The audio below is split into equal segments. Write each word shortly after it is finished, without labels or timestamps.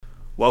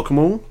Welcome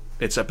all.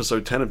 It's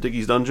episode 10 of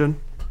Diggy's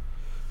Dungeon.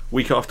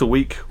 Week after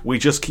week, we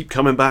just keep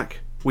coming back.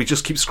 We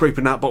just keep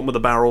scraping that bottom of the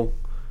barrel.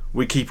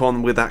 We keep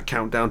on with that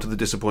countdown to the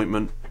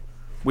disappointment.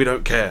 We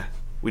don't care.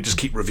 We just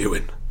keep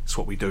reviewing. It's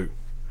what we do.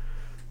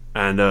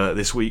 And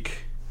this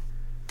week,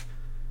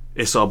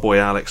 it's our boy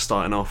Alex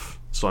starting off.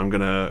 So I'm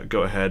going to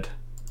go ahead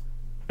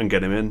and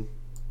get him in.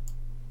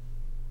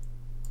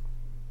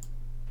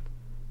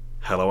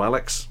 Hello,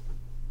 Alex.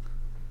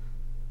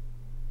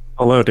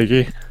 Hello,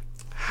 Diggy.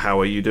 How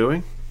are you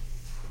doing?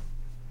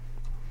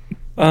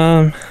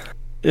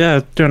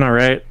 Yeah, doing all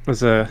right. It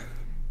was a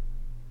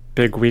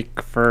big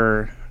week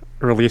for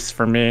release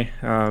for me.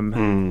 A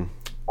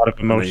lot of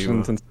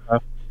emotions and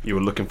stuff. You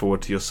were looking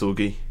forward to your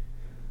Seulgi?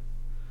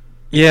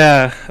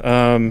 Yeah,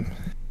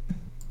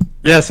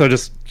 so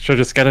should I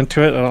just get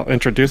into it? I'll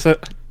introduce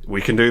it.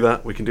 We can do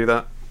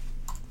that.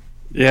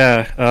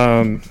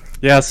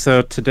 Yeah,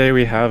 so today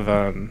we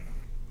have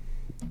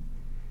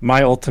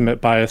my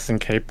ultimate bias in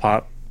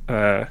K-pop,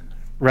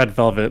 Red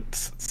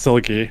Velvet's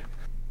Seulgi,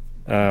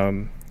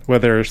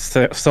 with their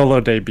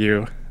solo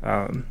debut,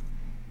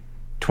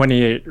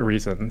 28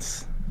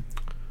 Reasons.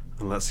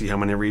 And let's see how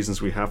many reasons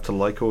we have to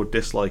like or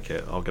dislike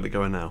it. I'll get it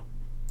going now.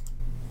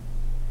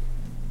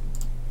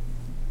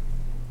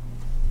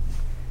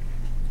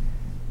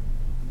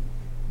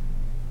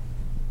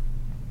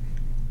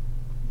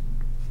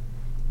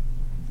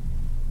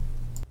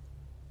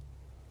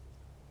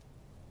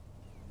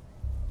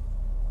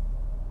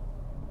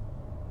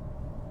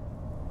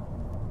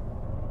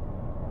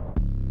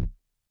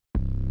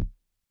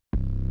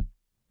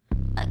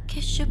 I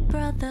kiss your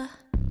brother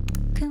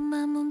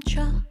그만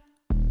멈춰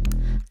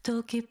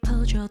또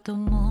깊어져도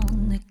못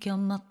느껴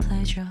my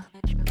pleasure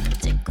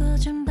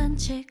짓궂은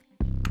반칙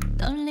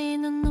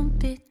떨리는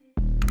눈빛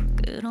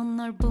그런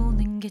널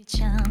보는 게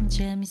참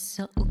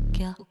재밌어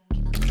웃겨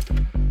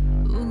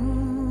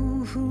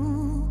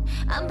Ooh,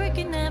 I'm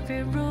breaking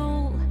every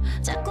rule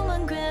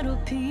자꾸만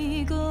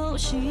괴롭히고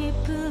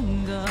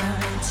싶은 걸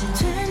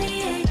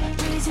 28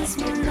 reasons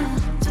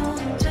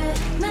몰라도 돼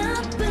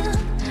나쁜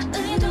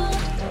의도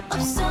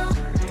없어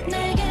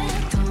내게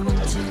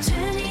도무지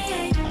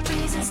 28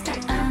 reasons 다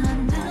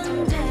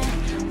아는데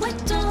왜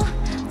또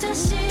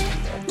다시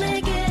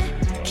내게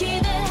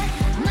기대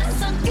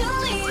낯선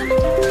끌림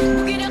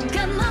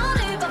무기력한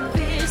너를 봐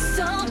feel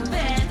so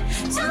bad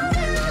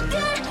정글을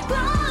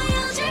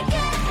보여줄게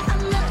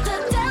I'm not the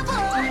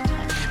devil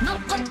너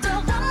것도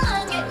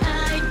원망해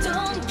I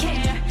don't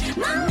care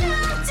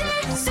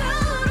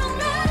망가질수록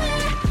나를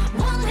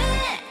원해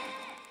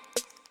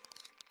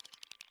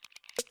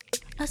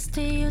I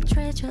stay your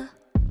treasure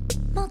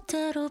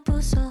멋대로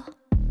부숴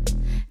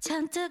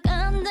잔뜩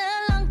안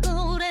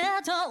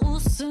들랑거려도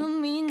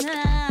웃음이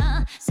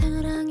나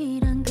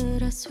사랑이란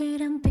그래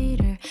sweet and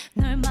bitter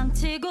널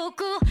망치고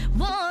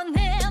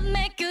구원해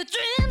make your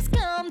dreams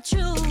come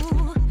true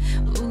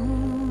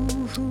Ooh,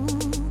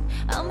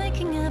 I'm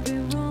making every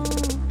rule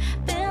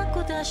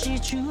빼앗고 다시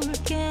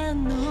줄게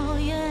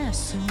너의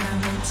숨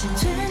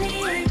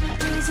 28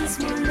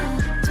 reasons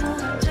몰라도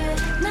돼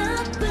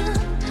나쁜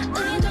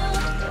의도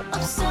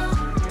없어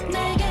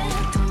내게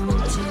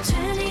도무지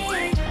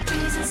 28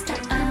 reasons 다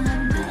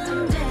아는데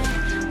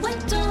왜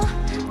또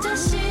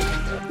다시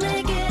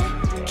내게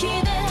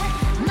기대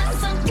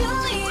낯선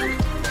끌림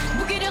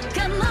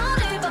무기력한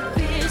너를 봐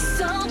feel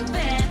so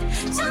bad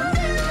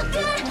정글을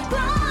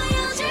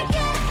보여줄게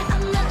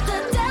I'm not the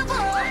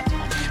devil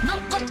너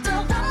것도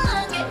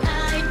원망해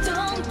I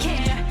don't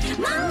care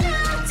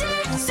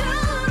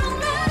망가질수록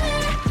나를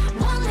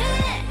원해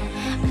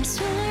I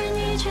swear I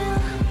need you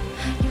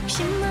욕심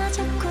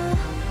맞았고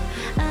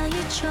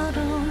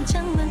아이처럼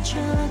장난쳐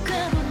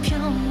괴롭혀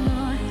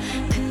널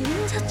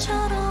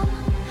그림자처럼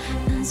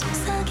난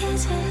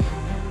속삭이지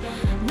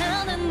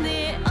나는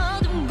네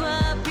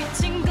어둠과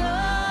빛인 걸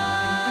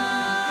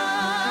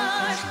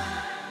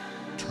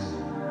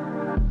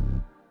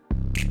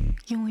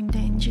You're in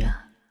danger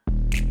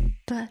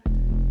But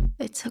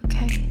it's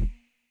okay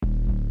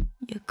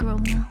You're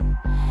grown now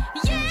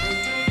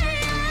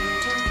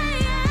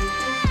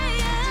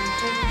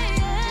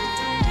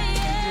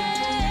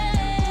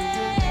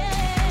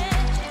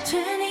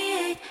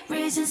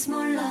reasons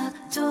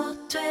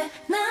몰라도 돼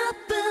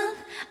나쁜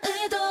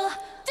의도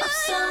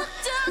없어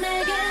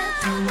내게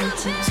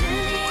도무지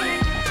 28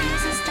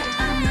 reasons 다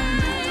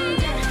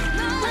아는데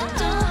왜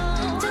또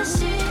다시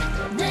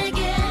내게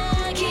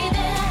기대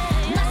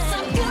낯선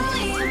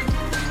끌림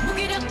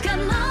무기력한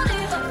너를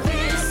봐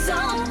feel so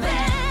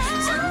bad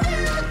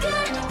정글을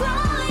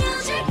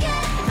보여줄게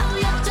Oh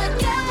you're the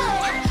devil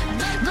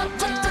너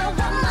것도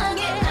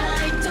원망해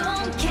I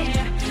don't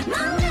care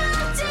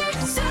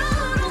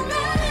망가질수록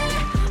나를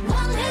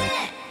원해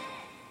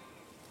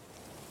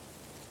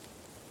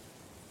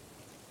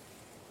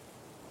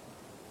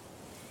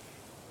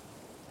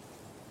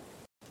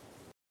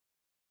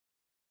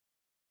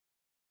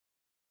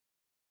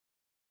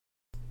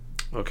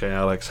Okay,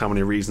 Alex, how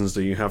many reasons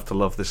do you have to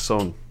love this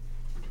song?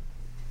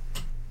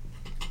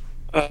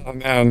 Oh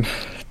man,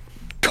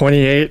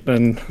 28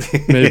 and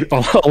maybe a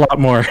lot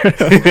more.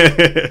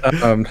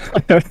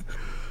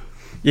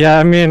 Yeah,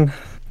 I mean,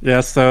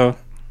 yeah. So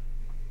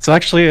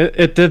actually,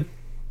 it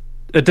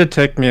did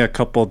take me a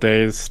couple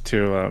days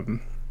to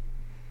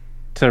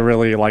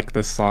really like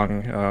this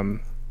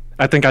song.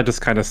 I think I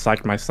just kind of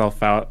psyched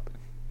myself out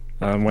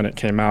when it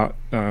came out.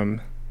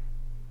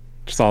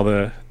 Just all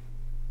the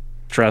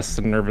stress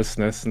and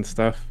nervousness and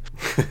stuff.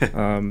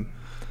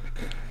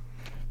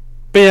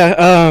 But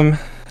yeah,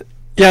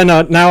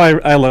 no. Now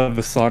I love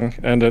the song,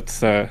 and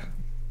it's I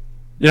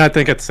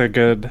think it's a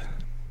good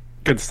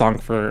song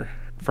for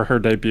her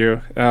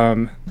debut.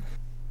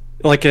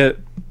 Like it.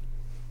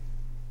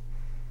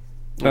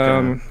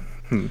 Okay.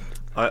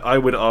 I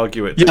would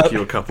argue it took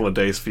you a couple of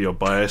days for your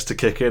bias to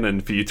kick in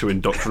and for you to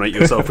indoctrinate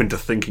yourself into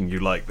thinking you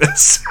like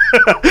this.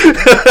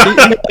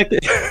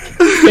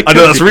 I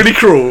know that's really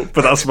cruel,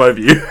 but that's my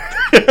view.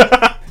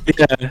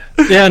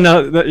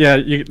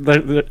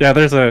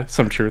 There's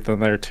some truth in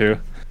there too.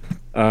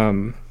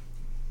 But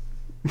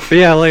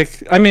yeah,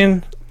 like I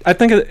mean, I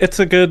think it's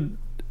a good.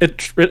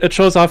 It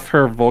shows off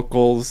her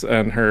vocals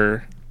and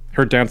her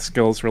dance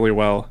skills really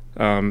well.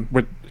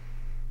 With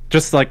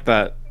just like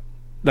that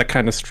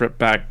kind of stripped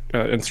back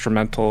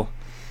instrumental.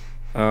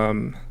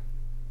 What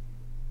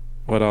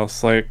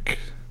else? Like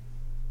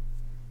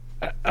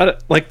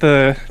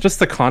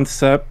the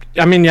concept.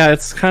 I mean, yeah,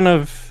 it's kind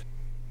of.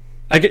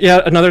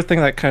 Another thing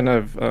that kind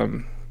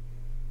of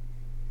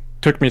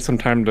took me some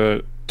time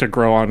to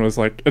grow on was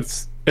like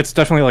it's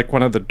definitely like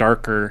one of the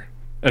darker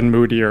and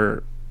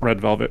moodier Red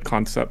Velvet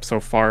concepts so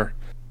far.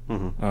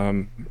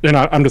 I'm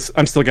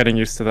still getting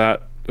used to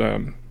that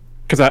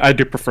because I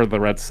do prefer the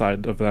red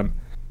side of them,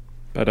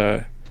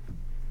 but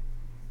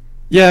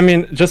yeah, I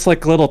mean, just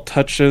like little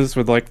touches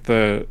with like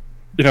the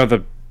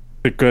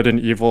good and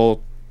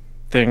evil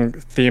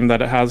theme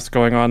that it has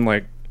going on,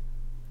 like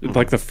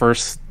the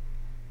first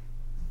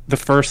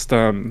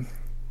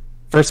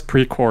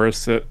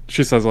pre-chorus,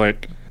 she says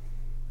like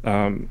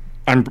I'm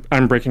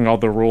breaking all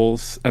the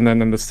rules, and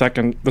then in the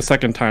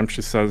second time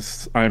she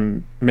says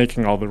I'm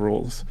making all the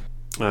rules.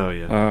 Oh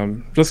yeah.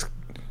 Just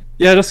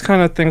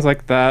kind of things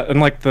like that, and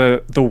like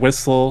the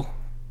whistle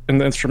in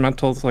the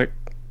instrumentals, like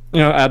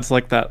adds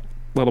like that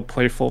little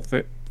playful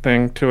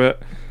thing to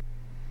it.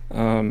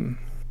 Were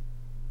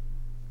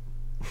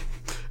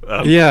you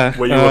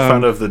a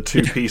fan of the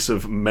two-piece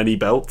of many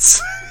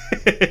belts?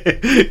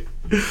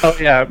 Oh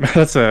yeah,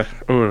 that's a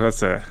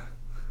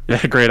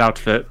great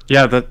outfit.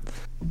 Yeah,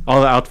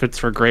 all the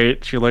outfits were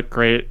great. She looked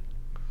great.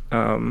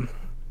 Yeah,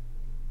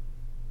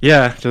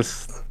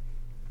 just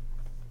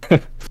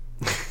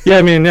yeah.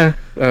 I mean, yeah.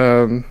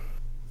 Go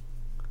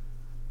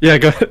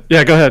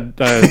ahead.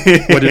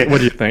 What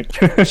do you think?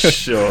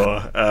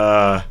 Sure.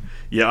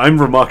 Yeah,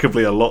 I'm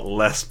remarkably a lot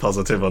less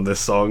positive on this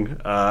song.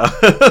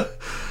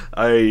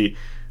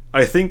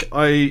 I think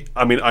I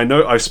mean, I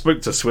know I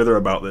spoke to Swither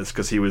about this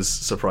because he was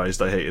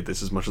surprised I hated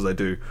this as much as I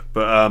do,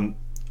 but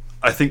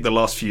I think the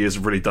last few years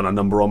have really done a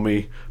number on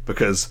me,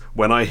 because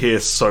when I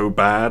hear so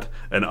bad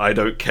and I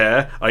don't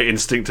care, I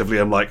instinctively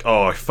am like,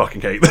 oh, I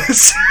fucking hate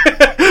this.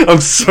 I'm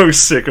so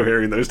sick of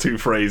hearing those two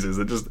phrases.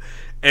 It just,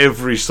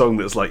 every song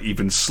that's like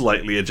even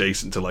slightly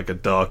adjacent to like a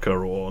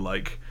darker or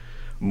like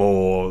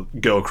more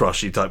girl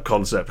crushy type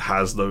concept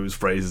has those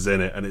phrases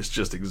in it, and it's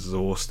just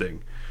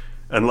exhausting.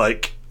 And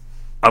like,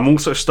 I'm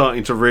also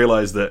starting to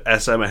realize that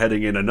SM are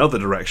heading in another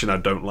direction I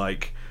don't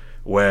like,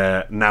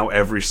 where now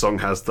every song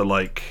has the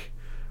like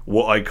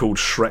what I called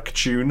Shrek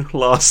tune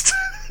last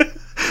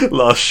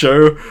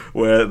show,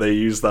 where they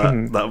use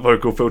that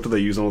vocal filter they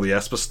use on all the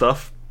Esper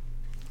stuff,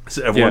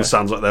 so everyone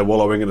sounds like they're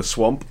wallowing in a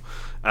swamp,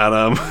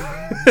 and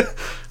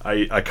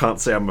I can't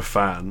say I'm a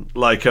fan.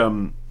 Like,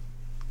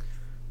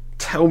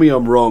 tell me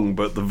I'm wrong,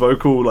 but the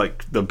vocal,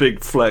 like the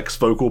big flex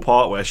vocal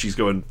part where she's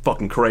going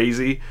fucking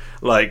crazy,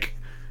 like,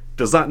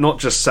 does that not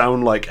just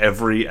sound like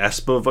every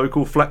Esper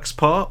vocal flex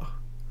part?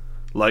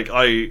 Like,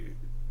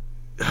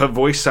 her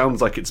voice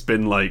sounds like it's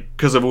been like,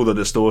 because of all the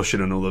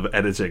distortion and all the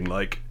editing,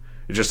 like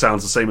it just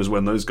sounds the same as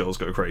when those girls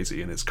go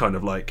crazy, and it's kind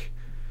of like,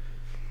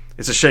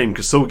 it's a shame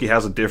because Seulgi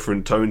has a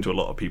different tone to a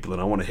lot of people,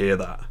 and I want to hear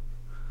that.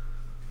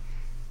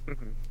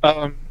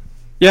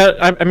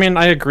 Yeah, I mean,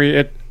 I agree.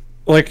 It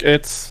like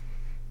it's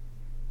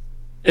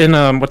in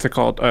what's it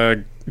called?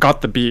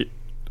 Got the Beat,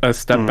 a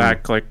step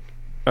back, like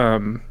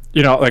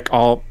like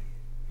all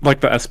like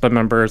the Espa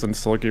members and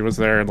Seulgi was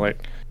there, and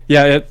like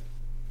it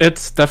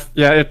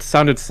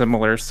sounded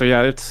similar. So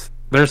yeah,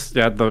 there's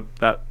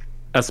that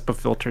Espa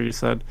filter you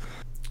said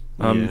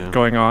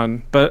going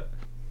on, but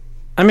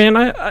I mean,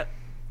 I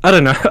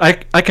don't know.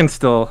 I can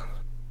still,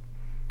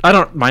 I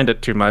don't mind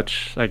it too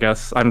much, I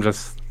guess. I'm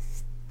just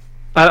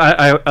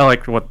I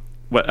like what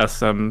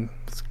SM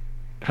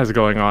has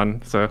going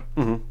on. So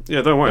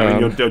yeah, don't worry. I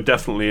mean, you're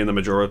definitely in the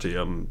majority.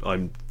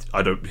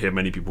 I don't hear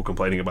many people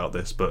complaining about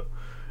this, but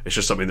it's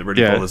just something that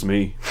really bothers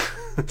me.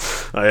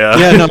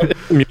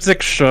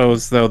 Music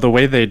shows though, the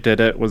way they did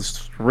it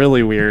was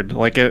really weird.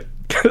 Like it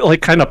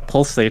like kind of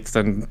pulsates,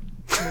 and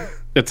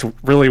it's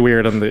really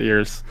weird in the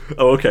ears.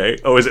 Oh, okay.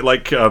 Oh, is it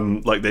like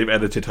they've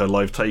edited her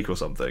live take or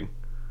something?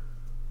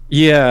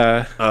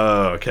 Yeah.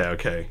 Oh,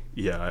 okay.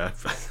 Yeah,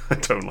 I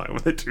don't like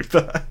when they do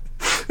that.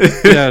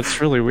 Yeah,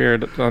 it's really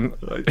weird.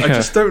 I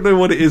just don't know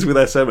what it is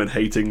with SM and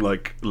hating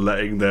like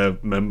letting their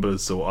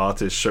members or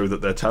artists show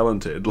that they're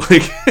talented.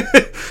 Like,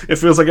 it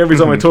feels like every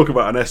time I talk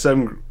about an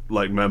SM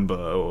like member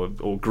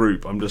or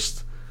group, I'm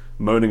just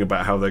moaning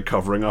about how they're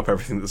covering up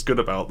everything that's good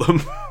about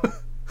them.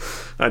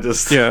 I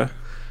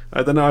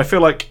don't know. I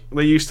feel like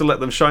they used to let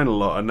them shine a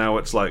lot, and now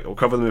it's like, oh,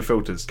 cover them in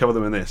filters, cover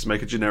them in this,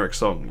 make a generic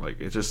song. Like,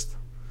 it just,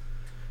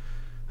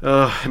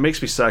 it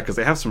makes me sad because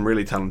they have some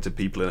really talented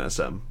people in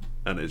SM,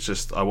 and it's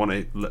just I want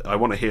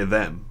to hear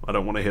them. I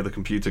don't want to hear the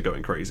computer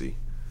going crazy.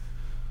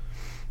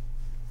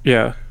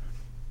 Yeah,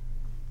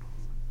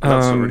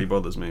 that's what really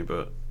bothers me.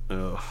 But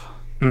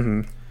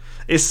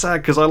it's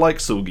sad because I like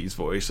Seulgi's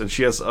voice, and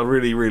she has a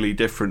really, really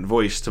different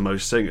voice to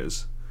most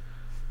singers.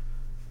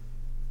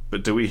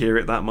 But do we hear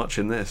it that much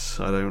in this?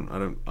 I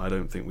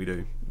don't think we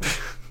do.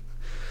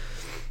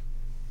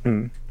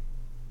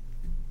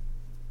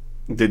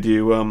 Did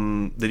you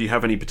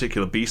have any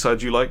particular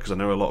B-sides you like? Because I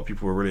know a lot of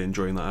people were really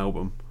enjoying that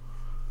album.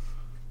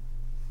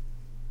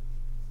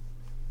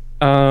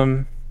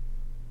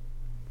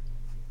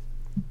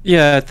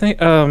 Yeah, I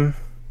think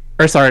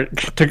or sorry,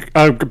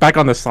 to back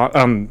on the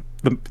song,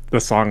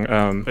 the song.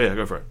 Yeah,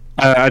 go for it.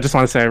 I just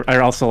want to say I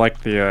also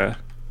like the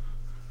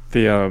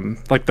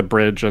like the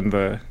bridge and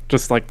the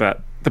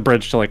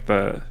bridge to like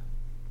the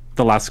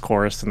last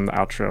chorus and the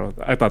outro.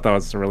 I thought that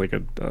was a really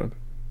good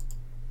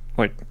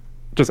like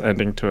just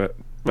ending to it.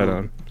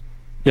 But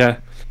yeah,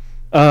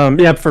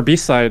 for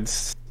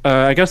B-sides,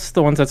 I guess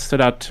the ones that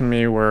stood out to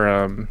me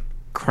were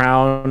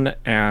Crown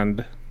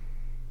and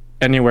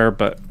Anywhere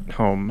But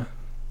Home.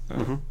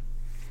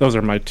 Those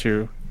are my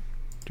two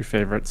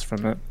favorites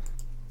from it.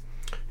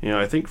 Yeah,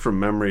 I think from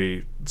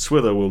memory,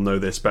 Swither will know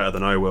this better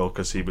than I will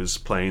because he was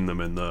playing them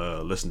in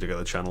the Listen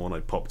Together channel when I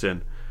popped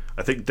in.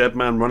 I think Dead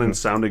Man Running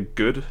sounded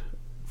good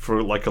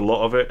for like a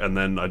lot of it, and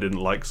then I didn't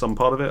like some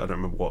part of it. I don't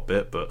remember what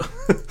bit, but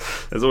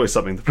there's always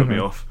something to put me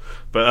off.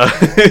 But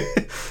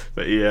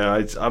but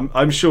yeah,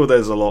 I'm sure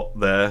there's a lot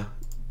there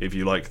if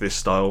you like this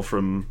style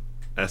from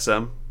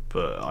SM.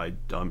 But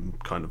I'm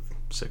kind of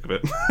sick of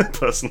it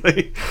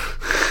personally.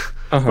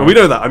 But we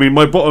know that. I mean,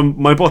 my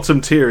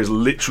bottom tier is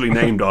literally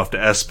named after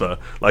Esper.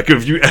 Like,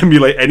 if you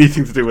emulate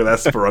anything to do with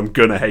Esper, I'm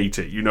gonna hate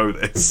it. You know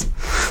this.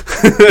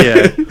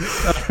 Yeah.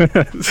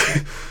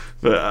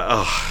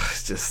 But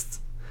it's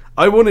just,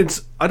 I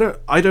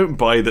don't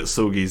buy that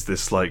Seulgi's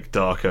this like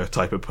darker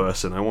type of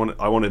person. I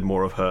wanted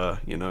more of her.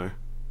 You know,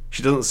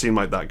 she doesn't seem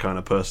like that kind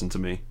of person to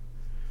me.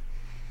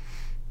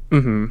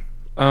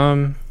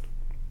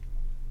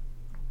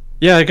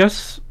 Yeah, I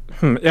guess.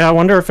 Yeah, I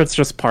wonder if it's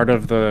just part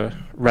of the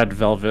Red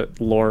Velvet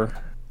lore.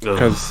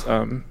 Because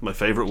my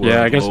favorite word.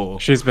 Yeah, I guess lore.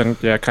 She's been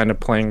kind of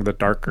playing the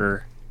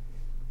darker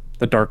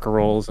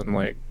roles and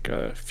like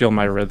Feel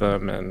My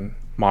Rhythm and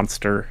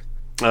Monster.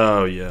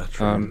 Oh yeah,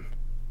 true.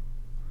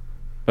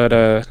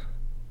 But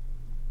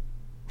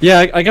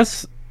yeah, I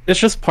guess it's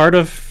just part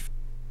of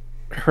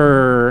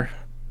her.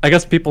 I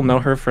guess people know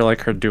her for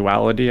like her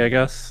duality. I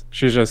guess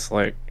she's just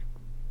like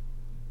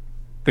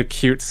the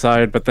cute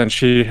side, but then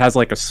she has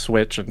like a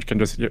switch and can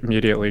just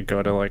immediately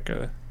go to like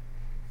a,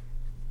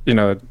 you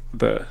know,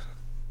 the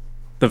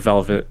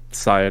velvet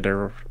side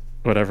or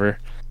whatever.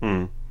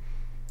 Yeah,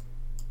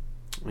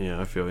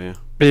 I feel you.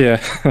 But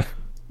yeah.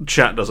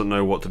 Chat doesn't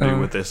know what to do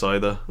with this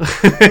either.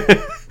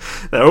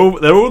 they're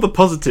all the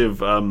positive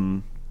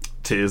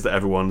tiers that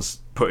everyone's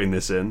putting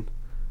this in,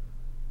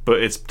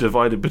 but it's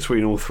divided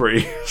between all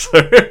three. So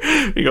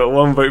you got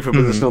one vote for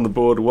position on the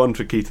board, one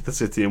for Key to the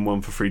City, and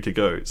one for Free to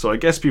Go. So I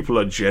guess people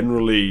are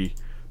generally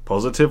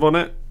positive on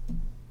it.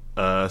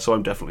 So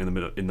I'm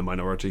definitely in the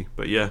minority.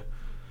 But yeah,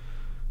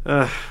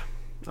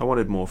 I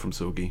wanted more from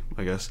Seulgi,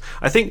 I guess.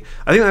 I think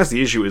that's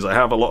the issue. Is I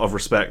have a lot of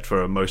respect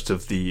for most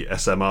of the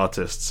SM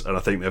artists, and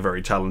I think they're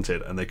very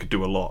talented and they could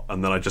do a lot.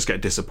 And then I just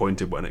get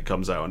disappointed when it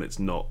comes out and it's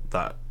not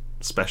that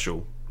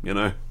special, you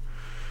know.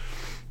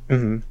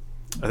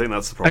 I think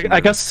that's the problem. I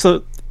guess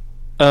so.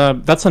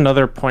 That's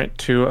another point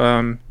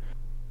too.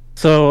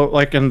 So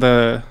like in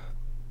her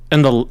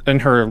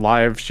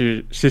live,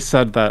 she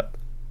said that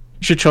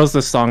she chose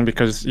this song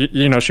because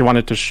you know she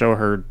wanted to show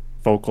her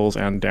vocals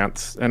and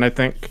dance, and I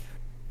think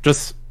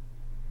just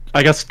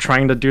I guess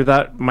trying to do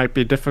that might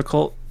be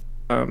difficult.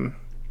 You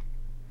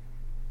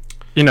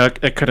know,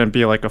 it couldn't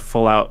be like a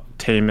full out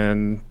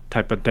Taemin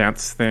type of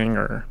dance thing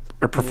or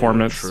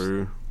performance. Yeah,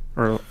 true.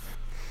 Or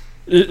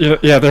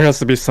yeah, there has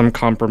to be some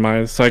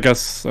compromise. So I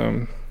guess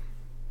I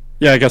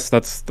guess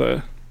that's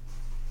the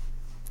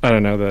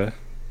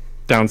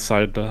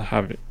downside to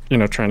having, you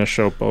know, trying to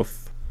show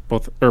both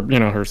or you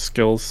know her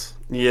skills.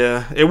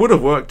 Yeah, it would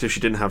have worked if she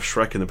didn't have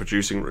Shrek in the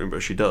producing room,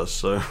 but she does,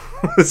 so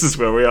this is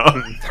where we are.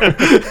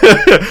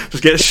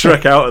 Just get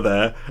Shrek out of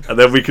there, and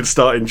then we can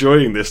start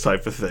enjoying this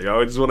type of thing.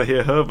 I just want to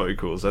hear her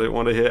vocals. I don't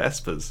want to hear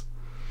Esper's,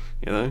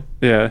 you know?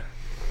 Yeah.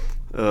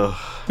 Ugh.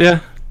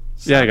 Yeah.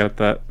 Sad. Yeah, I got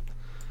that.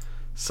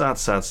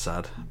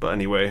 Sad. But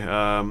anyway,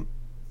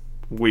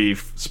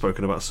 we've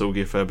spoken about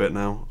Seulgi a fair bit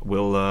now.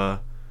 We'll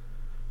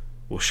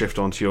shift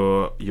on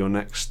to your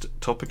next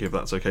topic, if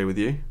that's okay with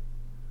you.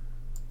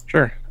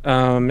 Sure.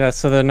 Yeah.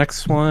 So the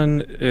next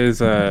one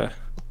is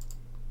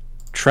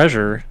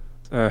Treasure.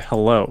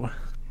 Hello.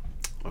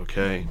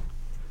 Okay.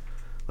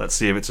 Let's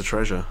see if it's a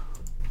treasure.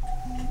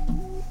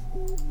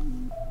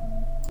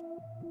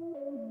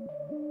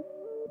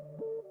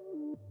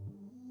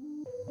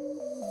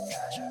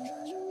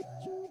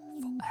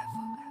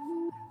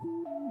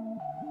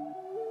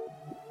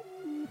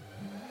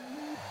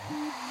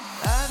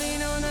 I've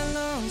been on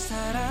alone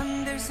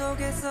사람들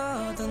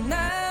속에서도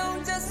나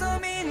혼자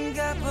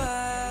섬인가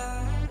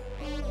봐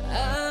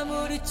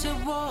아무리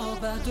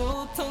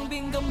채워봐도 텅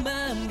빈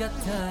것만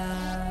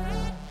같아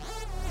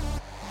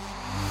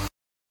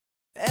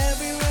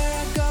Everywhere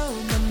I go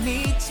난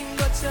미친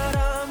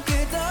것처럼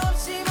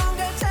끝없이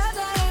뭔가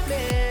찾아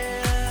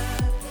헤매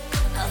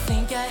I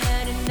think I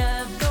had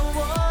enough don't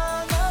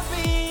wanna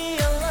be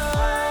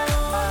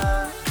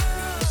alone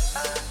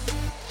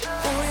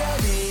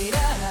우연이라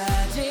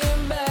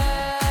하지마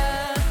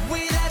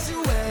Without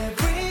you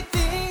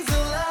everything's a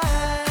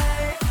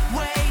lie 왜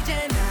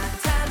이제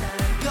나타난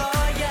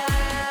거야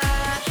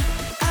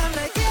I'm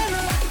like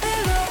hello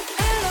hello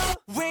hello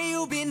Where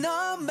you been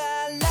all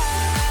my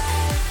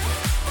life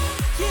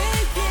Yeah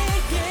yeah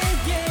yeah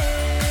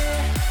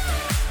yeah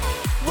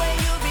Where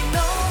you been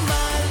all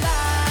my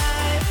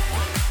life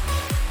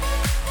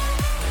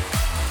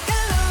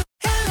Hello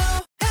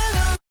hello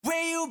hello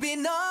Where you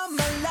been all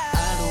my life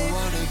I don't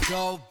wanna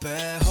go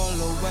back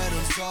홀로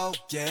외로운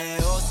속에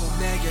어서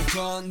내게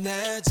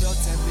건네줘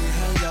Tell me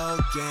hello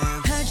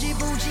again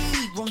하지부지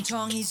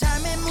멍청이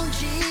삶의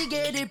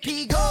문지개를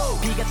피고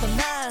비가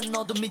떠난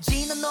어둠이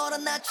지난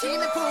너란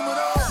아침의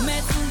품으로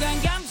매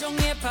순간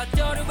감정의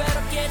파도를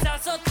외롭게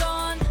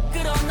닿았던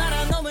그런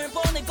나라 놈을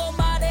보내고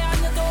말해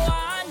안녕도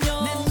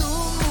안녕 내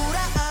눈물아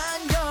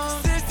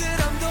안녕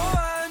쓸쓸함도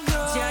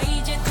안녕 자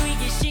이제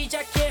뛰기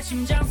시작해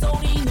심장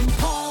소리는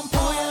펑펑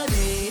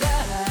우연이라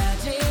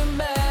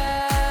하지마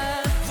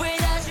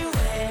Without you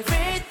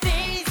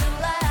everything's a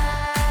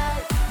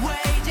lie 왜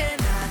이제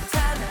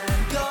나타난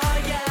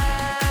거야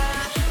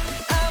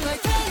I'm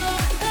like hello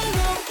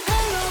hello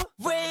hello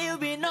Where you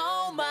been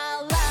all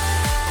my life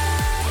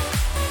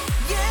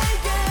Yeah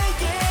yeah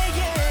yeah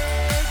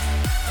yeah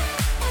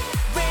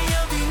Where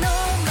you been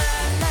all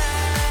my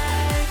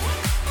life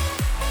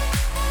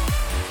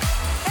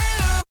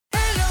Hello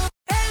hello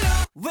hello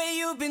Where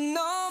you been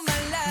all my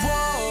life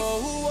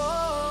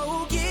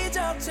Whoa,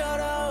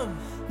 기적처럼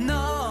널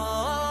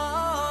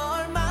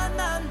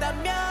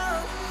만난다면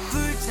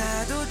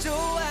불타도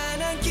좋아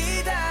난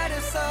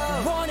기다렸어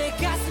원해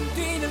가슴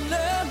뛰는 랩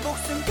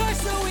목숨 걸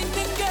수 있는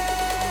게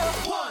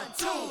 1,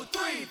 2,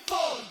 3, 4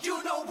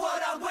 You know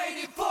what I'm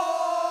waiting for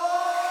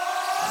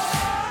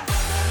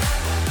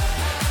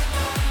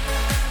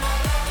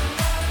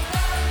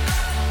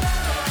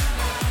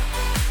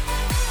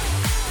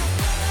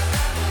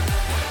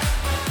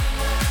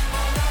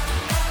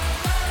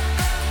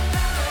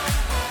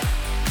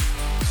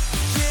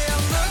Yeah,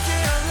 I'm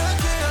looking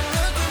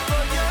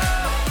for you.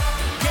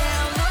 Yeah,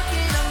 I'm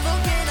looking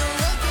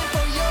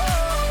for you.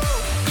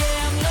 Yeah,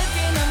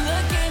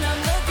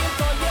 I'm looking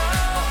for you.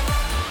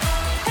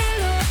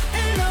 Hello,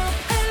 hello,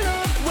 hello,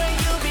 where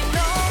you been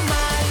all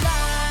my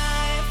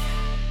life?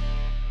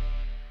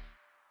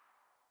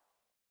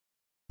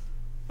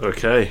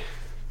 Okay.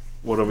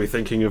 What are we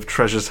thinking of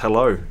Treasure's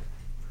Hello?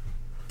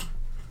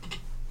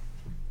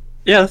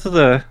 Yeah, this is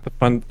a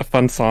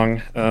fun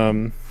song.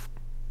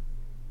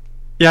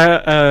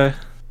 Yeah,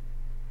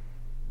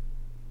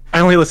 I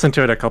only listened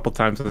to it a couple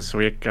times this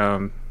week,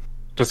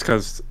 just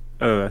because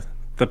the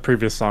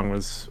previous song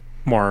was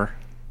more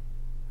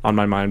on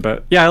my mind.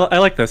 But yeah, I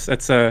like this.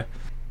 It's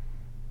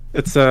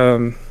it's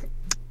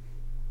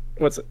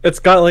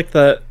got like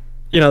that,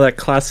 that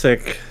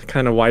classic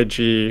kind of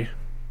YG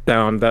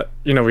sound that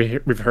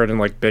we've heard in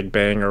like Big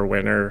Bang or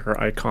Winner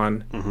or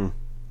Icon.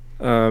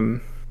 Mm-hmm.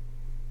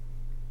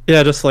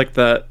 Yeah, just like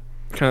that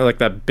kind of like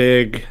that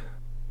big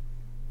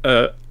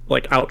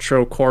like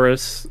outro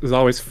chorus is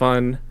always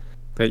fun.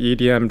 The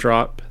EDM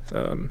drop.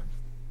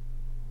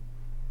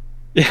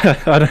 Yeah,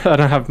 I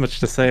don't have much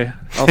to say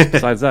else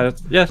besides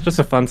that. It's just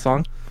a fun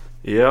song.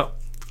 Yeah.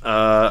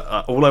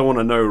 All I want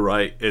to know,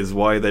 right, is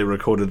why they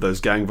recorded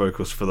those gang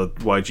vocals for the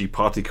YG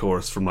party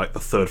chorus from like the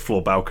third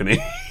floor balcony.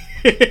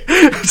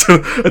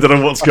 I don't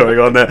know what's going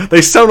on there.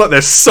 They sound like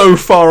they're so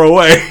far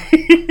away.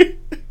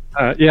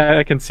 Yeah,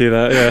 I can see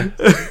that. Yeah.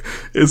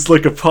 It's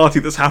like a party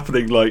that's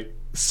happening like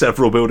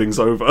several buildings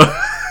over.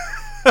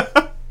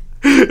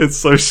 It's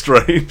so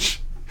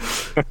strange.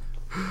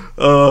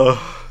 But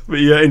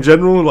yeah, in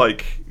general,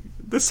 like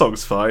this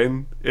song's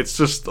fine. It's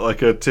just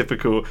like a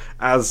typical,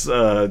 as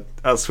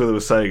Swither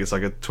was saying, it's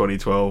like a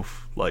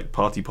 2012 like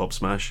party pop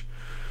smash.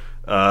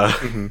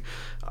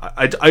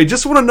 I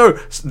just want to know.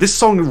 This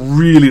song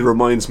really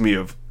reminds me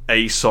of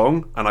a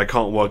song, and I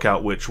can't work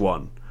out which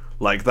one.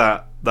 Like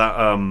that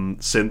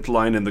synth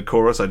line in the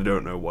chorus. I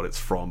don't know what it's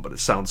from, but it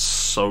sounds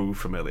so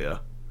familiar.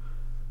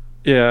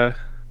 Yeah.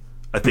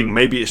 I think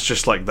maybe it's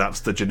just like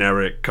that's the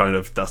generic kind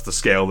of, that's the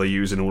scale they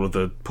use in all of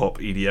the pop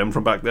EDM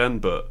from back then,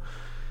 but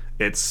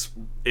it's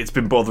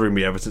been bothering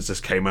me ever since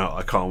this came out.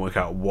 I can't work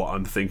out what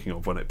I'm thinking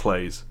of when it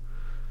plays.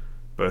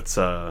 But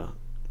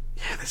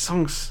yeah, this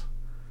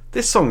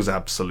song's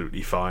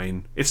absolutely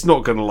fine. It's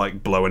not gonna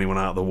like blow anyone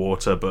out of the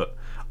water, but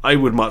I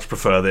would much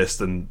prefer this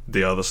than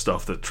the other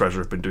stuff that Treasure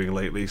have been doing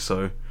lately.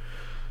 So,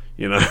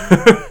 you know,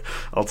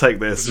 I'll take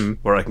this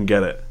where I can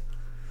get it.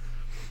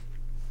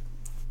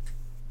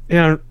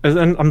 Yeah,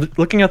 and I'm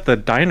looking at the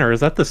diner. Is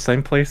that the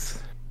same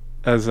place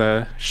as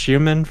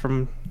Schumann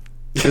from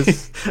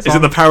his Is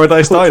it the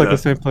Paradise Looks Diner? like the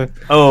same place.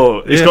 Oh,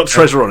 it's Yeah. got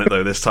Treasure on it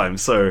though this time,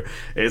 so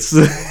it's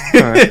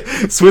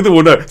Swither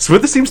will know.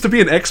 Swither seems to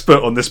be an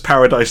expert on this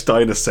Paradise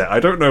Diner set. I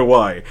don't know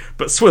why,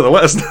 but Swither,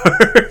 let us know.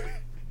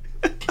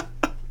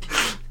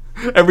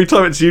 Every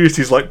time it's used,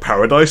 he's like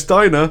Paradise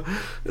Diner,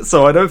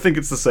 so I don't think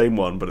it's the same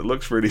one, but it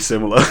looks really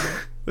similar.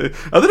 I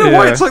don't know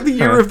why Yeah. it's like the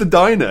year of the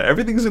diner.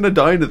 Everything's in a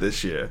diner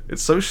this year.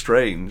 It's so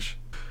strange.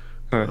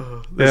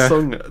 This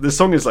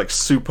song is like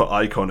super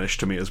iconish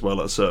to me as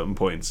well at certain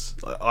points.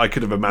 I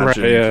could have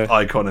imagined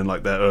Icon in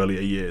like their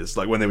earlier years,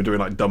 like when they were doing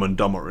like Dumb and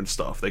Dumber and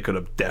stuff. They could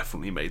have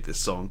definitely made this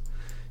song.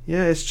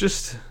 Yeah, it's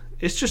just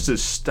a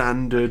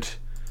standard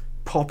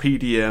pop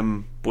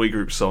EDM boy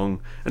group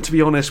song, and to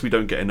be honest, we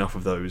don't get enough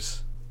of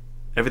those.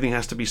 Everything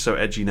has to be so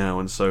edgy now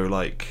and so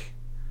like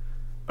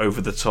over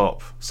the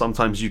top.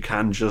 Sometimes you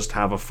can just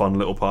have a fun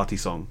little party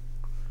song.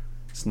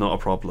 It's not a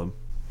problem.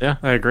 Yeah,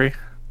 I agree.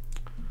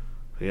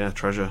 Yeah,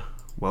 Treasure.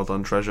 Well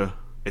done, Treasure.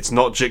 It's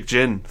not Jik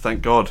Jin,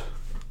 thank God.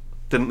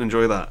 Didn't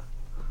enjoy that.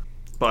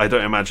 But I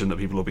don't imagine that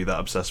people will be that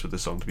obsessed with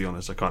this song, to be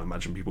honest. I can't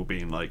imagine people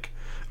being like,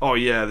 oh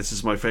yeah, this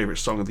is my favourite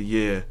song of the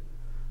year.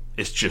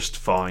 It's just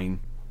fine.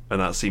 And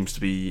that seems to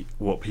be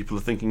what people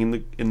are thinking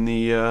in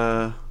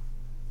the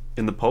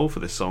poll for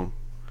this song.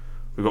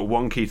 We've got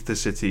 1 Key to the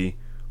City,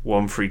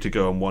 1 Free to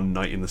Go, and 1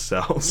 Night in the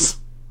Cells.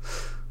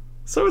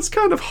 So it's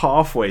kind of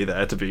halfway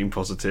there to being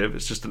positive.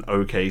 It's just an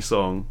okay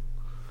song.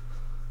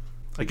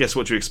 I guess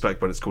what you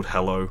expect when it's called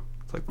Hello.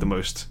 It's like the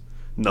most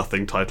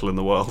nothing title in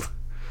the world.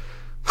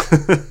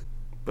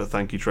 But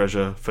thank you,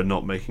 Treasure, for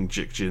not making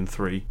Jik Jin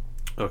 3.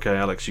 Okay,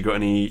 Alex, you got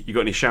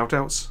any shout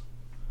outs?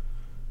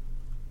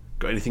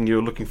 Got anything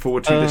you're looking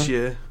forward to this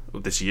year? Or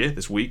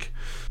this week?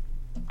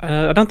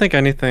 I don't think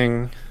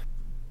anything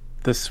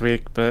this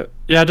week, but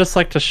yeah, I'd just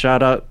like to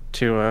shout out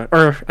to,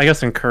 or I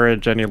guess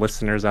encourage any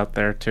listeners out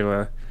there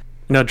to,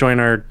 join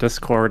our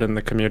Discord in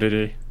the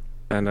community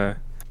and,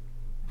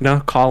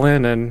 call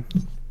in and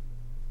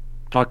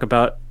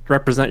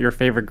represent your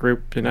favorite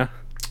group,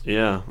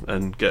 Yeah,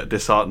 and get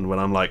disheartened when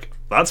I'm like,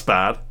 that's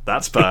bad,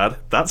 that's bad,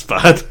 that's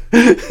bad.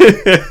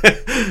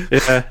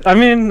 Yeah, I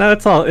mean,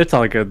 it's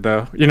all good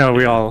though.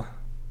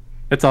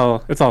 It's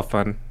all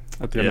fun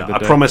at the end of the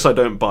day. I promise I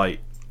don't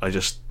bite. I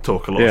just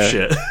talk a lot of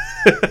shit.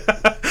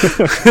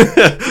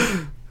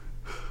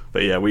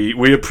 But yeah,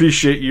 we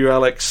appreciate you,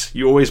 Alex.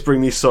 You always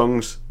bring these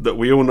songs that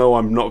we all know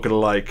I'm not going to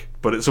like,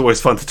 but it's always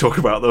fun to talk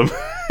about them.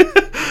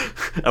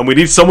 And we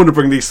need someone to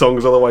bring these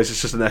songs, otherwise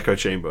it's just an echo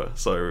chamber.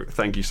 So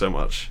thank you so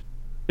much.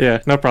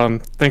 Yeah, no problem.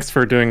 Thanks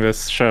for doing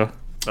this show.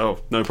 Oh,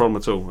 no problem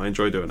at all. I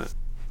enjoy doing it.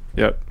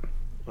 Yep.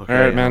 Okay,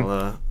 all right, man.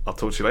 I'll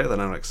talk to you later then,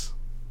 Alex.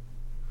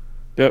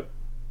 Yep.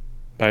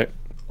 Bye.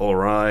 All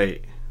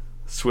right.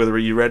 Swither, are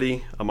you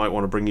ready? I might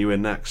want to bring you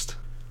in next.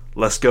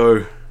 Let's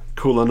go.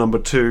 Cooler number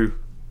 2.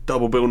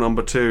 Double bill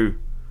number 2.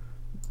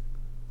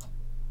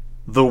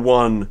 The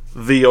one,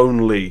 the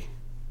only,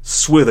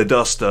 Swither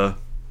Duster.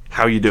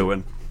 How you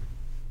doing?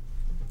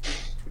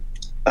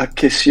 I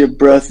kiss your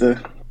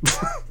brother.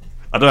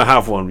 I don't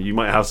have one. You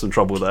might have some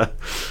trouble there.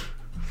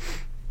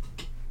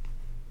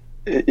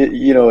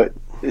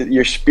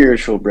 Your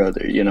spiritual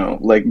brother,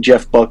 like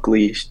Jeff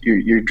Buckley,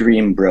 your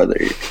dream brother.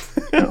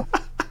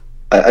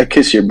 I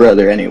kiss your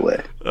brother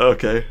anyway.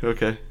 Okay,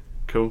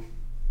 cool.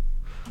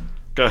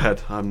 Go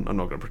ahead. I'm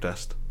not going to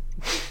protest.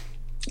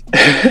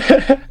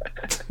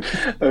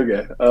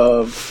 Okay.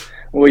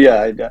 Well,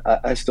 yeah,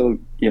 I still,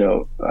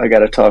 I got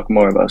to talk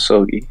more about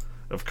Seulgi.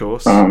 Of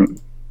course.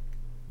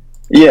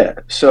 Yeah,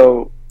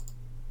 so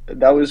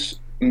that was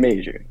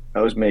major.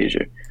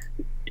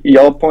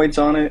 Y'all points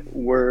on it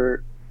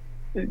were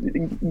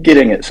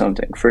getting at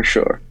something, for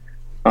sure.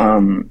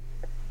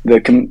 The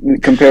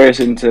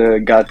comparison to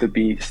Got the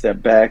Beat,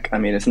 Step Back, I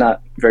mean, it's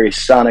not very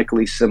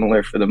sonically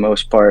similar for the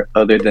most part,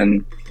 other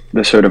than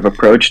the sort of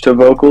approach to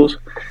vocals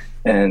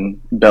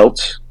and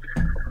belts.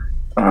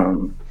 But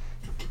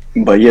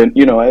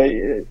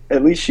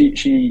at least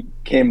she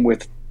came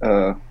with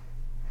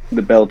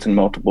the belt in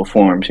multiple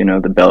forms,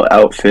 the belt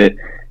outfit,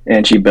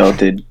 and she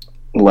belted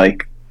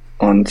like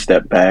on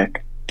Step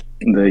Back.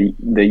 The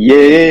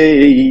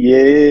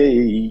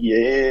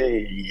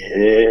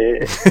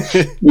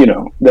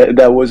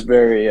that was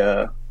very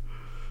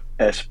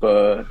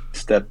Espa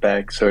Step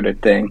Back sort of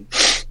thing.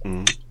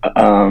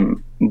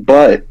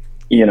 But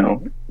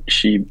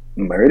she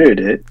murdered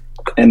it,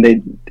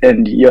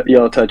 and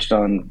y'all touched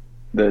on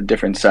the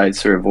different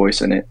sides to her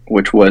voice in it,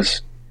 which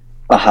was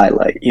a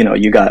highlight.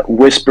 You got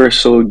whisper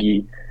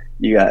Seulgi,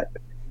 you got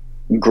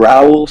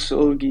growl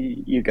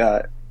Seulgi, you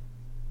got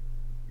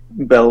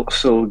belt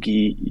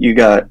Seulgi, you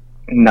got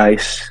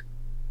nice,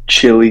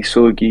 chili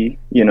Seulgi.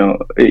 You know,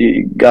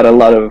 it got a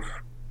lot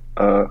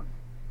of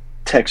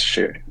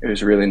texture. It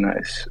was really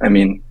nice. I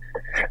mean,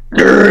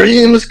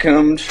 dreams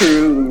come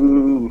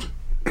true.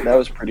 That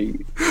was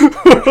pretty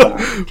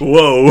fun.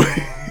 Whoa.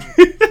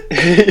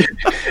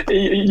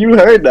 You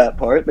heard that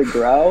part, the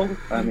growl?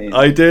 I mean,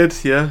 I did,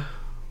 yeah.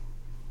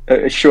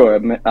 Sure,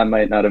 I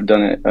might not have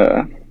done it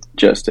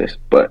justice,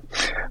 but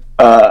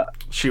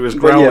She was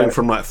growling yeah.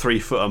 from like 3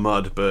 foot of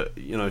mud, but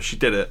you know, she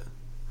did it.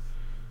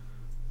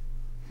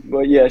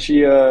 But yeah,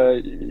 she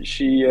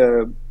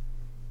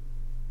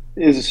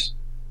is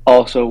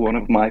also one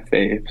of my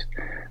faves,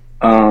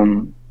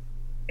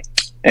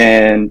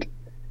 and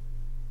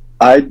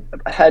I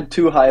had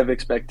too high of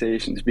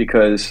expectations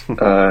because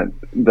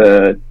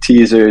the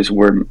teasers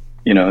were,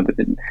 you know,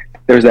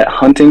 there was that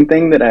hunting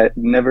thing that I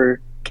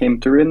never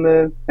came through in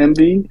the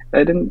MV.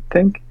 I didn't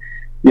think,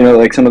 you know,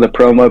 like some of the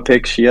promo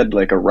pics, she had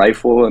like a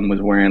rifle and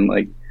was wearing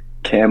like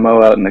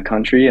camo out in the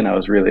country, and I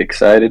was really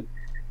excited.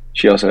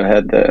 She also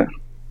had the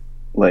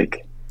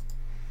like,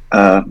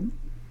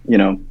 you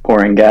know,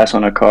 pouring gas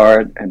on a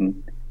car,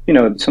 and you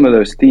know, some of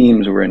those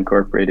themes were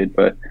incorporated,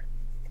 but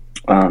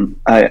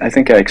I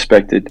think I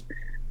expected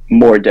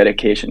more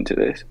dedication to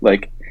this.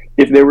 Like,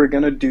 if they were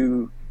gonna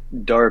do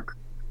dark,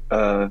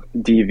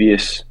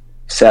 devious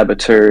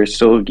saboteur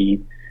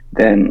Seulgi,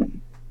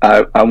 then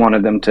I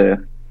wanted them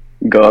to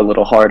go a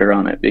little harder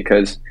on it,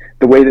 because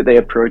the way that they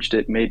approached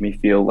it made me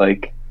feel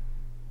like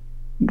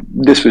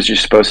this was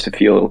just supposed to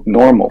feel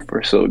normal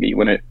for Seulgi,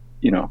 when it,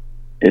 you know,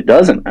 it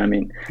doesn't. I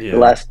mean, Yeah. the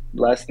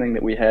last thing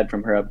that we had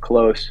from her up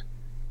close,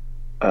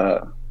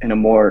 in a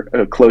more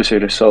closer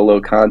to solo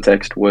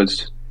context,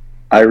 was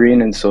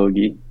Irene and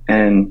Seulgi,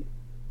 and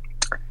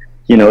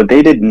you know,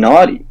 they did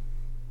Naughty,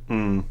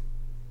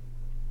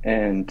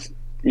 and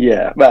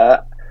yeah,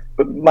 but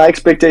my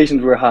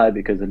expectations were high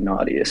because of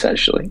Naughty,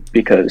 essentially,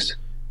 because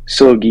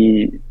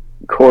Seulgi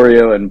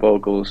choreo and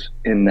vocals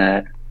in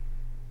that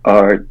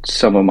are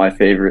some of my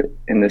favorite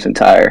in this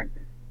entire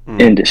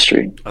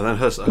industry. And then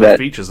her That-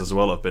 features as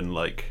well have been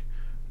like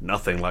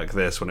nothing like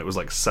this. When it was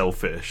like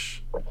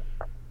Selfish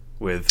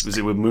with, was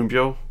it with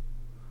Moonbyo?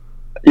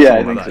 Yeah,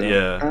 I Something think like so. that,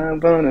 yeah.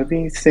 I wanna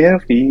be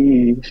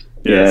selfish.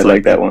 Yeah, it's I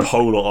like that the one.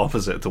 polar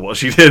opposite to what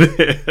she did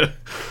here.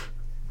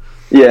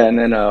 Yeah, and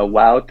then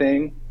Wow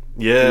Thing.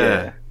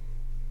 Yeah.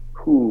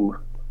 Whew.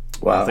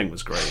 Wow. I think it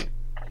was great.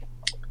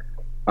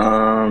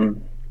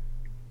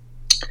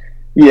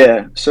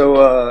 Yeah,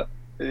 so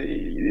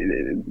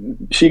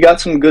she got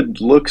some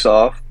good looks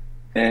off,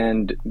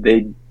 and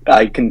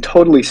I can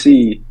totally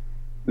see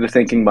the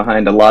thinking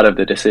behind a lot of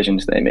the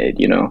decisions they made,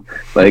 you know,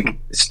 like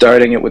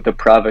starting it with the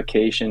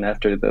provocation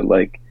after the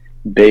like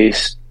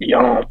bass,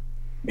 yo,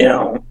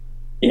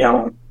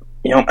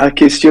 I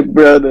kissed your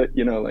brother,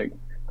 you know, like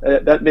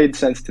that made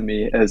sense to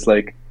me as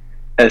like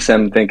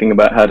SM thinking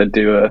about how to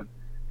do a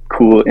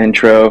cool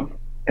intro.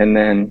 And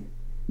then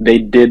they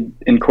did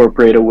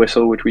incorporate a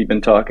whistle, which we've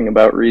been talking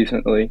about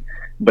recently,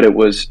 but it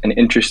was an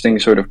interesting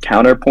sort of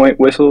counterpoint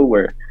whistle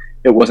where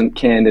it wasn't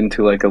canned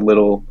into like a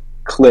little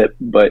clip,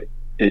 but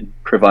it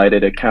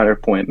provided a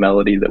counterpoint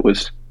melody that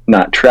was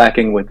not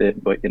tracking with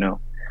it, but, you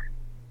know,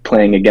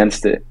 playing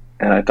against it.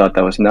 And I thought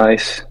that was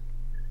nice.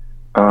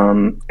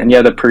 And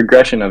yeah, the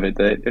progression of it,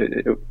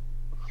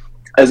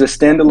 as a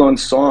standalone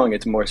song,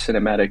 it's more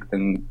cinematic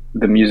than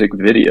the music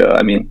video.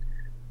 I mean,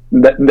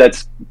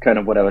 that's kind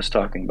of what I was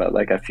talking about.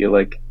 Like, I feel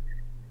like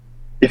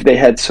if they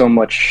had so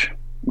much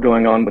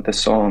going on with the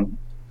song,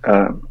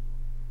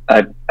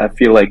 I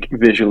feel like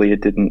visually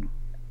it didn't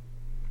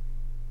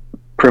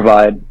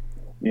provide,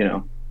 you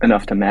know,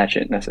 enough to match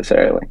it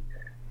necessarily.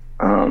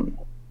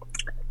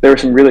 There were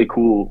some really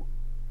cool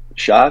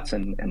shots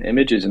and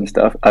images and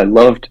stuff. I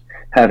loved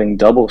having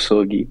double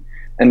Seulgi,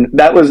 and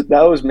that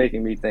was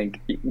making me think,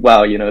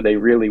 wow, you know, they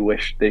really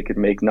wish they could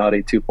make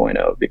Naughty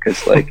 2.0,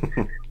 because like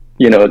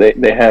you know,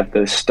 they have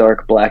the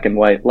stark black and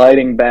white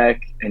lighting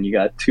back, and you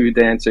got two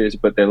dancers,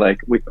 but they're like,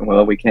 we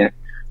can't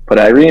put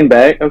Irene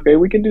back. Okay,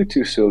 we can do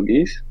two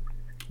Seulgis.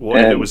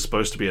 What if it was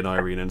supposed to be an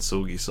Irene and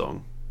Seulgi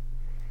song?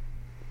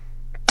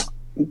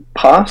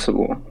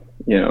 Possible,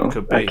 you know.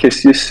 Could be. I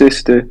kiss your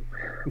sister.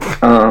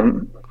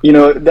 You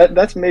know,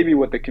 that's maybe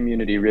what the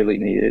community really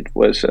needed,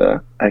 was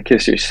I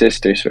kiss your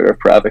sister sort of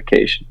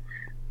provocation.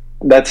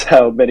 That's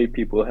how many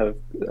people have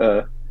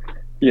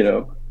you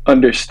know,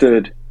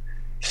 understood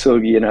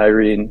Seulgi and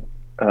Irene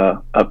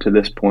up to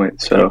this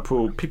point. So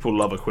people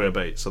love a queer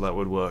bait, so that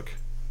would work.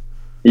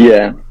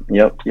 yeah,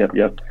 yep.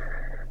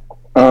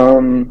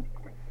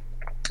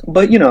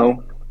 But you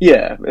know,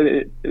 yeah,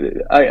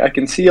 I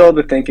can see all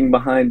the thinking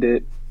behind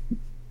it,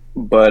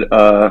 but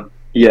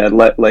yeah,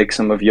 like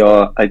some of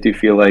y'all, I do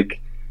feel like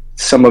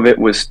some of it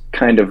was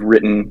kind of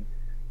written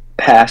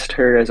past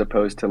her, as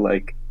opposed to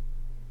like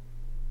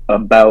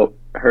about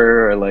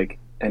her, or like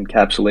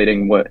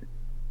encapsulating what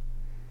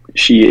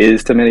she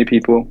is to many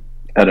people.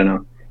 I don't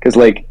know, because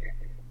like,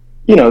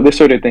 you know, this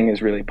sort of thing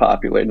is really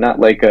popular, not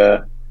like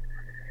a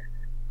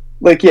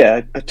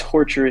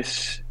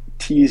torturous,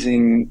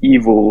 teasing,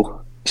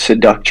 evil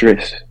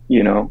seductress,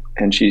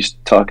 and she's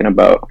talking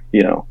about,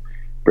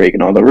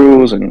 breaking all the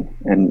rules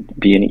and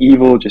being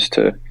evil just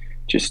to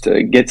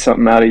get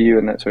something out of you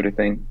and that sort of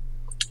thing.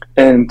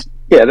 And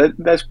yeah,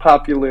 that's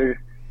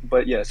popular,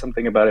 but yeah,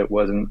 something about it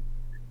wasn't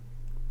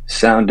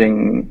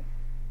sounding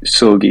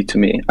Seulgi to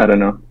me. I don't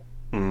know.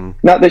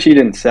 Not that she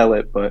didn't sell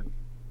it, but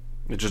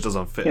it just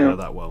doesn't fit her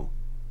that well.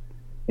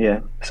 Yeah,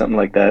 something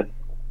like that.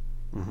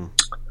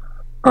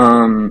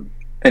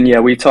 And yeah,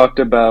 we talked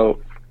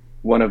about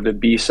one of the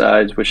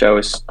B-sides, which I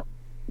was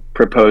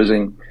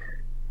proposing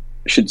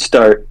should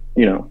start,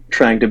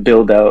 trying to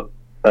build out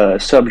a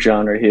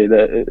subgenre here.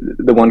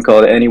 The one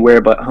called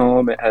Anywhere But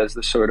Home. It has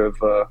the sort of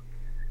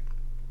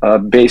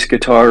bass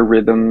guitar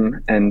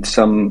rhythm and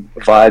some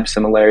vibe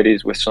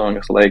similarities with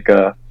songs like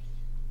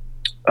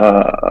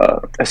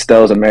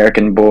Estelle's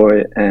American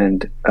Boy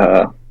and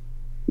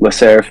La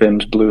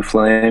Seraphim's Blue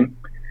Flame.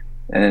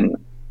 And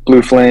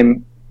Blue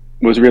Flame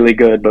was really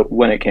good, but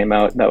when it came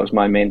out, that was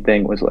my main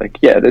thing, was like,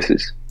 yeah, this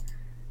is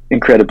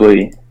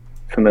incredibly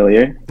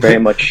familiar, very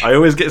much. I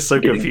always get so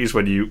confused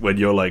when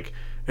you're like,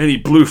 any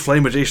Blue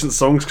Flame adjacent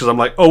songs, because I'm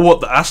like, oh,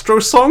 what, the Astro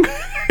song?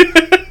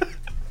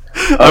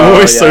 I'm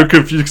always so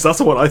confused, because that's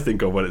the one I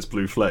think of when it's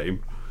Blue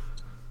Flame.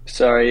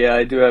 Sorry, yeah,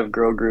 I do have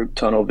girl group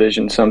tunnel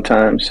vision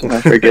sometimes, and I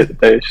forget that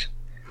there's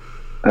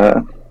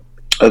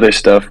other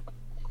stuff.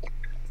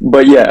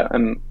 But yeah,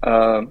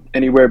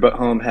 Anywhere But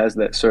Home has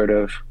that sort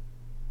of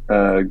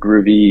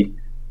groovy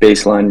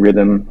bassline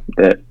rhythm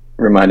that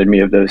reminded me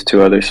of those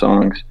two other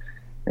songs.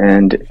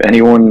 And if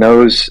anyone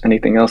knows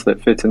anything else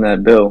that fits in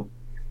that bill,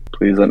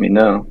 please let me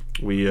know.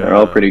 They're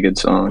all pretty good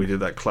songs. We did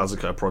that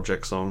Classica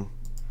Project song.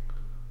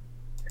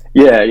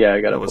 Yeah,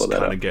 I gotta pull that up. That was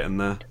kind of getting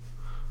there.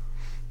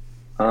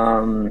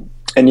 And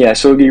yeah,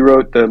 Seulgi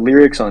wrote the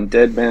lyrics on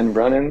Dead Man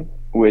Runnin',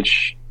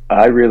 which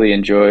I really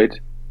enjoyed.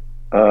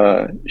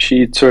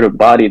 She sort of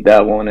bodied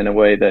that one in a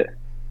way that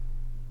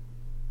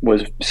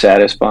was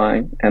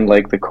satisfying, and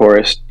like the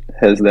chorus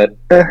has that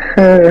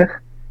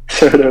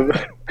sort of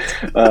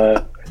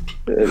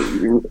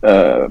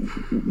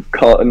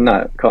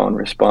not call and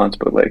response,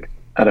 but like,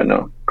 I don't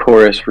know,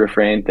 chorus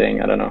refrain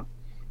thing. I don't know,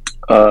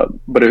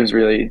 but it was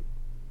really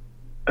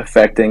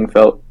affecting.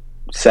 Felt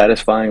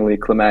satisfyingly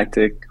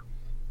climactic.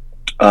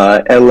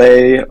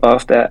 LA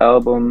off that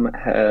album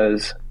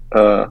has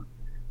a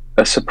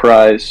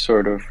surprise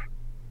sort of,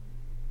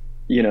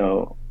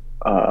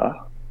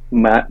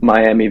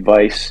 Miami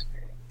Vice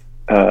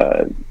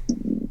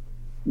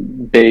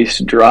bass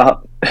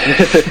drop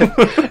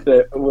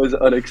that was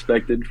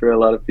unexpected for a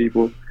lot of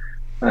people,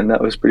 and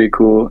that was pretty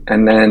cool.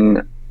 And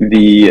then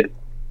the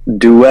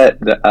duet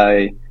that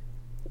I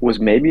was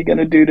maybe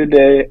gonna do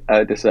today,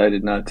 I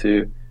decided not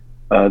to.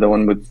 The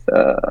one with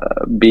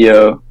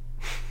Bio,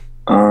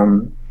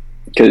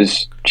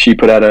 because she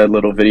put out a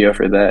little video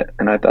for that,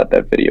 and I thought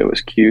that video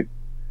was cute.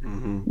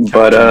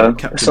 But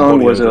the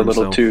song was a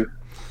little himself. too.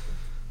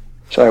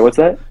 Sorry, what's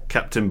that?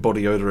 Captain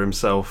Body Odor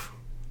himself.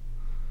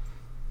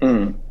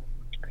 And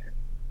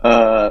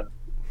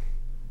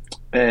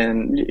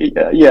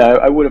yeah,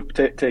 I would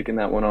have taken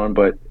that one on,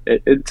 but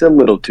it's a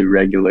little too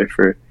regular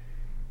for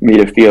me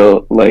to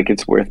feel like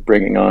it's worth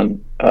bringing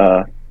on,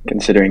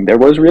 considering there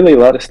was really a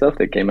lot of stuff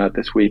that came out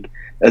this week.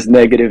 As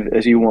negative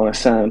as you want to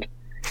sound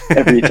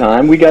every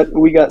time, we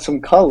got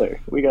some color.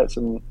 We got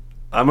some.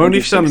 I'm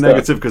only sounding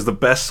negative because the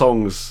best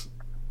songs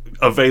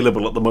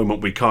available at the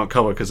moment we can't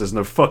cover because there's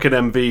no fucking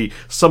MV.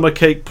 Summer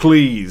Cake,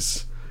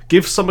 please.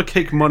 Give Summer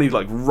Cake money,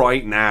 like,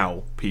 right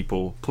now,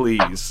 people.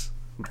 Please.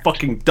 I'm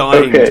fucking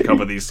dying to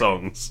cover these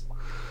songs.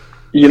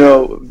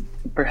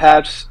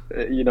 Perhaps,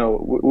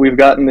 we've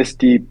gotten this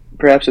deep.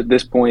 Perhaps at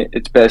this point,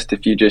 it's best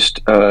if you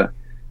just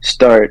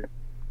start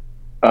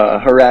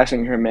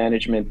harassing her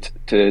management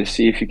to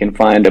see if you can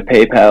find a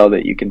PayPal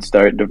that you can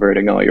start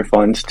diverting all your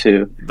funds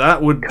to.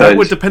 That would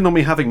depend on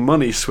me having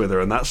money,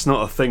 Swither, and that's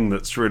not a thing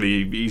that's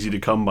really easy to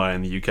come by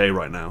in the UK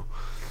right now.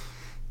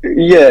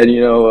 Yeah,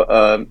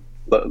 and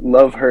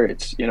love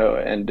hurts,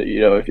 and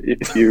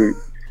if you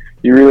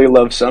really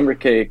love Summer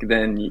Cake,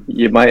 then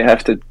you might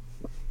have to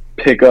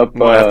pick up.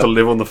 Might have to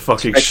live on the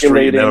fucking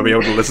street and never be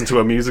able to listen to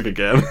her music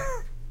again.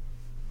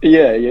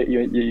 Yeah,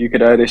 you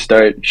could either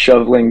start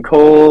shoveling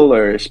coal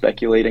or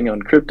speculating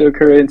on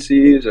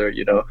cryptocurrencies, or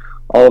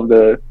all of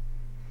the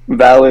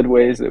valid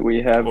ways that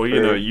we have. Or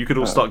you could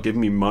all start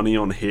giving me money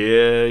on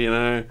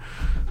here,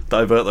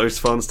 divert those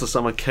funds to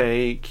Summer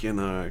Cake, Come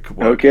on.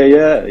 Okay,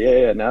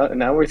 yeah.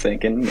 Now we're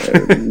thinking.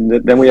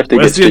 Then we have to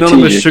Where's get the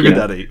anonymous strategic,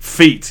 sugar daddy?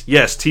 Feet.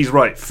 Yes, T's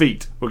right.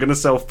 Feet. We're gonna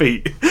sell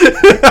feet.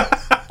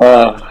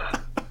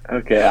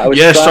 Okay. I was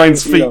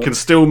Shine's feet can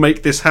still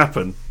make this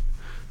happen.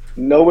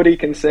 Nobody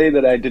can say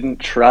that I didn't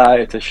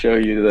try to show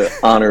you the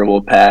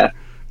honorable path.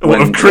 What,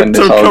 of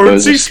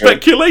cryptocurrency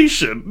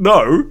speculation?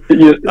 No,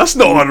 that's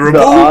not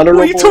honourable. What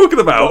are you talking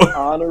about? The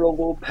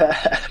honourable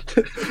path.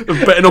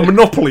 Betting on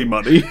Monopoly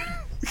money.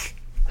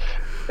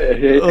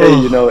 Hey,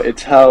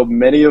 it's how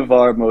many of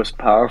our most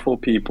powerful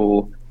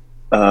people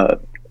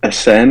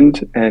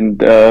ascend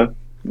and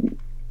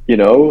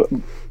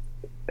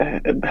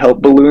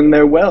help balloon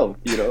their wealth.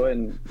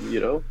 And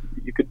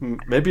You could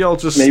Maybe I'll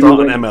just maybe start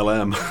an learn-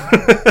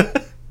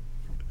 MLM.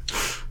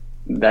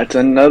 That's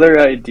another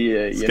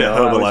idea. Let's You get know,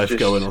 I was Herbalife just-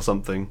 going or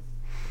something.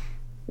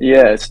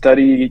 Yeah,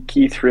 study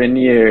Keith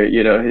Rainier.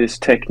 You know, his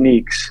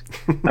techniques.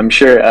 I'm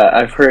sure.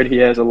 I've heard he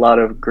has a lot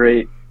of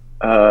great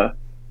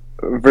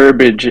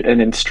verbiage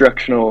and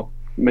instructional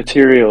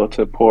material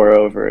to pour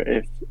over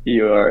if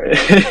you are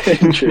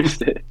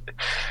interested.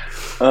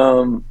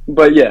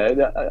 But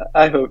yeah,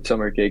 I hope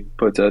Summer Cake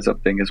puts out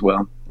something as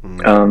well. If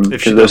she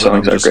Because those doesn't,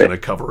 I'm songs are just going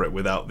great. to cover it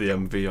without the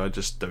MV. I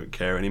just don't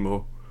care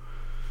anymore.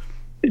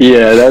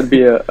 Yeah, that'd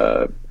be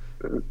a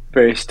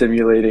very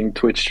stimulating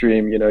Twitch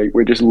stream. You know,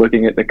 we're just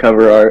looking at the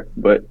cover art,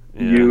 but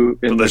Yeah. you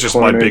in But there's the just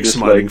my corner, big just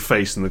smiling like,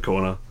 face in the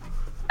corner.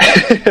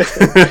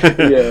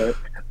 yeah,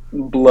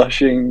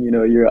 blushing. You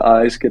know, your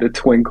eyes get a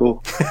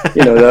twinkle.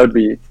 You know,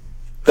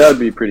 that would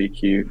be pretty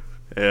cute.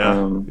 Yeah.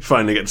 Um, You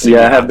finally get to see yeah,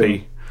 me I have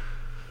happy.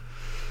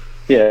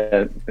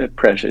 Yeah,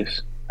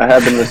 precious. I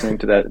have been listening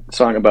to that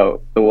song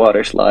about the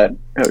water slide.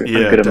 A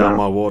Yeah, good down amount.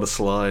 my water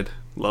slide.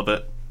 Love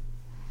it.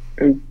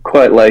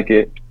 Quite like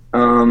it.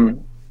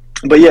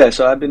 But yeah,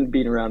 so I've been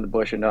beating around the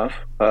bush enough.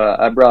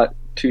 I brought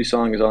 2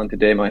 songs on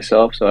today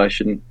myself, so I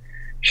shouldn't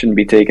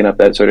be taking up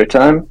that sort of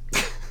time.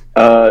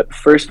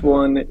 First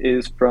one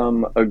is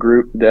from a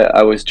group that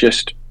I was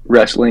just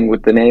wrestling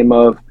with the name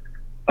of.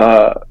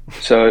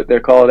 So they're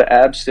called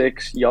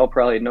AB6IX. Y'all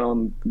probably know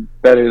them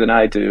better than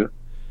I do,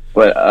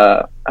 but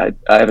I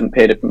haven't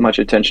paid much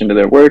attention to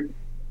their work.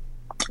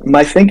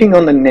 My thinking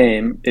on the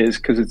name is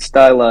because it's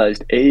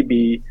stylized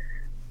AB,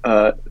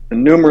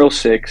 numeral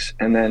 6,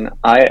 and then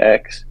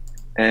IX,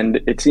 and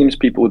it seems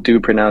people do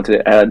pronounce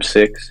it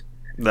AB6.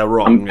 They're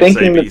wrong. I'm It's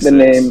thinking that AB6. the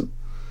name.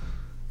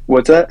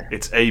 What's that?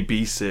 It's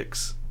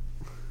AB6.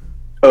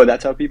 Oh,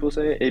 that's how people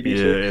say it. AB6.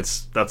 Yeah,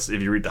 that's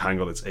if you read the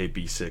Hangul, it's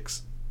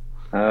AB6.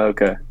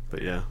 Okay.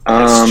 But yeah,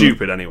 it's Um,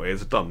 stupid anyway.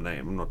 It's a dumb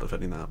name. I'm not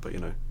defending that, but you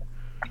know.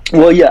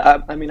 Well,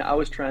 yeah. I mean, I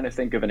was trying to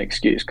think of an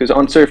excuse because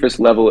on surface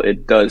level,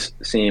 it does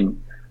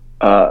seem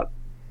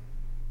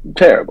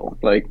terrible.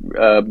 Like,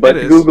 but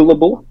It is.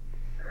 Googleable.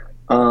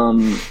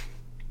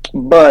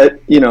 But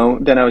you know,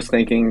 then I was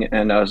thinking,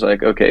 and I was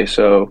like, okay,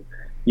 so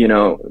you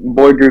know,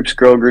 boy groups,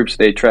 girl groups,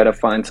 they try to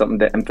find something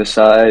to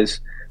emphasize,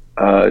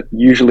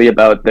 usually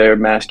about their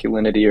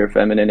masculinity or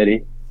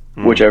femininity,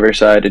 whichever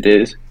side it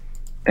is.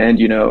 And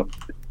you know,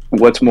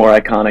 what's more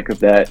iconic of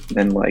that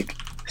than like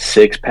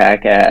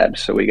 6-pack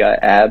abs? So we got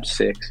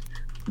AB6.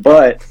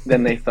 But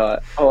then they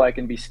thought, oh, I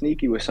can be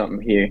sneaky with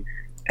something here,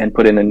 and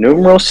put in a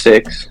numeral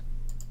 6,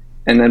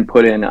 and then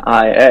put in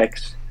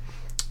IX.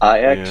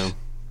 Yeah.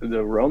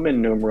 The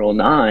Roman numeral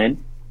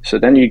 9. So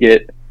then you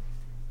get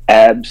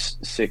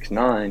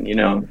AB6IX. You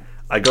know.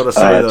 I gotta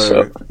say though,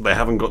 so- they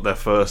haven't got there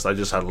first. I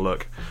just had a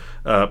look.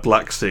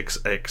 Black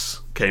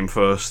 6X came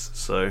first,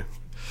 so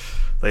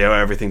they owe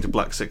everything to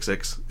Black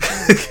 6X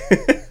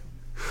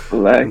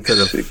Black instead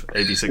of 6.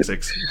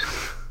 AB6X.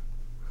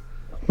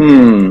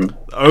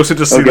 I also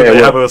just see Okay, that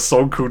they well- have a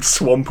song called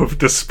Swamp of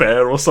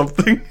Despair or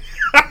something.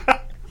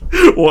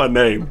 What a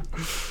name!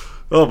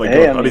 Oh my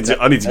Hey, god! I mean,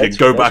 I need to that's-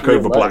 go that's back real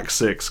over life. Black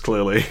 6.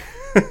 Clearly,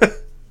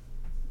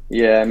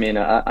 Yeah, I mean,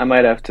 I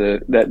might have to.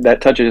 That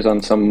touches on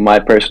some of my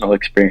personal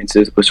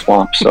experiences with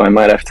Swamp, so I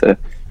might have to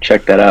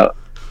check that out.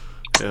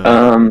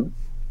 yeah.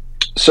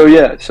 So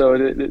yeah, so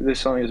this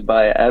song is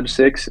by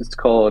AB6. It's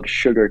called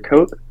Sugar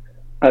Coat,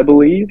 I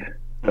believe.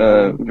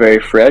 Very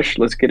fresh.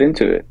 Let's get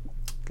into it.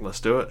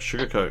 Let's do it.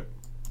 Sugarcoat.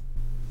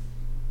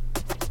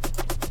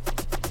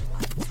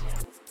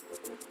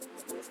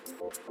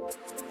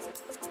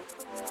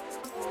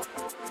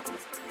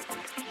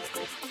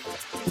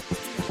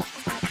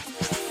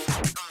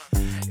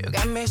 You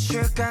got me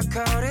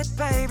sugar-coated,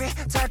 baby.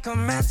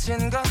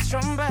 달콤해진 것 좀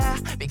봐.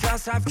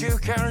 Because of you,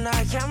 girl,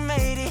 나의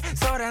매일이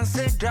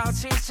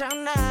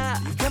소란스러워지잖아.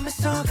 You got me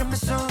so, got me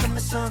so, got me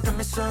so, got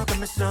me so, got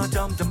me so.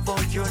 점점 for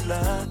your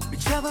love.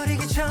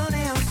 미쳐버리기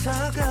전에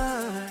어서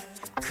girl.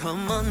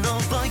 Come on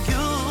over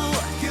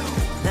you.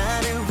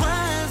 나를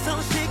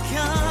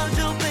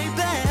완성시켜줘,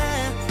 baby.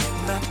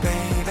 My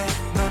baby,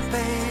 my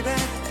baby.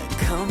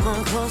 Come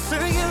on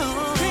closer, you.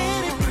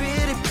 Pretty,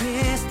 pretty,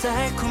 please.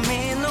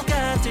 달콤히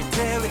녹아들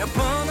때 위로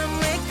보는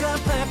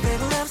makeup,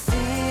 perfect love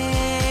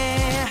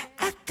scene.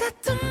 I got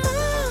the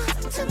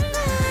mood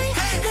tonight.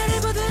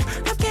 나를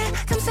부드럽게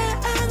감싸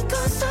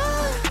안고서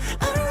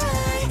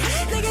alright.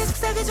 내게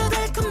속삭여줘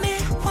달콤해.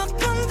 Walk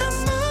on the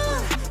moon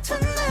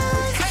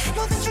tonight.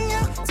 모든 중력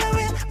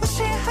따윈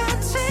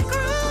무시하지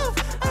groove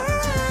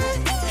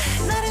alright.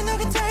 나를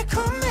녹인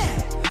달콤해.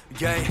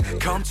 Yeah,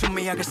 come to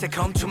me, I can say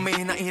come to me.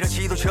 나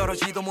이러지도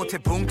저러지도 못해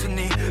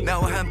붕뜨니.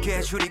 나와 함께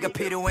주리가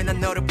필요해, 난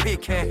너를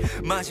픽해.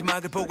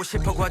 마지막을 보고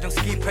싶어 과정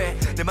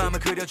스킵해. 내 맘을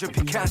그려줄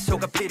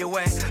피카소가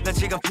필요해. 난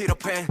지금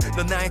필요해,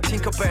 넌 나의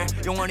팅커벨.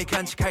 영원히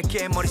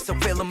간직할게 머릿속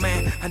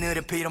필름에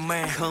하늘을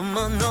빌어매. Come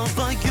on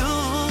over you.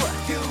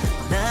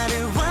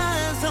 나를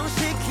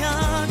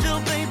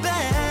완성시켜줘 baby.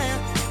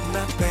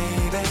 My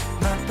baby,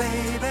 my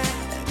baby.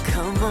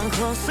 Come on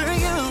closer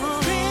you.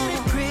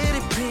 Pretty,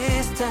 pretty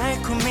please.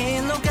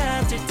 달콤히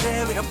녹아들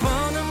때 위로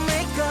보는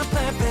makeup,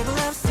 perfect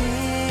love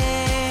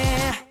scene.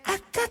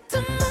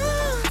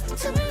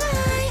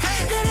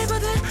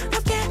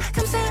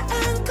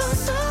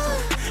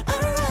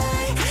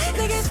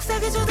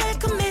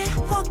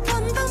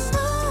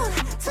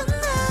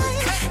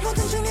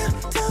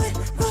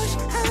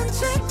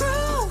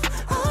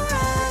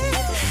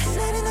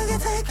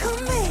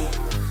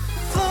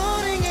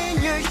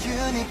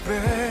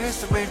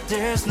 universe where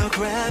there's no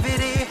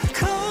gravity.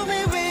 Call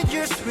me with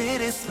your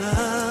sweetest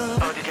love.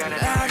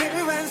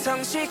 나를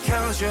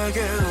완성시켜줘.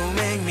 You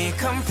make me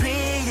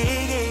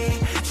complete.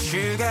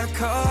 Sugar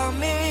call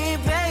me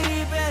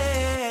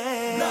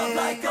baby. Love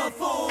like a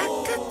fool.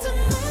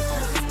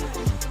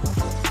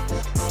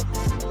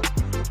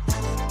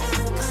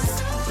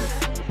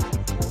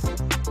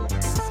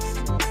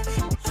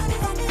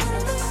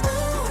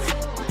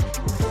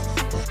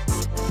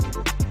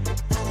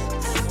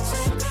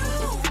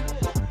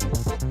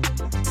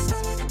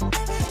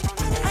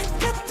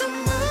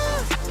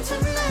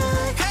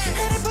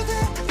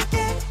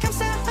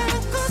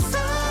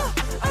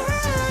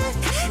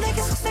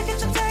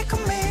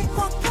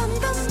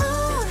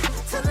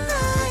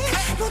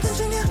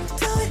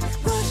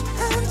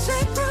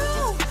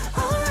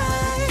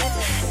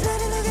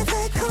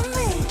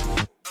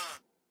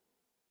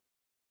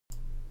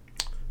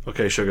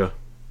 Okay, Sugar.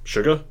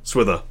 Sugar?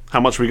 Swither. How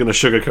much are we going to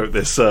sugarcoat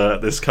this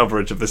this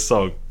coverage of this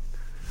song?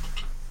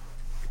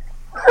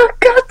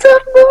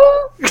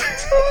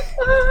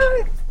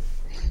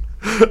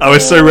 I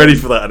was so ready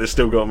for that and it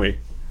still got me.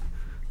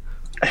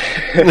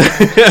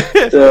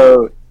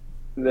 So,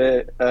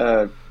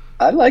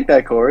 I like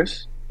that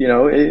chorus. You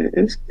know,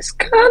 it's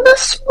kind of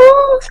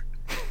smooth.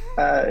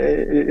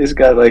 It's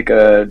got like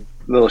a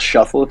little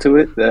shuffle to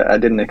it that I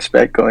didn't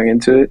expect going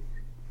into it.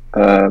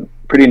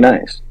 Pretty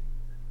nice.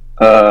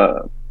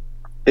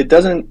 It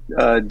doesn't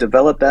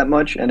develop that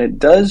much, and it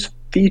does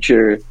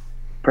feature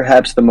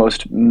perhaps the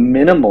most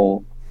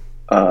minimal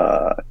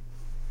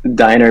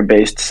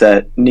diner-based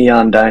set,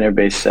 neon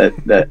diner-based set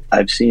that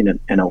I've seen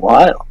in a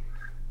while.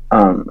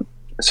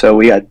 So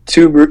we got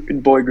two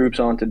boy groups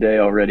on today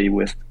already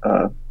with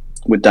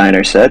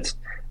diner sets,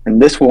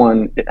 and this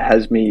one it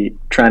has me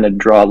trying to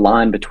draw a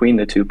line between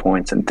the 2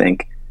 points and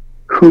think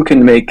who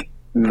can make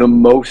the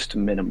most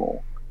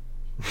minimal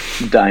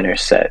diner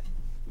set.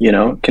 You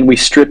know, can we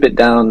strip it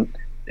down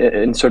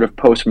in sort of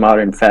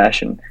postmodern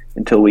fashion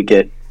until we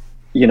get,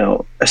 you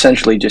know,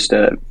 essentially just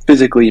a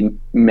physically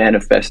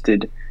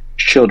manifested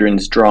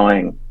children's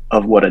drawing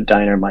of what a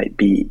diner might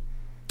be.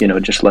 You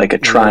know, just like a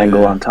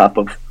triangle on top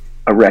of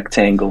a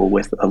rectangle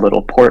with a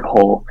little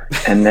porthole,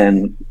 and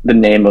then the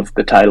name of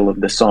the title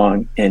of the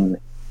song in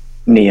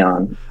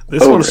neon.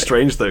 This one's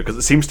strange though, because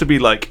it seems to be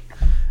like,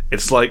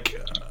 it's like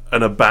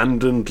an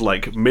abandoned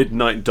like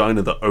midnight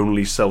diner that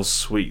only sells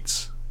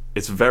sweets.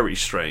 It's very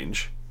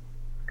strange.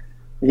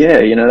 Yeah,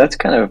 you know, that's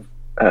kind of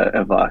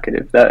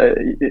evocative.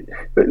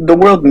 The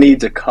world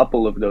needs a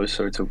couple of those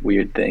sorts of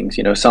weird things.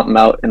 You know, something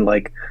out in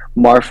like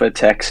Marfa,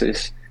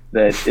 Texas,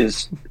 that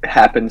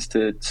happens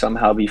to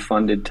somehow be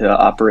funded to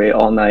operate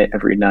all night,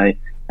 every night,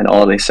 and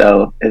all they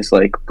sell is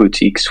like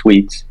boutique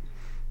sweets.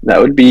 That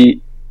would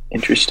be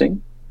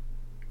interesting.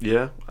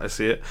 Yeah, I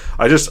see it.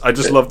 I just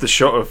love the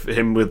shot of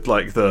him with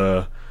like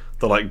the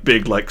like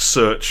big like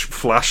search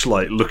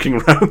flashlight looking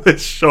around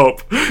this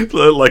shop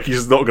like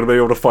he's not going to be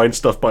able to find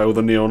stuff by all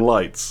the neon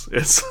lights.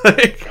 It's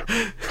like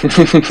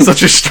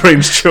such a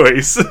strange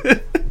choice.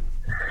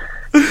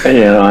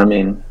 You know, I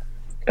mean,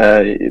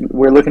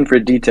 we're looking for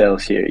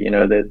details here. You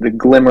know, the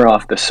glimmer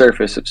off the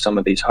surface of some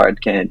of these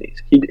hard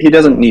candies. He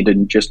doesn't need to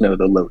just know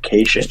the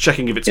location. Just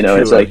checking if it's pure,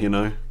 it's like, you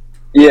know.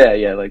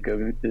 Yeah, like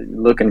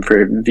looking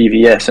for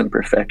VVS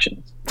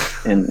imperfections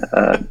in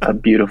a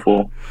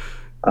beautiful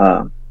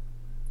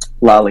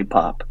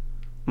lollipop.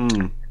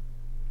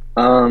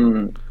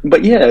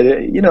 But yeah,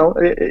 you know,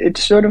 it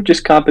sort of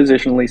just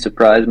compositionally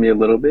surprised me a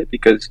little bit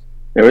because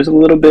there was a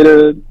little bit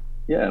of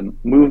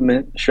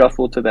movement,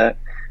 shuffle to that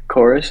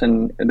chorus,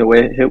 and the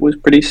way it hit was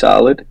pretty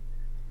solid.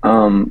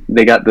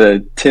 They got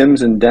the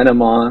Timbs and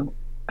denim on.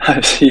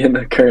 I see in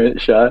the current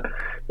shot.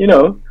 You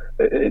know,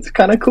 it's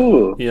kind of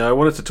cool. Yeah, I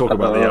wanted to talk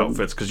about the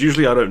outfits because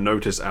usually I don't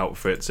notice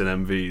outfits in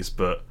MVs,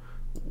 but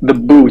the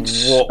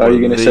boots. What are you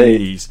going to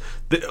say?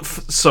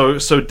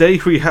 So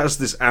Davey has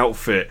this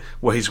outfit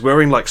where he's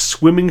wearing like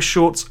swimming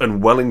shorts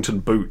and Wellington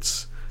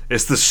boots.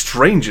 It's the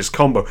strangest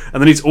combo,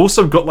 and then he's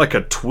also got like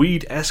a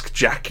tweed-esque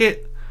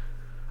jacket.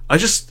 I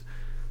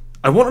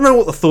want to know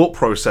what the thought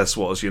process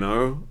was. You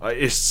know,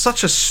 it's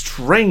such a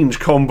strange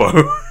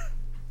combo.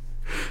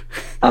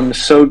 I'm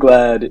so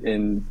glad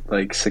in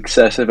like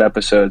successive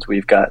episodes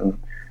we've gotten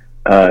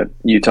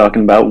you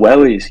talking about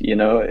wellies. You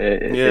know,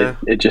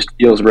 it just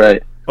feels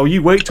right. Oh,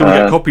 you wait till we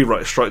get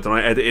copyright strike, then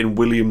I edit in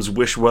Williams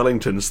Wish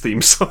Wellington's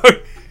theme song.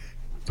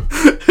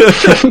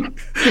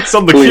 It's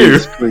on the queue.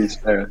 Please,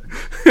 Sarah.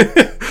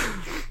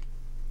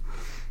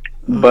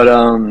 But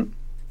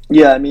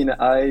yeah, I mean,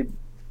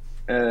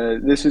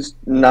 this is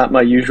not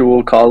my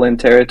usual call-in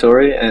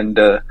territory, and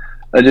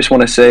I just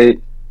want to say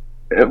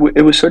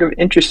it was sort of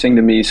interesting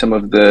to me, some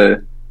of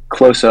the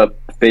close-up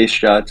face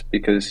shots,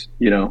 because,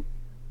 you know,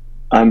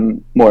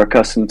 I'm more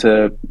accustomed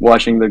to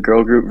watching the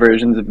girl group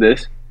versions of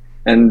this,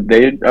 and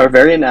they are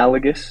very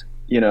analogous,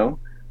 you know,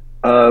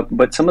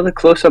 but some of the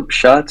close-up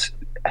shots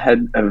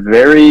had a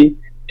very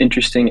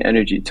interesting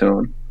energy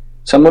tone.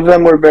 Some of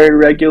them were very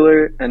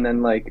regular, and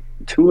then like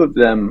two of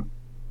them,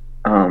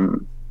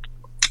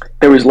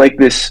 there was like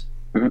this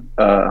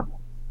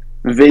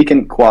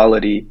vacant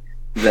quality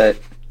that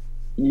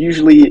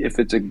usually if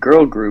it's a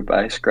girl group,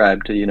 I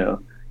ascribe to,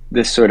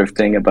 this sort of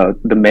thing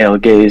about the male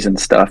gaze and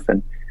stuff,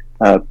 and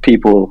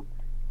people,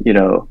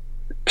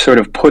 sort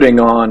of putting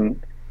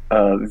on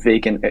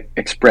vacant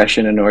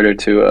expression in order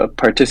to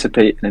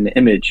participate in an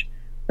image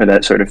or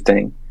that sort of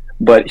thing.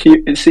 But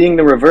seeing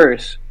the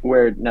reverse,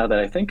 where now that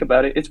I think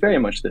about it, it's very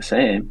much the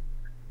same,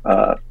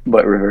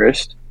 but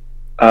reversed.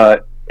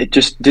 It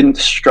just didn't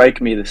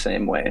strike me the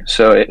same way.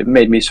 So it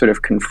made me sort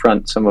of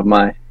confront some of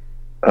my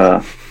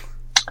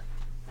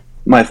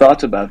my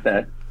thoughts about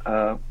that,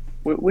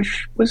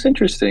 which was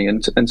interesting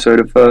and sort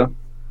of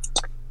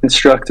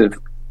instructive.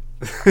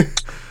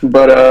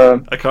 But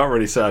I can't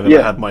really say I've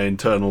ever had my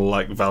internal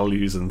like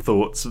values and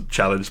thoughts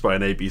challenged by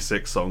an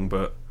AB6 song,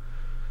 but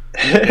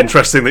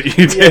interesting that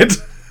you did.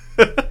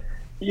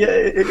 Yeah,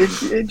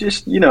 it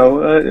just,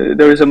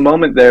 there was a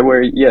moment there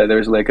where, there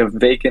was like a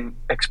vacant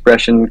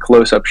expression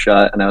close-up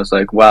shot, and I was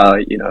like, wow,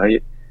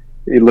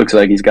 he looks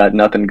like he's got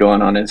nothing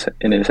going on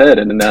in his head.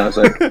 And then I was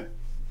like,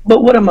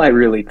 but what am I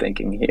really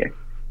thinking here?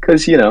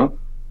 Because,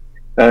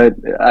 I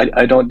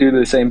don't do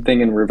the same thing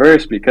in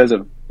reverse because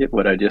of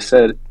what I just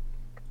said.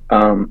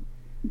 And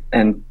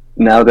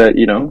now that,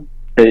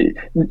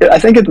 I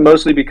think it's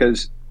mostly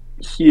because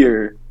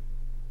here,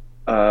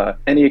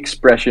 any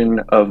expression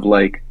of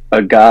like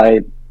a guy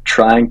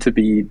trying to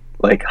be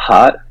like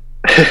hot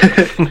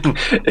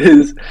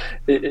it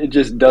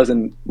just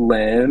doesn't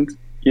land,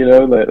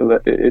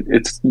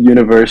 it's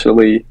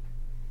universally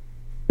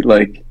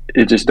like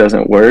it just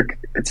doesn't work,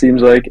 it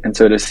seems like. And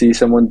so to see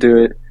someone do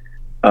it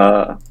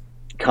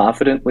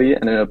confidently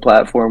and in a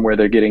platform where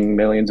they're getting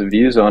millions of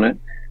views on it,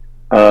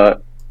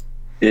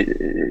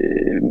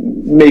 it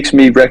makes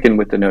me reckon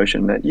with the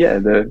notion that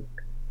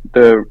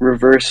the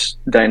reverse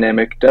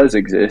dynamic does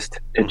exist.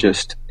 It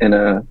just in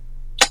a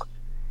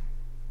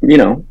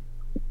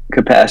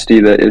capacity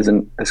that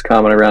isn't as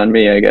common around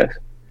me, I guess.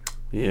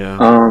 Yeah.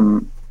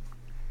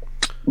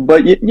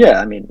 But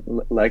I mean,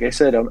 like I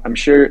said, I'm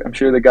sure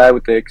the guy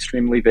with the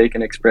extremely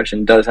vacant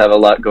expression does have a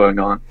lot going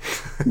on,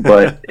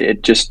 but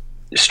it just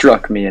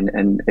struck me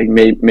and it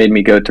made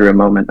me go through a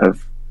moment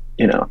of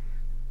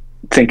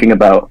thinking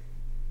about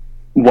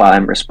why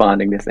I'm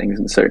responding to things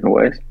in certain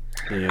ways.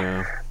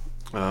 Yeah.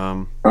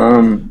 I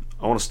want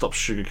to stop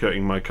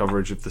sugarcoating my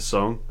coverage of the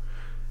song.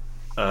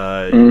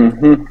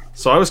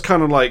 So I was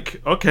kind of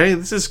like, okay,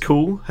 this is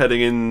cool,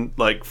 heading in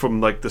like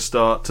from like the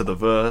start to the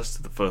verse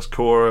to the first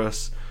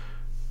chorus,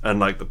 and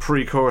like the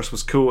pre-chorus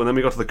was cool, and then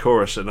we got to the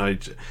chorus, and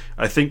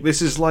I think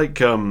this is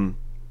like I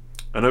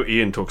know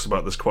Ian talks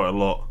about this quite a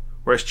lot,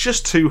 where it's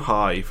just too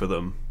high for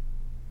them.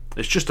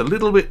 It's just a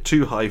little bit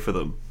too high for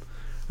them,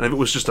 and if it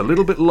was just a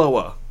little bit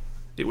lower,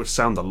 it would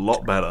sound a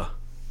lot better.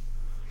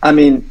 I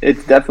mean,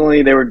 it's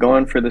definitely, they were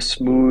going for the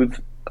smooth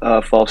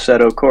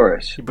falsetto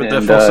chorus. But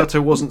their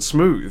falsetto wasn't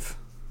smooth.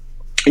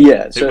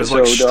 Yeah, it was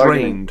like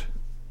strained.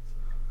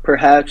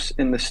 Perhaps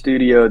in the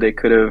studio they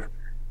could have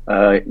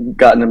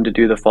gotten them to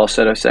do the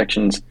falsetto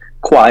sections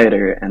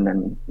quieter and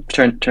then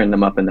turn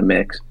them up in the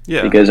mix.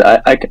 Yeah. Because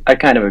I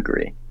kind of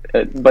agree.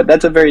 But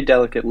that's a very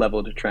delicate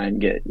level to try and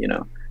get,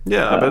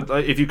 Yeah,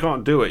 but if you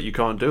can't do it, you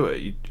can't do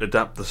it. You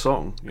adapt the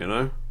song,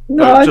 No,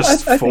 don't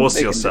just I force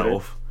think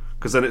yourself,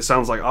 because then it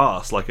sounds like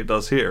arse, like it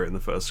does here in the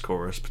first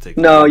chorus,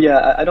 particularly. No,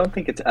 yeah, I don't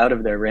think it's out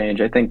of their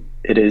range. I think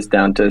it is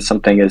down to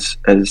something as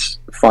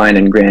fine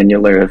and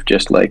granular of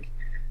just like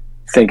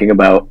thinking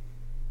about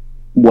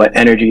what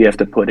energy you have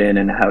to put in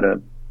and how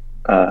to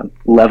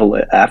level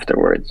it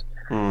afterwards.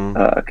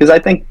 Because I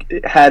think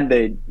had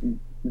they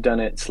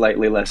done it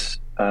slightly less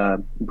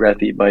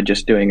breathy by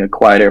just doing a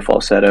quieter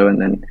falsetto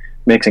and then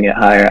mixing it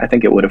higher, I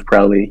think it would have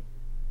probably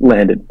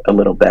landed a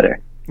little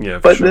better. Yeah,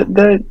 but sure.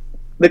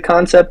 The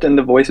concept and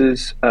the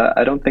voices,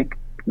 I don't think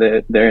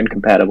that they're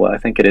incompatible. I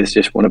think it is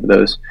just one of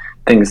those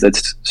things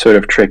that's sort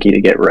of tricky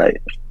to get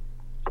right.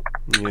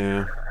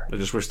 Yeah, I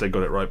just wish they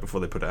got it right before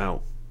they put it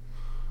out.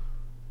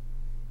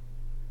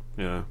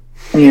 Yeah.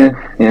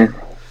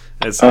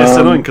 It's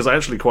annoying because I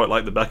actually quite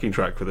like the backing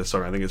track for this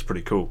song. I think it's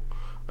pretty cool.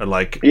 And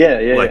like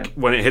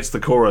when it hits the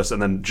chorus,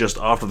 and then just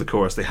after the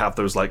chorus, they have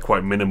those like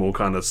quite minimal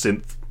kind of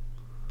synth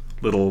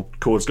little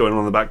chords going on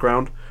in the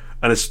background,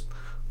 and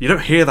you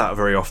don't hear that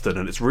very often,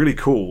 and it's really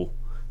cool.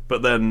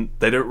 But then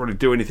they don't really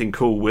do anything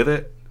cool with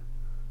it,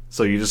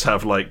 so you just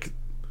have like,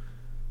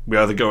 we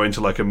either go into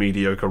like a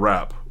mediocre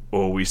rap,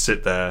 or we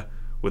sit there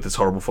with this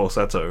horrible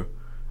falsetto,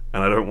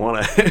 and I don't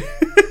want it.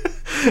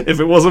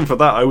 If it wasn't for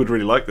that, I would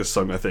really like this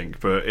song, I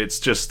think. But it's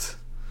just,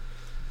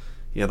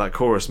 that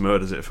chorus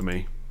murders it for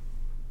me.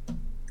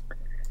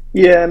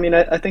 Yeah, I mean,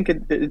 I think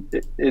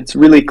it's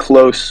really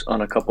close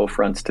on a couple of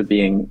fronts to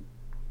being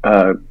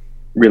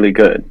really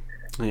good.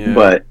 Yeah.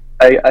 But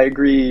I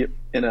agree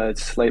in a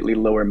slightly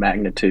lower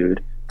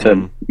magnitude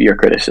to your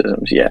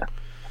criticisms. Yeah.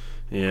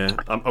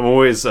 I'm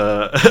always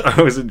I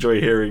always enjoy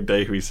hearing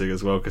Daehui sing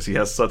as well, because he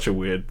has such a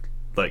weird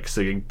like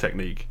singing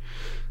technique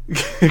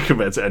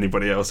compared to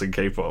anybody else in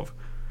K-pop.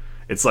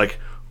 It's like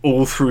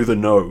all through the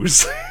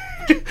nose,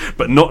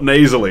 but not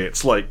nasally.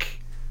 It's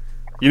like,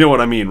 you know what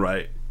I mean,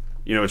 right?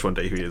 You know which one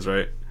Daehui is,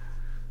 right?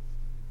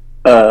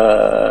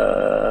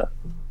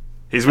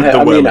 He's with the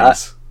I mean,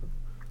 Wellies.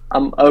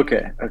 I'm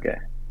okay. Okay.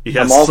 He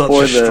has I'm all such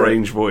for a the-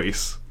 strange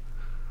voice.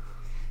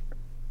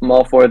 I'm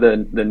all for the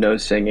no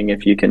singing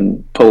if you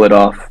can pull it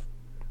off.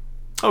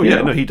 Oh You yeah,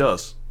 know. no, he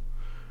does.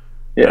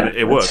 Yeah, And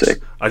it that's works.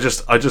 sick. I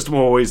just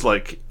always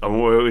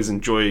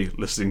enjoy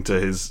listening to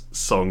his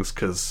songs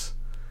because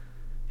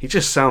he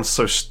just sounds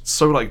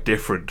so like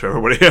different to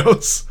everybody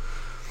else.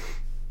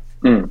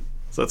 Mm.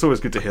 So it's always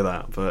good to hear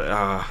that. But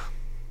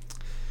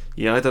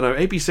yeah, I don't know.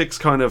 AB6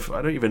 kind of,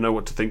 I don't even know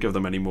what to think of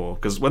them anymore.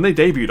 Because when they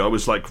debuted, I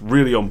was like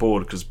really on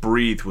board because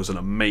Breathe was an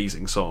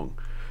amazing song,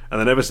 and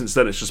then ever since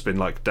then it's just been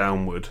like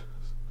downward.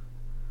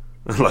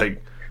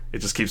 Like it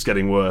just keeps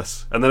getting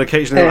worse, and then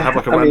occasionally I'll have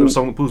like a random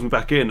song that pulls me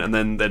back in, and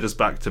then they're just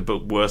back to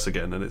worse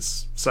again, and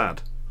it's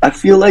sad. I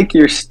feel like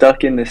you're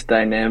stuck in this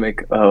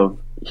dynamic of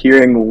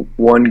hearing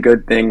one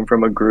good thing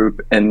from a group,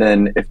 and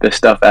then if the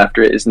stuff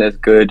after it isn't as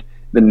good,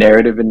 the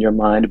narrative in your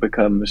mind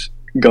becomes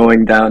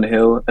going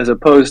downhill, as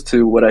opposed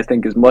to what I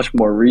think is much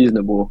more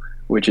reasonable,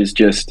 which is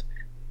just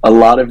a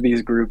lot of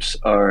these groups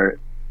are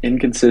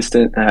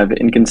inconsistent, have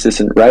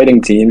inconsistent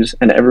writing teams,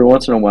 and every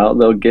once in a while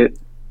they'll get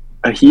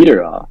a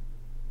heater off.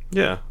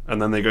 Yeah, and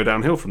then they go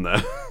downhill from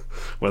there,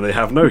 where they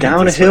have no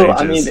Downhill.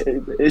 I mean,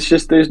 it's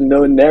just there's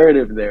no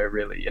narrative there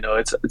really. You know,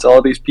 it's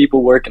all these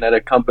people working at a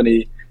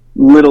company.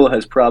 Little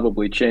has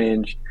probably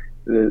changed.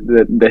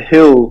 The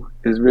hill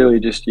is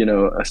really just, you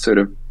know, a sort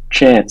of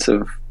chance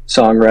of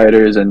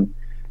songwriters and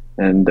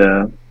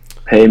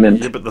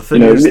payment. Yeah, but the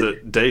thing is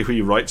that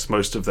Daehui writes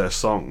most of their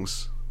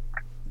songs,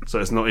 so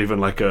it's not even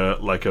like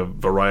a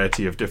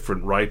variety of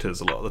different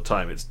writers. A lot of the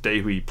time, it's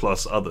Daehui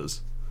plus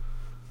others.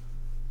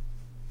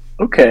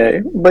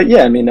 Okay, but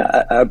yeah, I mean,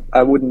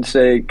 I wouldn't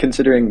say,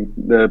 considering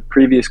the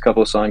previous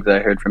couple songs I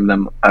heard from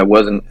them, I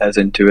wasn't as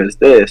into as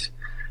this.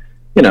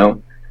 You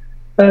know,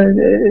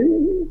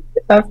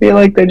 I feel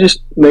like they're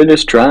just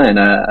trying.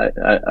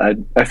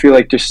 I feel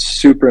like just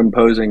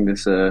superimposing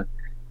this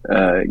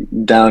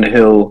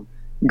downhill,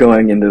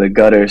 going into the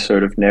gutter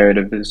sort of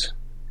narrative is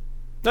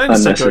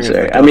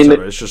unnecessary. I mean,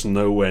 it's just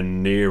nowhere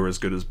near as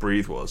good as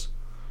Breathe was.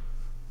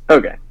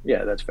 Okay,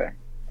 yeah, that's fair.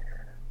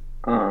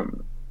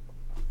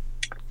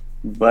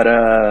 But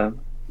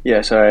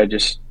yeah, sorry,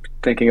 just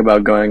thinking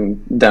about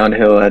going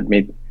downhill had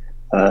me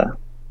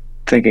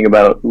thinking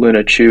about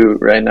Luna Chu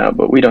right now,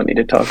 but we don't need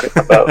to talk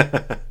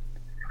about.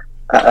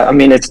 I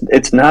mean,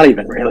 it's not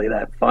even really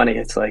that funny.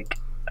 It's like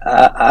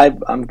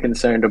I'm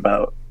concerned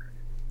about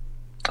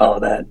all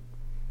that,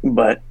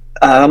 but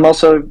I'm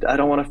also, I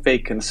don't want to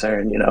fake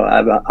concern. You know,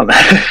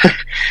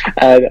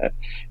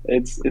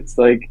 it's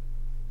like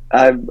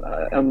I'm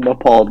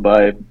appalled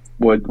by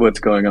what's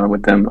going on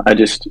with them. I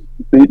just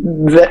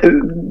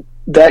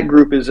that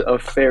group is a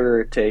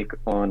fairer take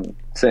on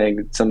saying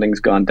that something's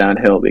gone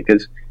downhill,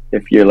 because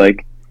if you're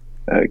like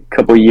a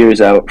couple years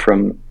out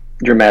from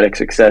dramatic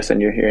success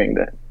and you're hearing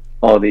that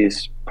all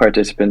these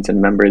participants and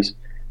members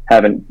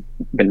haven't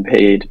been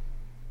paid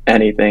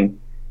anything,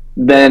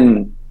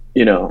 then,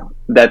 you know,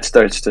 that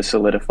starts to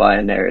solidify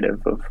a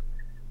narrative of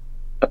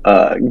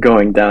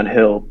going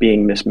downhill,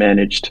 being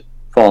mismanaged,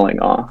 falling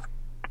off.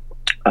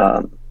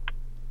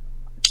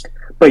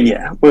 But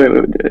yeah,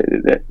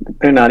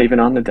 they're not even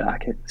on the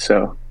docket.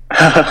 So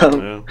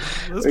yeah.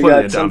 There's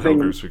plenty of downhill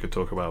groups we could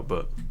talk about,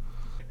 but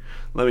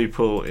let me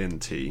pull in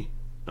T.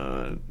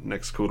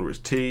 Next caller is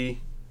T.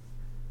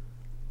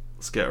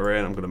 Let's get her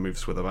in. I'm going to move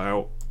this with her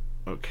out.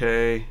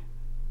 Okay.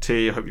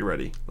 T, I hope you're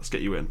ready. Let's get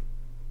you in.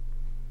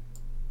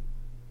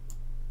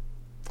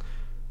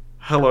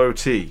 Hello,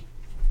 T.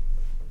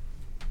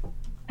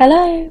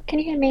 Hello, can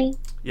you hear me?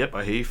 Yep,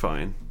 I hear you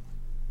fine.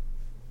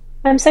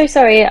 I'm so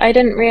sorry, I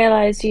didn't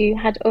realise you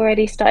had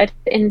already started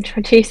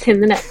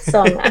introducing the next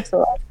song at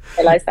all. I didn't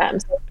realise that, I'm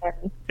so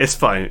sorry. It's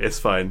fine, it's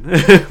fine.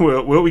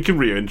 well, we can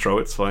re-intro,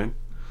 it's fine.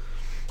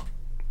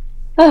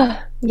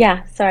 Oh,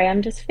 yeah, sorry,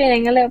 I'm just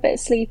feeling a little bit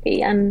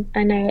sleepy, and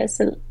I know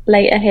it's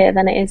later here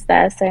than it is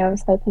there, so I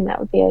was hoping that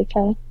would be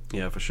okay.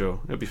 Yeah, for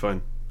sure, it'll be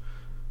fine.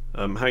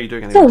 How are you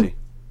doing, Cool. T?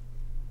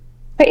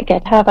 Pretty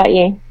good, how about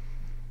you?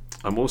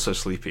 I'm also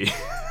sleepy.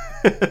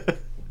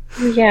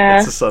 Yeah.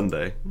 It's a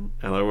Sunday,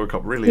 and I woke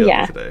up really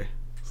early today,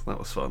 so that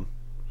was fun.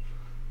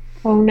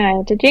 Oh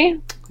no, did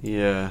you?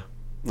 Yeah.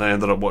 I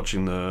ended up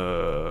watching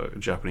the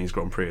Japanese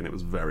Grand Prix, and it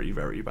was very,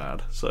 very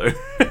bad, so...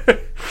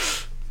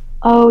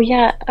 Oh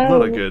yeah. Oh,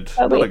 not a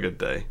good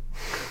day.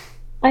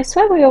 I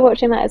swear we were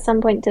watching that at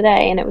some point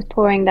today, and it was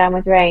pouring down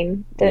with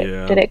rain.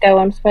 Did it go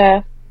on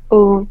for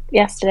all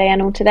yesterday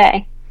and all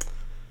today?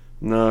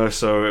 No,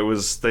 so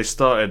they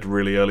started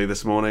really early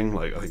this morning,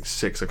 like I think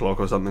 6 o'clock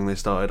or something they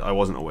started. I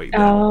wasn't awake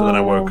then, but then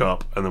I woke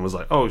up and then was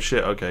like, oh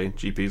shit, okay,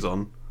 GP's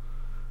on.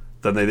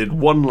 Then they did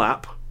one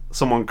lap,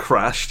 someone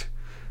crashed,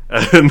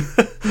 and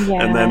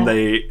then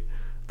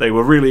they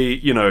were really,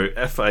 you know,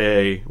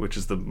 FIA, which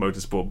is the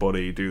motorsport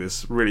body, do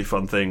this really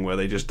fun thing where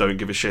they just don't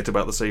give a shit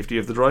about the safety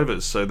of the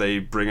drivers. So they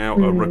bring out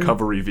a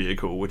recovery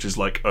vehicle, which is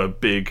like a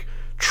big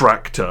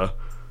tractor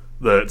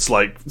that's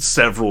like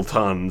several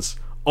tons,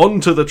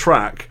 onto the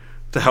track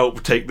to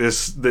help take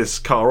this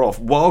car off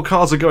while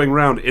cars are going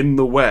round in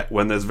the wet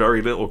when there's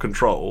very little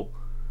control.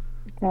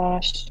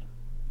 Gosh.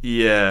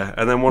 Yeah,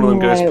 and then one of them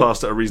goes No.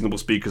 past at a reasonable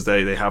speed because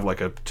they have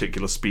like a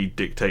particular speed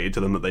dictated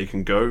to them that they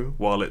can go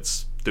while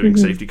it's doing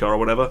safety car or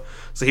whatever.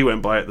 So he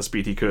went by at the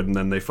speed he could, and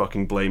then they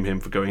fucking blame him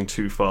for going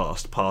too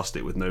fast past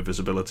it with no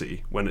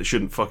visibility when it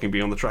shouldn't fucking be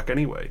on the track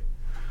anyway.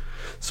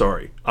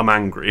 Sorry, I'm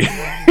angry.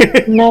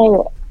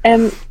 No,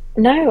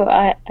 no,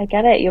 I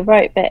get it. You're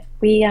right, but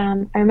we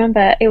I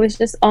remember it was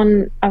just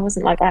on. I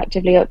wasn't like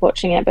actively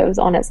watching it, but it was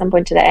on at some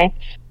point today,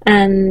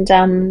 and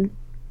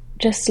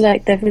just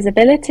like the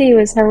visibility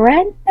was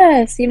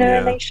horrendous. You know, Yeah.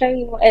 and they show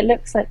you what it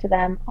looks like to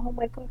them. Oh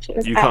my gosh, it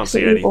was You can't see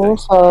absolutely anything.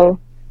 awful.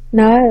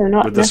 No,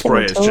 not With the nothing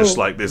spray, at it's all. just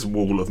like this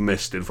wall of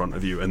mist in front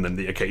of you, and then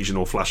the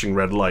occasional flashing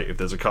red light if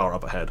there's a car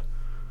up ahead.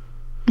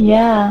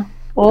 Yeah,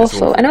 awful.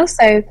 awful. And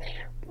also,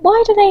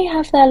 why do they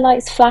have their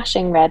lights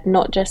flashing red,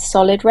 not just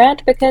solid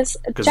red? Because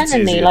Because it's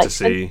generally, easier like, to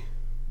see.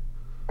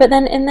 but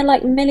then in the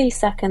like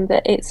millisecond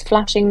that it's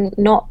flashing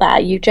not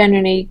that, you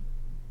generally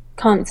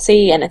can't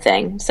see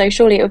anything. So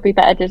surely it would be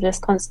better to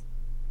just constant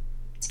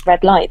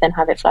red light than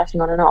have it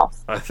flashing on and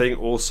off. I think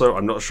also,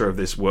 I'm not sure if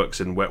this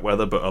works in wet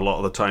weather, but a lot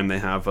of the time they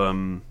have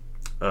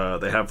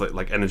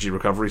like energy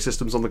recovery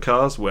systems on the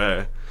cars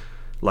where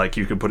like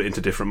you can put it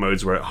into different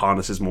modes where it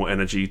harnesses more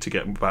energy to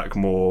get back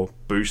more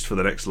boost for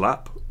the next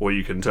lap, or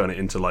you can turn it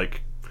into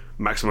like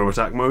maximum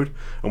attack mode.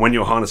 And when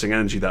you're harnessing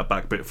energy, that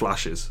back bit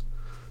flashes.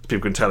 So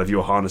people can tell if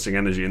you're harnessing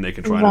energy and they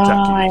can try and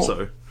attack you. Right.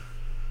 So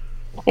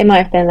It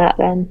might have been that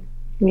then.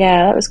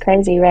 Yeah, that was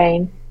crazy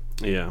rain.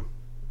 yeah.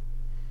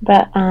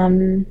 But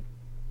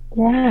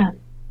yeah.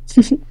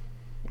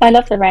 I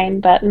love the rain,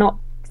 but not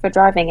for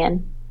driving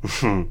in.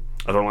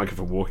 I don't like it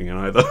for walking in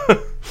either.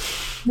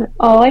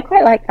 Oh, I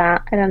quite like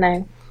that. I don't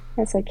know.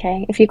 It's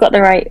okay if you've got the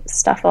right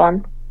stuff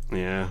on.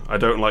 Yeah, I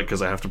don't like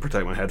because I have to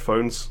protect my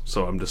headphones,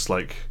 so I'm just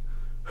like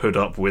hood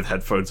up with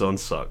headphones on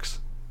sucks.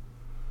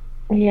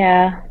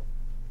 Yeah.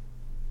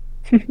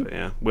 But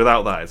yeah,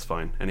 without that it's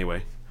fine.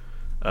 Anyway,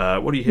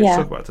 what are you here Yeah.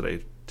 to talk about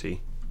today,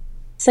 T?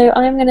 So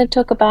I'm going to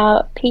talk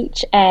about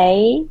Peach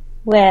A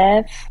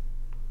with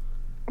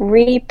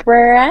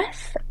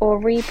rebreath or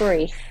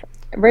rebreath.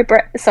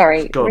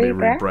 Sorry, It's gotta be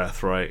rebreath.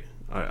 Rebreath, right?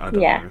 I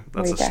don't Yeah, know.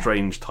 That's a Rebreath.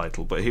 strange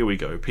title, but here we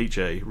go. Peach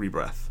A,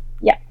 Rebreath.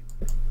 Yeah.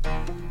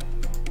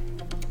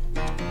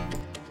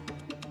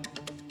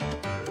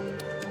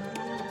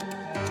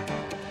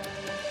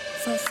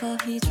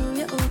 서서히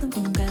졸려오던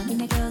공간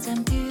내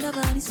겨잠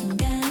들어버린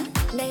순간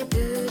내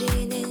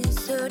부리는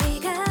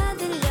소리가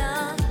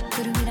들려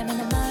구름이라면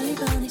날 멀리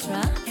보내줘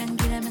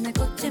향기라면 날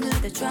꽃에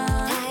묻어줘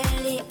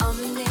달리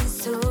없는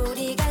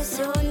소리가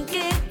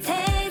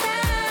손끝에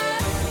닿아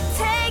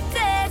Take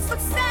that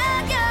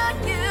속삭여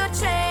new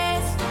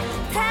trace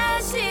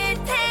다시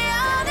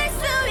태어날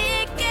수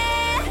있게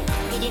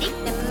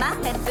비리릭 내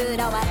맘에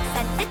불어와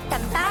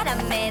산뜻한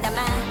바람에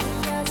담아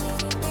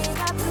느껴지는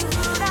내가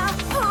불어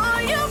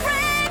Hold your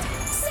breath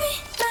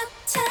Sweet love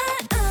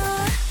time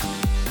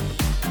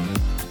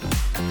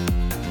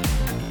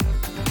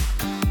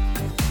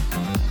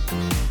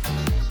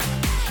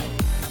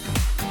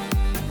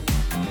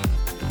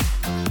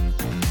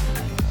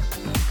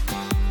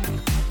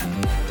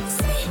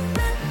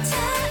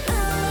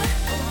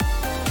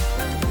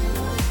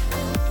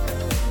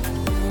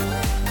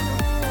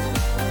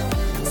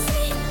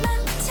Sweet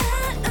love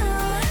time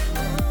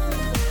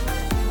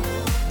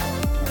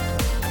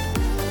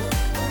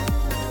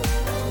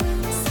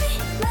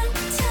Sweet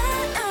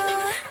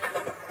love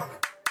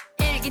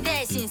일기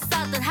대신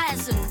썼던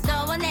한숨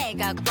너와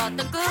내가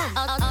꿨던 꿈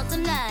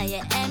어떤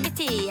나의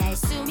MBTI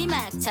숨이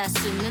막차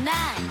숨는 날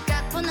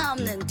각본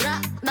없는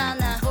드라마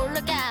나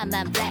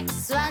홀로가만 Black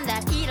Swan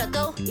날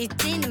잃어도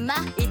잊지는 마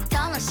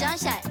Eternal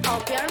sunshine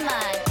of your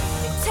mind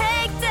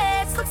Take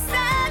that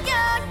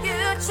속삭여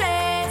new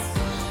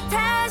trace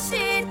다시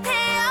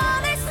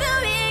태어날 수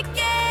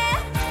있게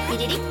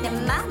비리릭 내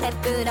맘에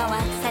불어와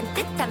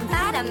산뜻한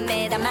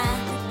바람에 담아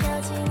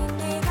느껴지는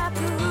내가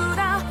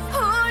불어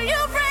Hold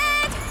your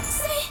breath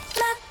Sweet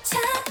love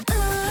time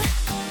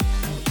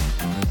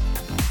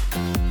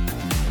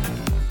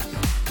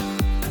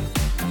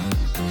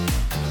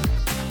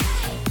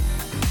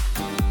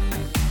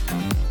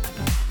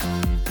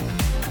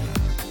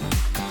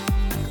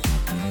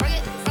Bring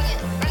it, bring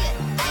it, bring it,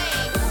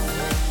 ayy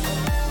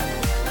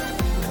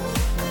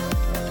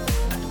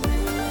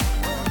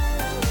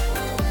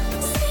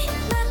Sweet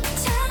love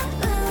time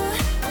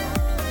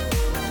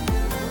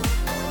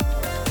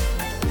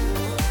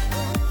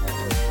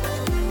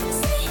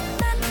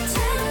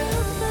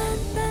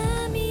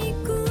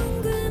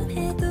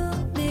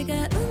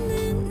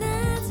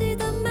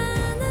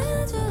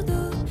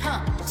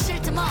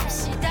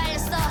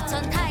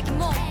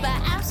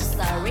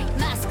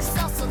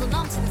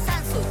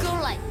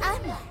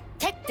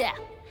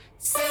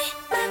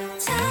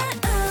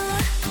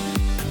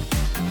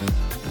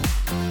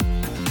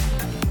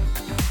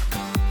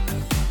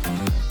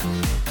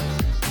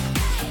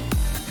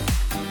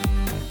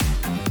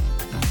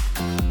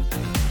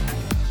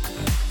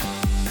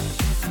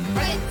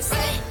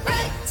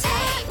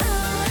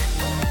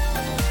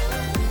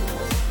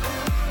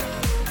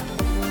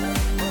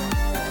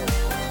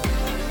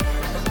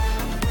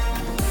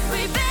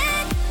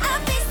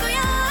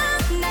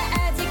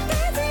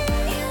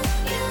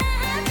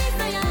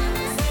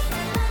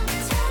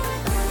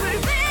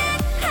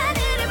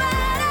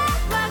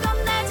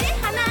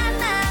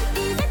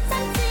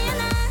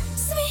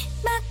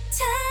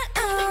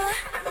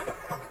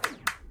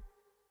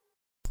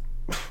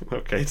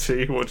Okay,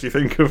 T, what do you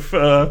think of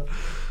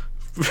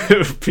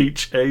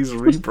Peach A's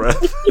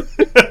rebreath?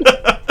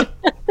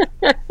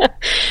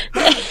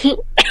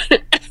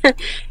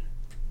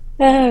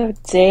 Oh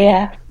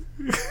dear.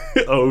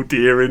 Oh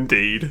dear,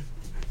 indeed.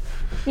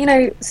 You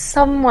know,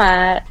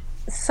 somewhere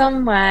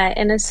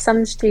in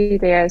some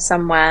studio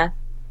somewhere,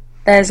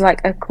 there's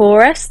like a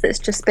chorus that's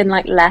just been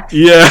like left.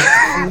 Yeah.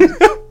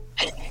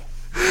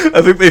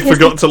 I think they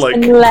forgot to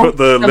like been left put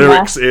the somewhere.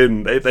 lyrics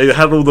in. They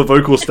had all the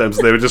vocal stems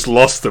and they were just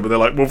lost them, and they're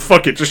like, well,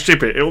 fuck it, just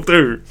ship it, it'll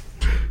do.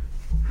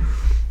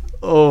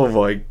 Oh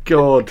my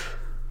god.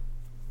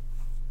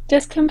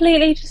 Just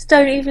completely, just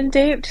don't even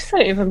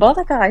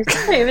bother, guys.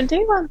 Just don't even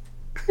do one.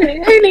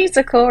 Who needs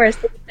a chorus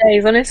these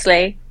days,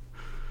 honestly?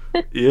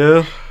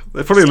 Yeah.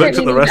 They probably Just looked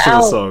at the totally rest of the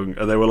out. song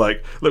and they were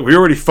like, look, we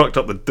already fucked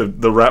up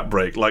the rap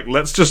break. Like,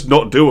 let's just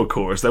not do a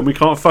chorus, then we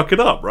can't fuck it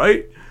up,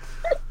 right?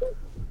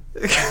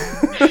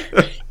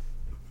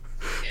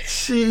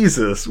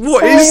 Jesus,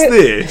 what is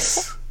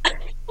this?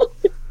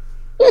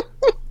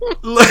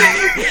 Like,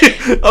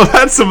 I've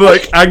had some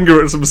like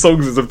anger at some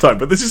songs in some time,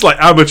 but this is like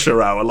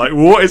amateur hour. Like,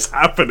 what is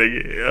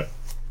happening here?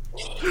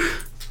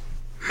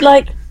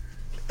 Like,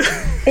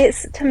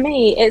 it's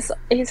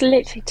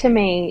literally, to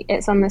me,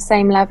 it's on the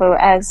same level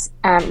as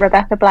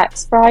Rebecca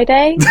Black's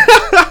Friday.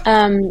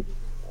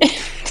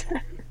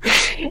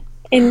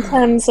 In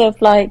terms of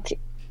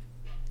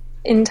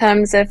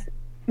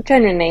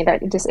genuinely,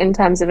 like, just in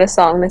terms of a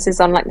song, this is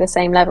on like the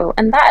same level,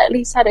 and that at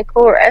least had a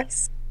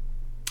chorus.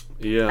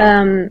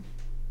 Yeah.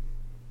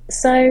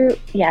 So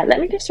yeah,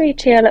 let me just read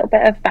to you a little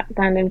bit of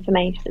background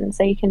information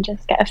so you can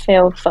just get a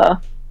feel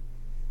for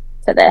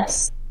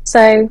this.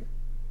 So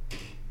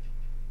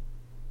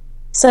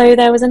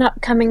there was an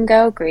upcoming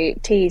girl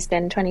group teased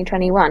in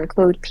 2021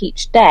 called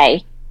Peach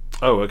Day.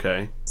 Oh,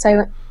 okay.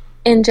 So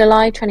in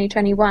July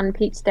 2021,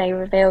 Peach Day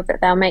revealed that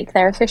they'll make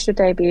their official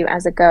debut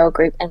as a girl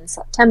group in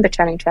September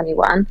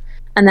 2021,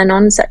 and then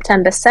on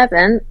September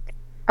 7th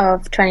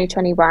of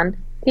 2021,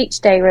 Peach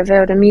Day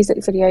revealed a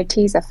music video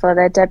teaser for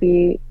their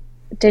debut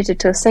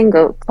digital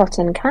single,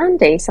 Cotton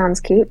Candy. Sounds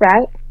cute,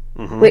 right?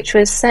 Mm-hmm. Which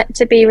was set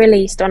to be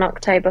released on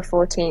October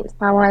 14th.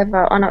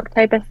 However, on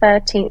October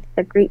 13th,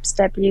 the group's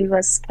debut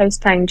was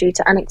postponed due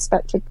to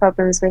unexpected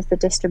problems with the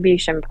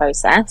distribution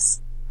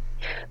process.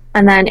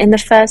 And then in the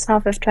first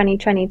half of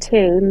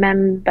 2022,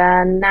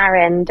 member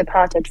Naren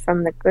departed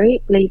from the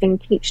group, leaving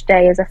Peach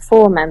Day as a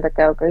 4-member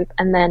girl group.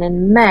 And then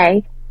in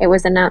May, it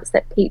was announced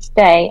that Peach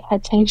Day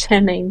had changed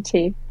their name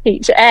to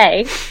Peach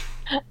A.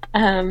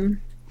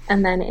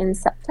 And then in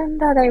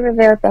September, they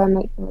revealed they're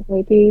making a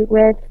debut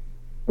with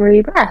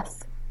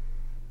Rebreath.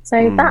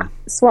 So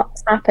that's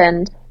what's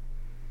happened.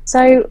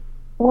 So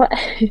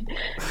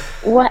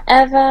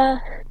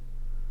whatever.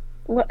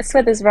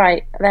 Swither's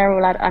right. They're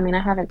all. I mean, I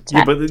haven't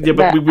checked. But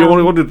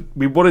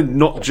we wanted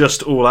not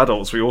just all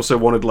adults. We also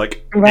wanted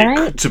like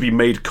Right? it to be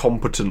made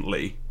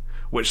competently,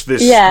 which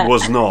this Yeah.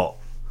 was not.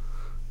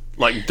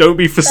 Like, don't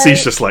be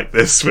facetious like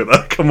this,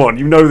 Swither. Come on,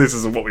 you know this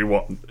isn't what we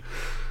want.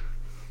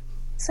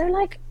 So,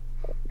 like,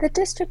 the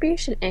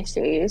distribution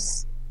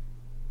issues,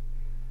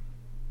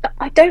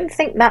 I don't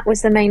think that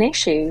was the main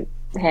issue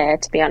here,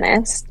 to be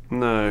honest.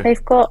 No.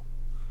 They've got,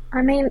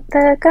 I mean,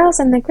 the girls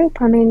in the group,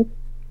 I mean,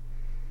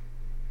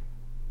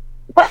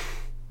 what?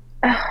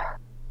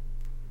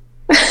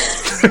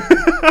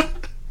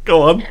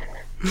 Go on.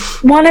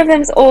 One of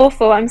them's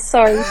awful, I'm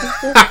sorry,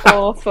 she's just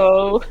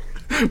awful.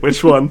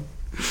 Which one?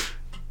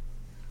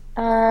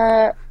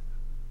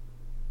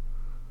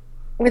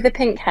 With the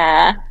pink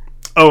hair.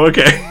 Oh,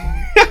 okay.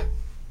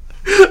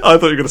 I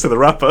thought you were going to say the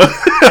rapper.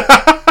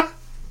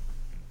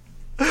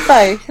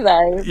 Both,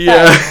 though.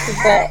 Yeah.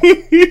 Both,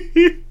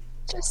 but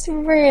just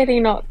really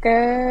not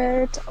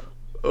good.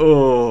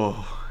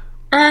 Oh.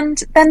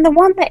 And then the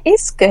one that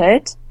is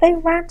good, they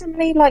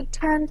randomly like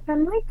turned her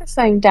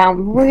microphone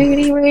down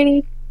really,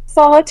 really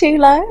far too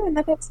low in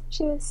the bits that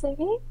she was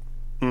singing.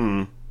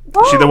 Hmm.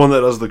 What? Is she the one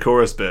that does the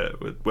chorus bit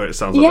where it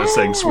sounds like they're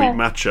saying "sweet Yeah.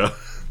 matcha"?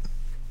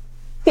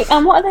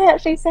 And what are they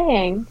actually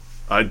saying?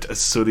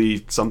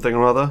 Sooty something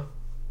or other.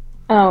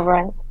 Oh,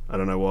 right. I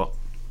don't know what.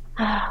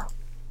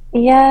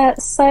 Yeah,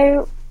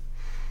 so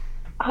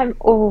I'm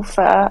all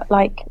for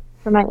like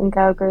promoting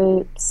girl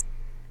groups,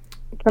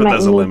 there's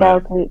promoting a new limit. girl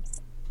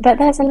groups. But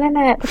there's a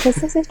limit because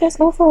this is just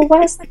awful.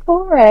 Where's the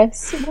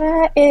chorus?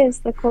 Where is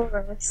the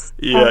chorus?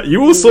 Yeah,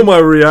 you all saw my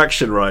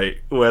reaction, right?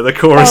 Where the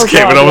chorus Oh,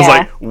 came, God, and I was yeah.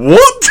 like,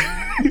 "What?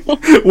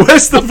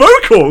 Where's the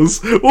vocals?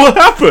 What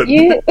happened?"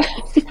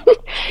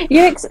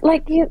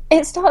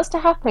 It starts to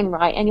happen,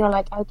 right? And you're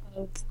like, okay,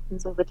 this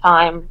happens all the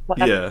time.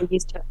 Whatever, Yeah. we're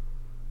used to it.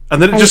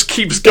 And then it And just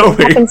keeps It going.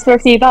 happens for a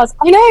few bars.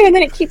 I know, and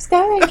then it keeps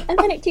going, and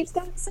then it keeps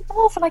going some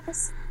more for like a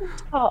second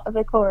part of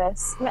the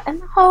chorus,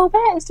 and the whole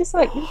bit is just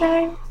like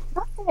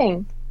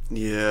nothing.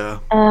 Yeah.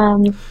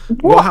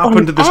 What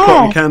happened to on this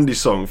Cotton earth? Candy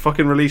song?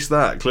 Fucking release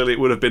that. Clearly, it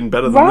would have been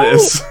better than Right.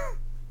 this.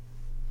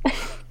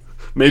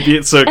 Maybe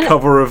it's a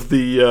cover of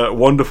the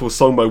wonderful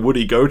song by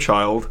Woody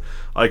Gochild,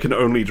 "I Can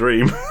Only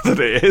Dream," that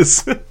it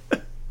is.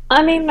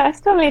 I mean, I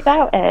strongly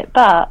doubt it,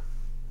 but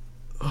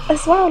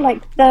as well,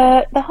 like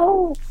the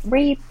whole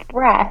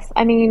rebreath.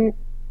 I mean,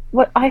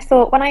 what I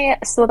thought when I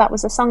saw that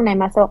was a song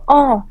name, I thought,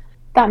 oh,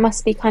 that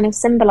must be kind of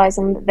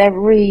symbolizing that they're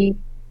whatevering,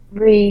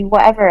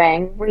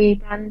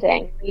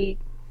 rebranding,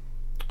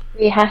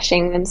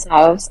 rehashing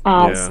themselves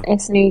as Yeah.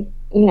 this new,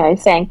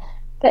 thing.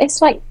 But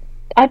it's like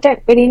I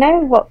don't really know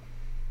what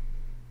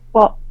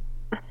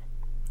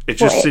It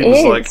just it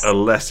seems like is. a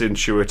less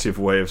intuitive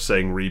way of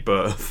saying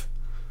rebirth.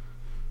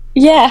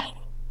 Yeah,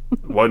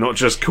 Why not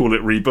just call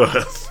it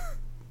rebirth?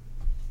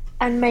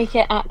 and make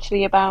it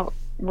actually about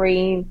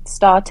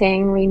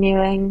restarting,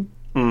 renewing.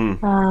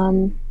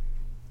 Mm.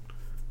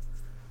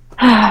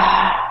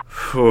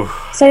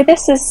 So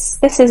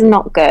this is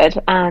not good,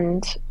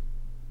 and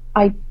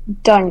I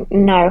don't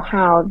know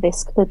how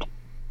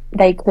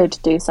they could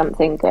do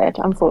something good,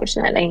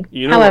 unfortunately.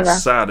 You know However,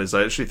 what's sad is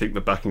I actually think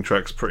the backing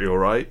track's pretty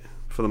alright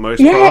for the most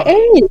yeah, part. it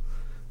is,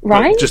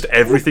 right? But just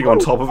everything on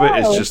top of it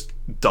is Wow. just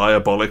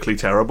diabolically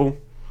terrible.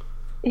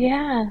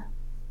 Yeah,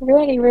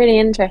 really, really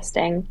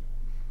interesting.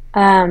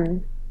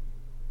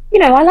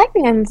 I like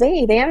the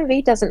MV. The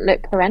MV doesn't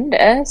look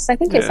horrendous. I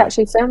think it's Yeah.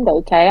 actually filmed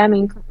okay. I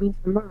mean, correct me if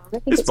I'm wrong. I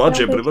think It's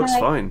budget, filmed but it looks okay.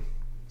 fine.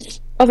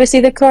 Obviously,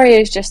 the choreo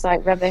is just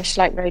like rubbish,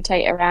 like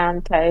rotate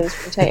around, pose,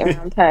 rotate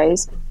around,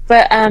 pose.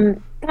 But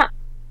that's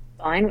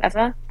fine,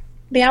 whatever.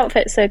 The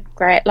outfits are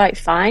great, like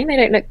fine. They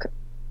don't look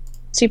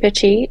super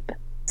cheap.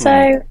 So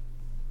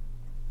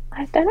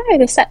I don't know.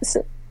 The sets.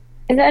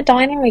 Is it a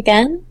diner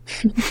again?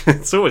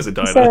 It's always a Is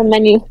there a diner.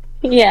 menu?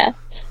 Yeah.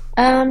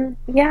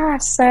 Yeah.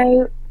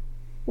 So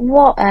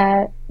what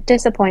a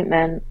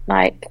disappointment.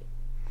 Like,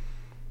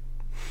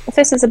 if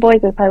this was a boy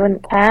group, I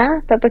wouldn't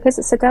care. But because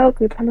it's a girl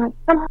group, I'm like,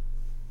 come on.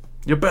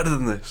 You're better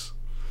than this.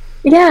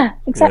 Yeah,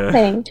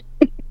 exactly.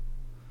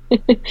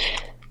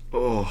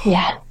 Oh.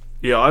 Yeah,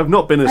 Yeah, I've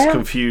not been as I don't-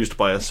 confused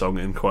by a song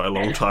in quite a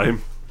long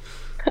time.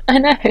 I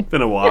know.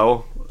 Been a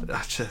while.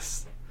 I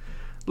just.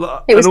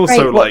 It was and also,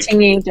 great like,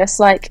 watching you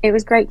it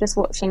was great just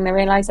watching the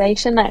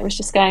realization that it was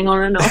just going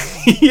on and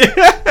off.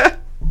 yeah.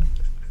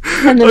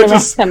 And then the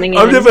rest coming in.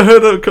 I've never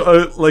heard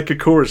a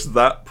chorus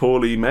that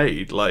poorly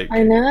made. Like,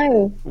 I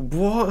know.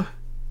 what?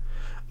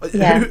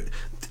 Yeah.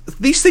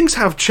 These things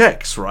have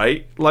checks,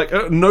 right? Like,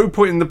 at no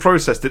point in the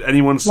process did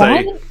anyone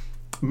say, Right?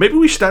 maybe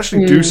we should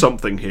actually do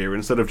something here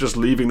instead of just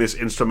leaving this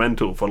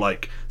instrumental for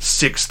like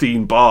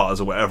 16 bars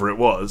or whatever it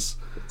was.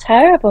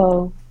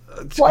 Terrible.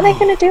 What are they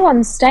going to do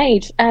on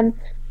stage?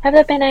 Have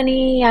there been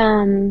any?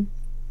 I'm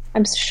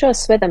sure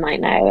Swither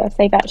might know if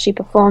they've actually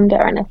performed it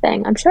or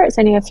anything. I'm sure it's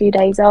only a few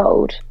days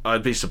old.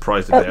 I'd be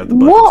surprised if But they had the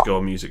budget what? to go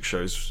on music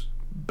shows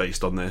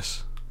based on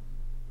this.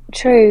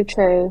 True.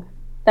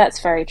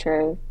 That's very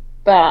true.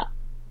 But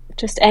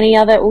just any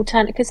other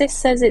alternative? Because this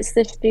says it's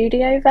the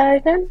studio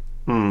version.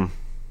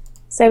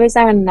 So is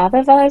there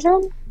another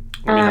version?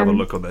 Let me have a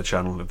look on their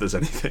channel if there's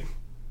anything.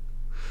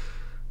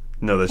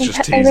 No, there's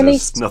just They teasers.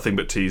 released- Nothing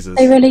but teasers.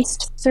 They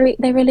released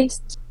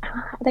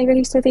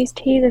all these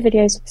teaser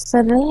videos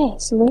for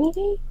this.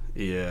 Really?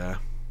 Yeah.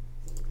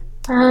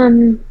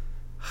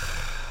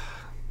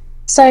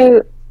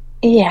 So,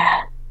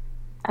 yeah.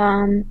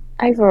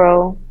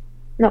 Overall,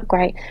 not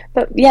great.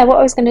 But yeah, what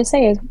I was going to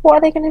say is, what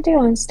are they going to do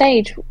on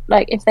stage?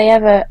 Like, if they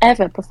ever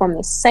perform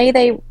this, say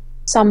they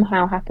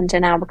somehow happen to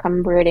now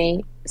become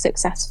really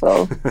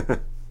successful,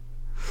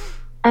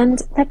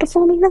 and they're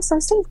performing this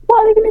on stage.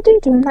 What are they going to do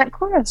during that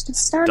chorus?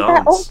 Just stand there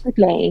Dance.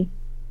 awkwardly.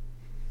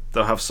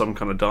 They'll have some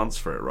kind of dance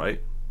for it,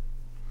 right?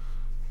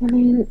 I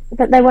mean,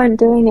 but they weren't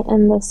doing it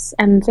in this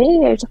MV.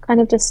 It was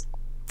kind of just.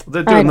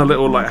 They're doing the don't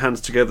little know. like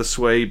hands together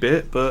sway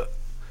bit, but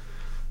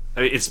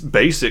I mean, it's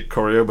basic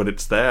choreo, but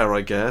it's there,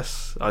 I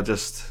guess. I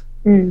just,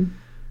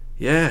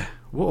 yeah,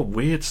 what a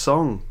weird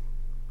song.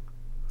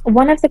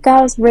 One of the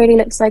girls really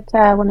looks like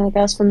one of the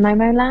girls from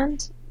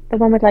Momoland. The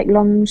one with like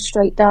long,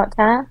 straight, dark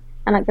hair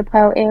and like the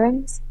pearl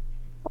earrings.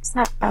 What's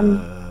that?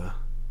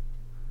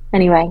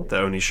 Anyway,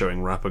 They're only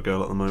showing Rapper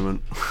Girl at the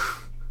moment.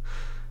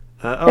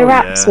 the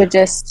raps were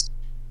just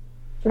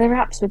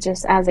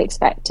as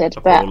expected.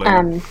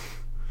 Appalling.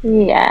 But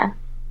yeah.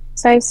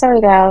 So sorry,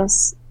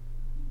 girls.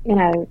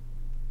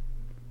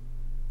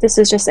 This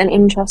is just an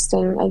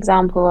interesting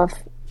example of,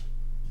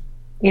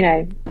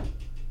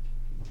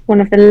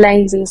 one of the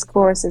laziest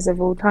choruses of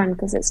all time,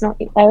 because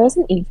there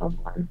isn't even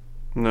one.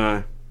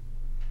 No,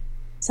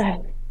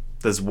 So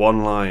there's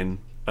one line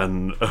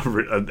and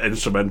an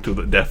instrumental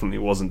that definitely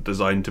wasn't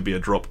designed to be a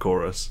drop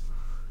chorus.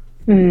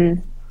 it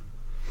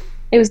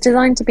was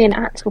designed to be an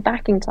actual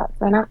backing track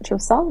for an actual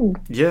song.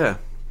 Yeah,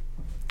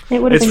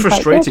 It would have it's been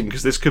quite frustrating good.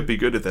 because this could be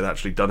good if they'd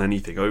actually done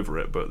anything over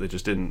it, but they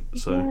just didn't.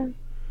 So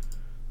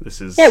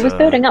this is Yeah, it was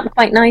building up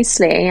quite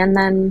nicely, and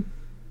then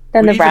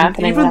the rap,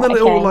 and even the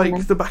little okay,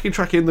 like the backing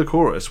track in the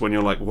chorus when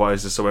you're like, why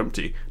is this so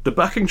empty? The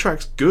backing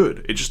track's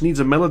good. It just needs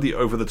a melody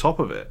over the top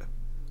of it.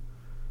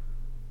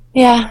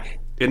 yeah,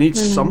 It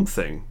needs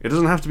something. It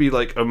doesn't have to be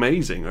like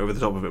amazing over the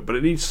top of it, but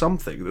it needs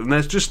something. And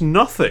there's just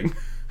nothing.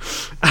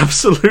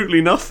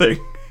 Absolutely nothing.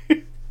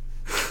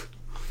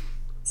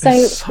 so,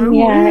 It's so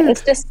yeah, weird.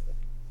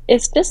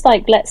 it's just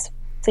like, let's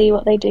see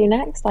what they do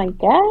next, I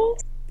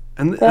guess.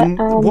 And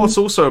But, what's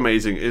also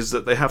amazing is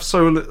that they have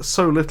so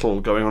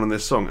little going on in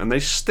this song, and they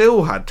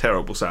still had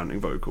terrible sounding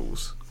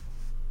vocals.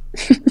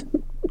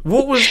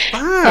 What was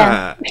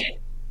that?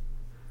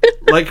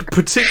 Like,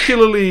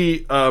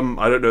 particularly,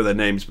 I don't know their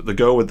names, but the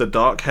girl with the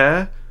dark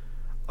hair.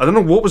 I don't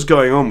know what was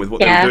going on with what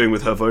they were doing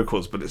with her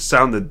vocals, but it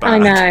sounded bad. I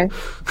know.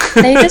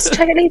 They just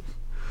totally.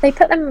 They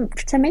put them.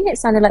 To me, it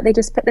sounded like they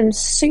just put them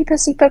super,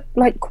 super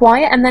like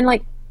quiet, and then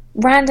like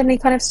randomly,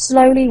 kind of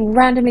slowly,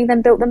 randomly,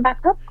 then built them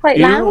back up quite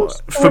You know loud.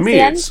 what? For me,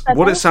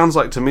 what it sounds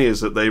like to me is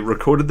that they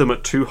recorded them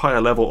at too high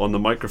a level on the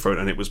microphone,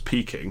 and it was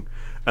peaking,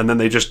 and then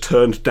they just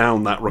turned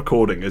down that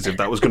recording as if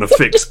that was going to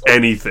fix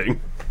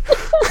anything.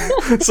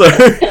 So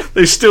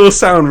they still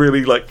sound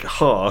really like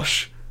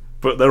harsh,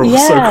 but they're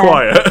also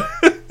quiet.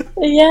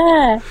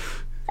 Yeah,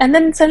 and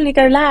then suddenly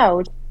go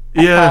loud.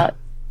 Yeah,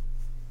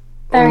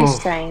 very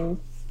strange.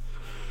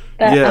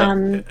 But,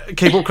 yeah.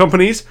 K-pop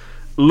companies,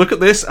 look at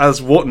this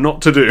as what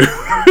not to do.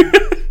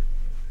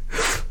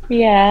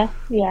 Yeah.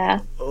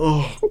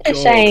 Oh, It's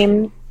a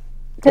shame.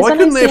 Why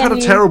couldn't they have had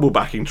a terrible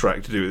backing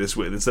track to do this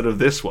with instead of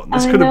this one?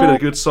 This could have been a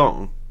good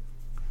song.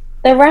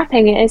 The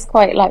rapping is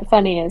quite like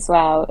funny as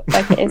well.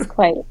 Like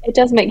it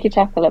does make you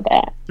chuckle a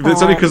bit. But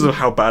it's only because of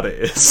how bad it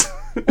is.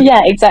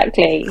 Yeah,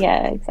 exactly.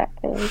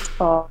 It's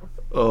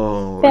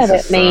Oh, I feel a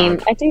bit mean.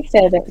 I do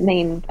feel a bit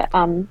mean, but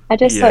I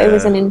just thought it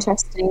was an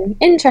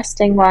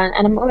interesting one,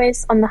 and I'm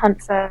always on the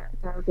hunt for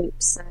girl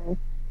groups. So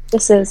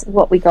this is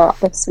what we got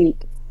this week.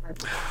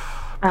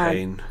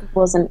 Pain. It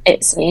wasn't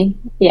ITZY.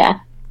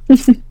 Yeah.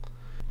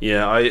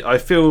 Yeah, I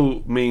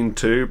feel mean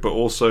too, but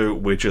also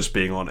we're just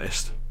being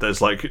honest. There's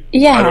like,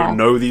 I don't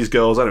know these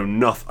girls. I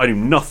knew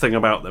nothing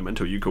about them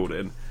until you called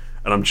in,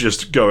 and I'm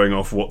just going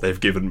off what they've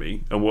given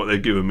me, and what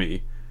they've given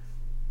me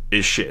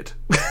is shit.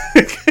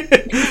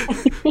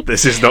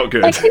 This is not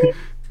good.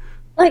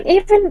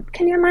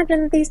 Can you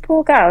imagine these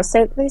poor girls?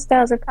 So these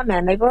girls have come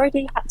in. They've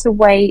already had to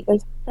wait.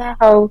 They've their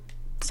whole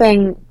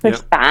thing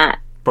pushed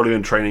back. Probably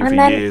been training for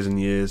years and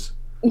years.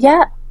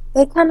 Yeah,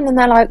 they come in and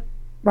they're like,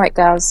 right,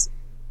 girls,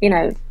 you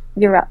know,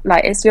 you're up.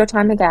 Like, it's your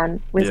time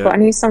again. We've got a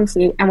new song for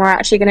you, and we're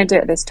actually going to do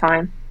it this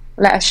time.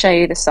 Let us show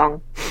you the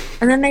song.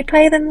 And then they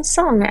play them the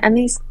song, and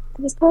these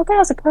poor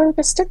girls are probably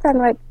just stood there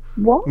like,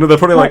 what? No, they're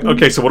probably like,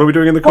 okay, so what are we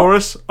doing in the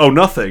chorus? Oh,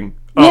 nothing.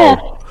 Yeah.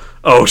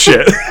 Oh,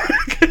 shit.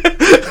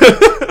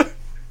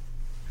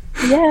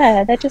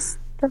 Yeah, they're just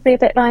probably a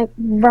bit like,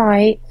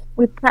 right,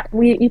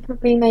 you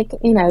probably make,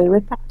 you know, we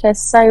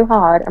practice so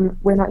hard and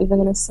we're not even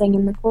going to sing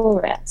in the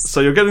chorus. So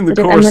you're getting the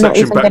chorus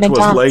section back to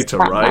us later,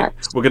 right?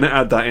 We're going to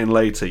add that in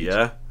later,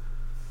 yeah?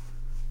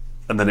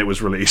 And then it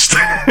was released.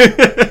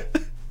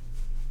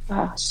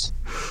 Gosh.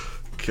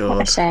 God.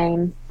 What a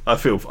shame. I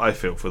feel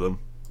for them,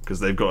 because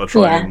they've got to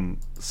try and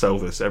sell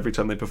this every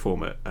time they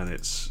perform it, and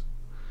it's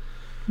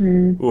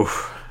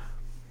oof,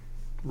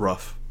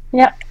 rough.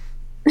 Yep.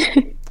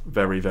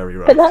 Very, very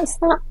rough. But that's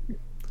that.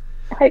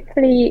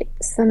 Hopefully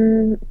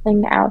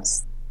something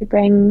else to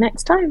bring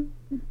next time.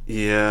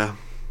 Yeah.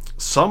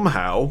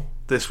 Somehow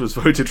this was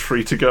voted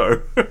free to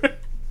go.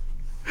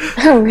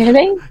 Oh,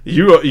 really?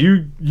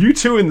 You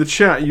two in the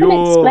chat,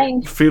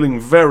 you're feeling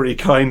very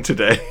kind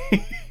today.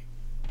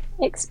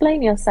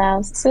 Explain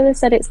yourselves. So they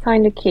said it's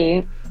kind of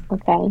cute.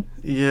 Okay.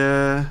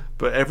 Yeah,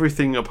 but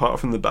everything apart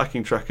from the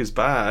backing track is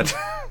bad.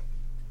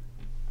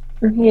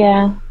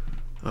 Yeah.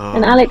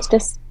 And Alex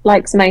just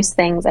likes most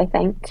things, I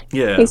think.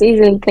 Yeah. He's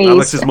easily pleased.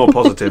 Alex is more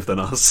positive than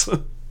us.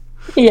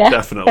 Yeah,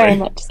 definitely. Very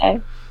much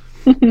so.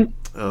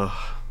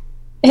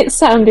 It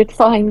sounded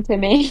fine to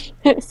me,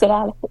 said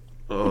Alex.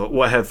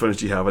 What headphones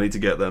do you have? I need to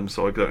get them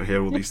so I don't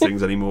hear all these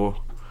things anymore.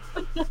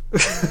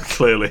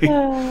 Clearly.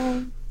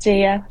 Oh,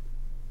 dear.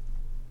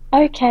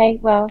 Okay,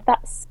 well,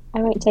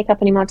 I won't take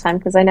up any more time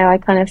because I know I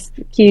kind of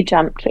queue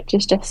jumped, which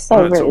is just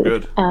so rude. It's all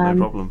good. No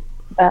problem.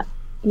 But,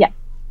 yeah.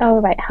 All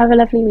right. Have a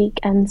lovely week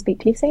and speak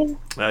to you soon.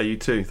 You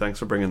too. Thanks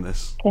for bringing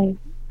this. Okay.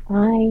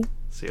 Bye.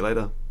 See you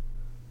later.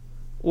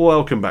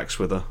 Welcome back,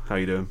 Swither. How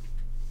you doing?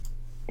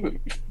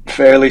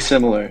 Fairly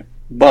similar,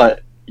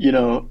 but you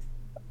know,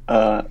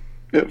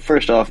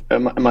 first off,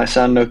 am I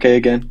sounding okay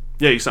again?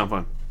 Yeah, you sound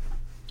fine.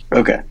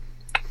 Okay.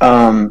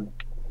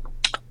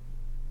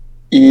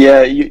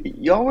 Yeah,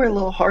 y'all were a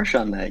little harsh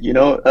on that. You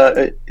know,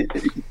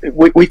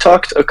 we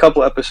talked a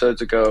couple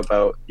episodes ago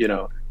about, you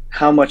know,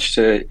 how much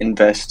to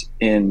invest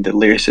in the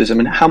lyricism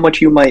and how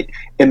much you might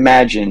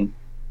imagine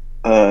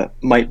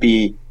might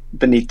be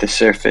beneath the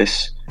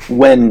surface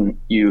when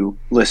you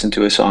listen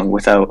to a song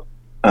without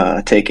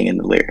taking in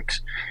the lyrics.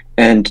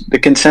 And the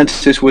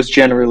consensus was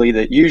generally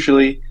that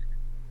usually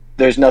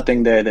there's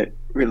nothing there that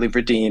really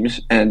redeems,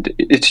 and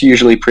it's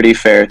usually pretty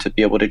fair to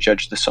be able to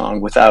judge the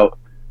song without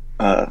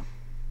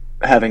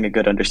having a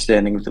good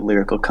understanding of the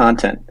lyrical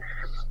content.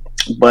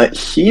 But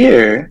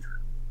here,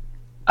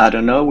 I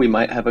don't know, we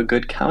might have a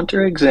good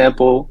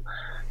counterexample.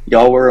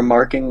 Y'all were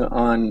remarking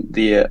on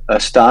the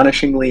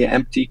astonishingly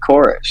empty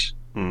chorus.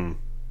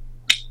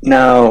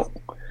 Now,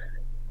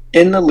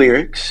 in the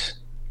lyrics,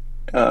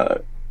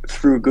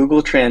 through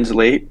Google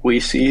Translate, we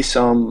see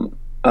some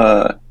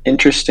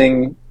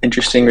interesting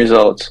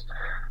results.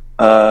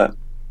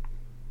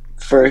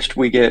 first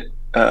we get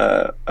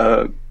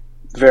a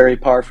very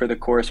par for the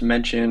course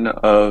mention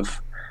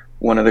of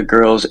one of the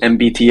girls'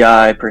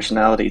 MBTI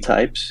personality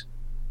types,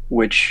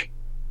 which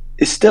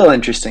is still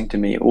interesting to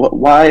me.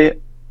 Why?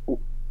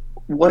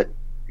 What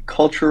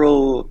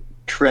cultural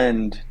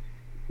trend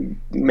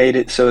made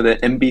it so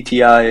that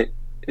MBTI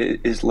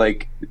is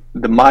like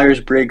the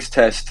Myers-Briggs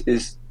test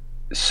is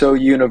so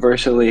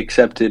universally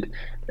accepted,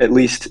 at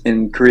least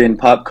in Korean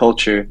pop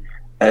culture,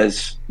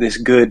 as this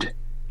good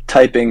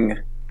typing,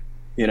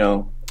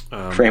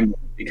 framework?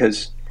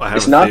 Because I have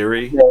it's a not,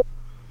 theory.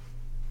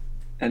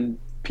 and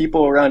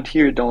people around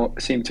here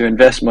don't seem to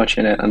invest much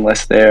in it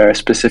unless they're a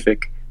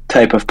specific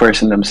type of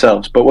person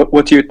themselves. But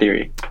what's your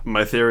theory?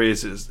 My theory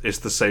is it's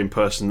the same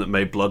person that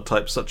made blood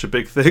type such a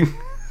big thing.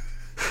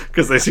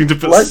 Because they seem to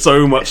put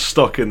so much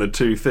stock in the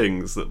two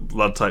things, that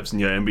blood types and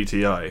your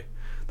MBTI,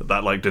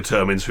 that like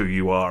determines who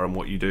you are and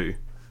what you do.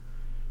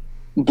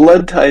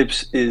 Blood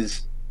types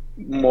is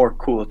more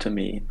cool to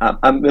me.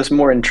 That's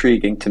more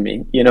intriguing to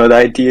me. The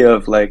idea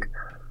of like,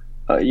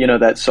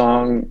 that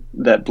song,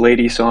 that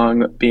Blady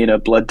song, being a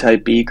blood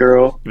type B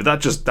girl. But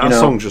that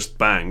song just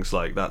bangs.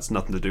 Like, that's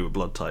nothing to do with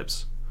blood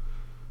types.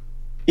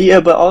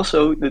 Yeah, but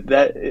also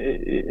that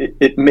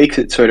it makes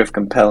it sort of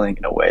compelling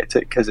in a way,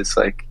 because it's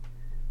like,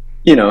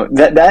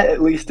 that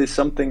at least is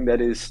something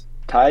that is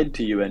tied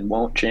to you and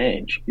won't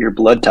change. Your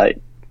blood type.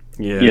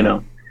 Yeah.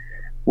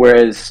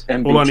 Whereas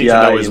MBTI, all I need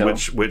to know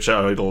is which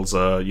idols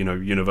are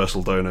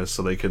universal donors,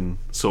 so they can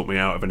sort me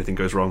out if anything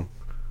goes wrong.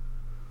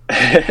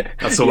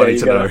 That's all I need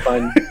to know.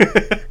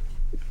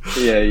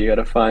 You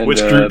gotta find which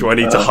group do I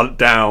need to hunt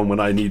down when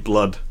I need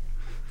blood.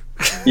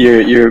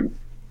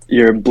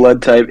 your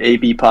blood type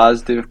AB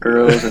positive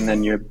girls, and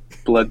then your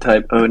blood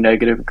type O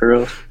negative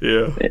girls.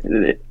 Yeah,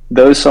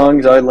 those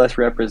songs are less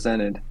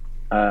represented.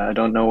 I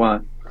don't know why.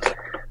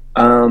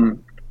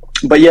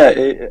 But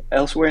yeah,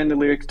 elsewhere in the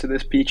lyrics to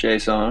this Peach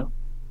song,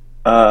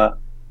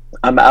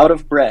 I'm out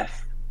of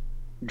breath,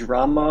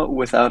 drama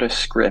without a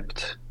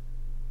script.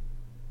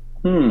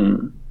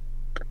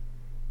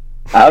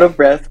 Out of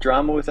breath,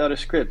 drama without a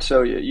script.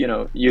 So,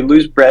 you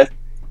lose breath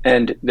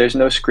and there's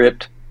no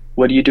script.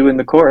 What do you do in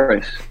the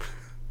chorus?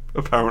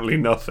 Apparently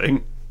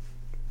nothing.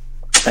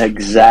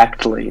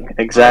 Exactly.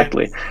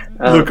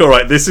 Look,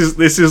 alright, this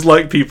is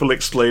like people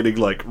explaining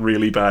like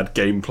really bad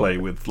gameplay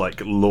with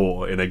like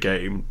lore in a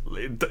game.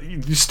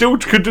 You still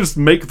could just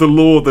make the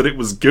lore that it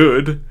was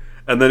good,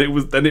 and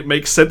then it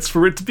makes sense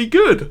for it to be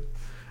good.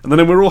 And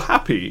then we're all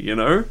happy,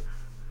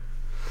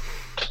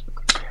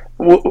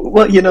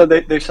 Well,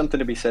 there's something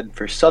to be said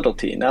for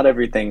subtlety. Not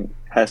everything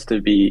has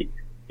to be,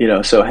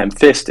 so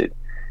ham-fisted.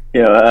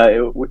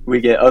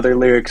 We get other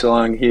lyrics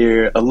along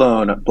here.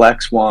 Alone,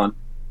 Black Swan,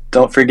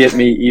 Don't Forget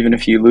Me Even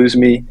If You Lose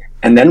Me.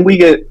 And then we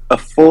get a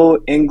full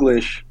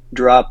English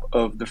drop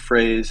of the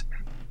phrase,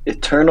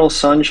 Eternal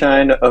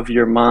Sunshine of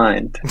Your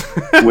Mind,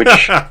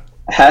 which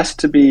has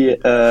to be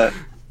a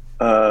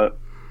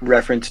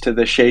reference to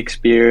the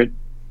Shakespeare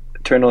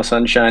Eternal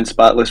Sunshine,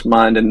 Spotless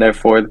Mind, and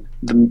therefore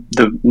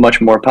the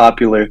much more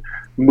popular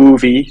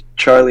movie,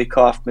 Charlie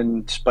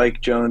Kaufman, Spike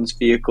Jonze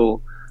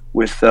vehicle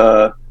with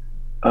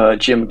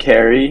Jim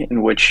Carrey,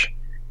 in which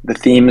the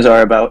themes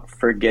are about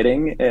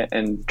forgetting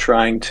and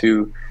trying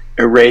to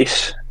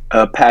erase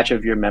a patch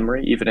of your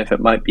memory, even if it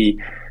might be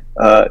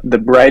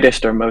the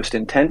brightest or most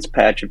intense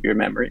patch of your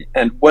memory.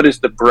 And what is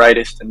the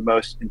brightest and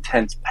most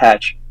intense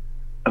patch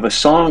of a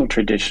song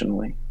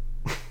traditionally?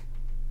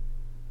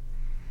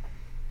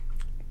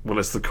 Well,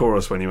 it's the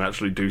chorus when you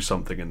actually do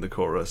something in the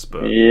chorus,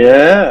 but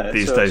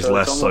these days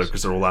less so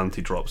because they're all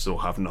anti-drops. They'll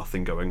have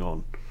nothing going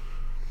on.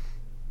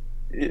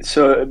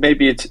 So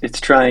maybe it's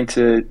trying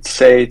to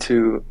say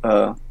to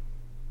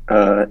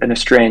an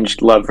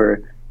estranged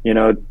lover,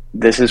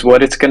 this is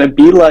what it's going to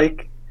be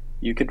like.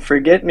 You could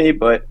forget me,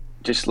 but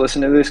just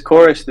listen to this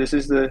chorus. This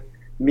is the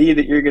me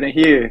that you're going to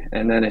hear,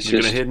 and then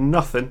you're going to hear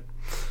nothing.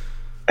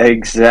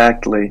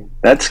 Exactly.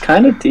 That's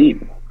kind of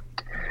deep.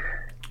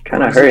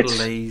 Kind of hurts.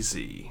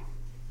 Lazy.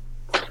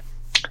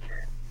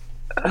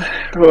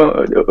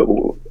 Well,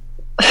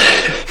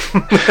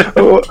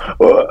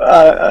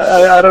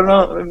 I don't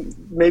know.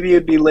 Maybe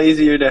it'd be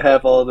lazier to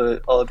have all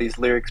of these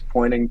lyrics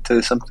pointing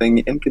to something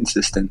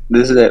inconsistent.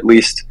 This is at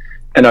least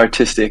an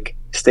artistic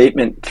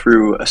statement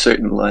through a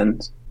certain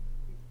lens.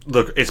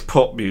 Look, it's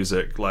pop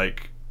music.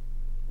 Like,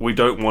 we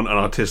don't want an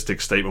artistic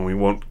statement. We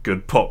want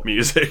good pop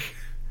music.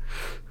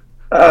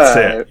 That's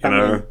it.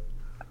 I'm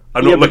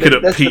not looking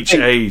at Peach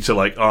A to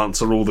like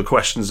answer all the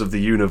questions of the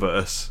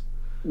universe.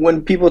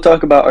 When people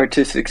talk about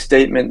artistic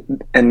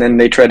statement and then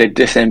they try to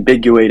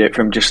disambiguate it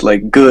from just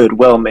like good,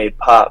 well-made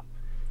pop,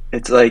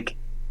 it's like,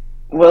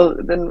 well,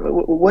 then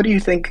what do you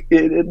think?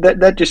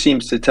 That just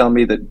seems to tell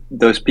me that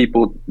those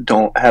people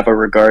don't have a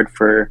regard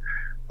for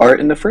art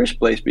in the first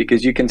place,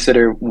 because you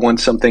consider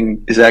once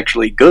something is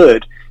actually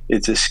good,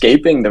 it's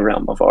escaping the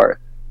realm of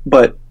art,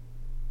 but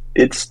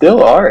it's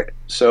still art.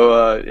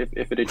 So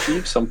if it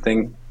achieves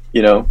something,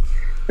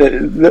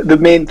 the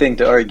main thing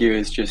to argue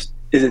is just,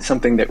 is it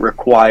something that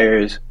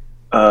requires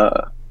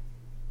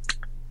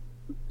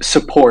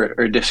support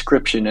or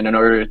description in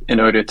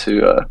order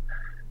to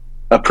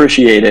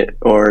appreciate it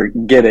or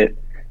get it.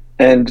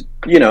 And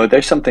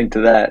there's something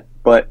to that,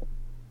 but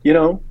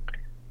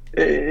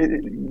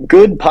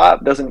good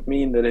pop doesn't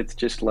mean that it's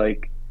just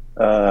like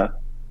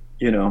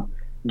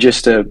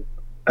just a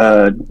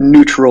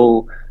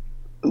neutral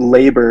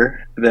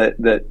labor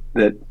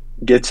that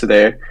gets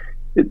there.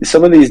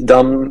 Some of these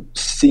dumb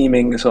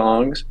seeming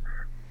songs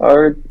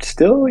are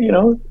still,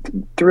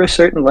 through a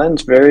certain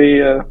lens,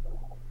 very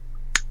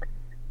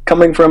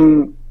coming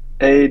from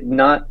a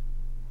not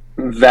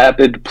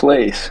vapid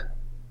place,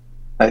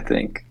 I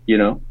think.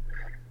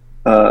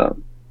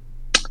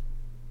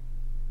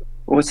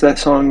 What's that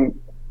song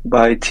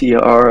by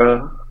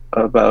Tiara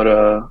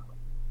about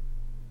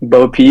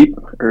Bo Peep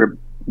or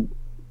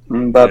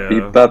bop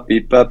beep bop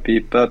beep bop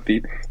beep bop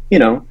beep?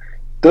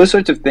 Those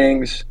sorts of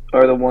things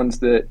are the ones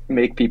that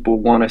make people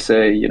want to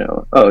say,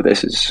 oh,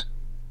 this is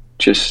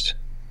just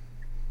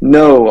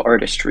no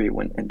artistry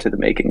went into the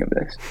making of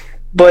this.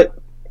 But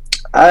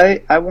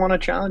I want to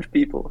challenge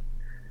people,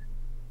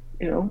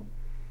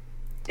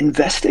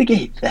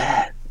 investigate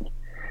that.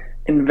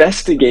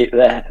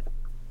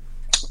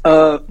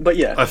 But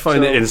yeah, I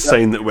find it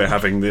insane that we're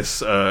having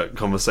this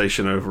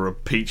conversation over a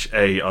Peach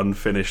A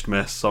unfinished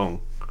mess song.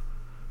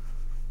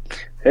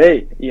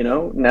 Hey,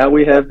 now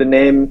we have the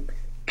name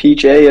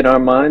Peach A in our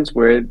minds,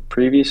 where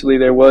previously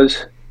there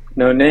was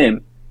no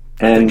name.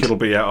 I think it'll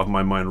be out of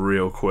my mind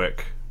real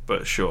quick,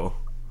 but sure.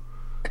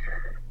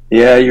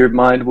 Yeah, your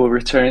mind will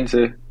return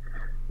to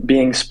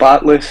being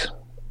spotless.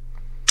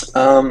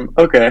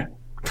 Okay.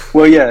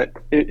 Well, yeah,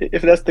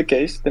 if that's the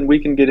case, then we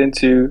can get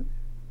into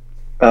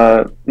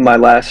my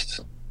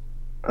last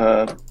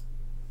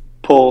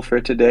poll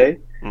for today,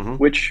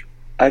 which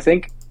I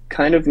think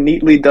kind of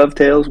neatly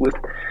dovetails with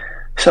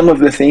some of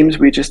the themes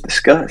we just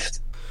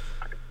discussed.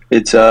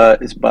 It's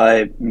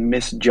by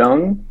Miss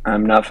Jung.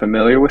 I'm not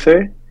familiar with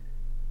her.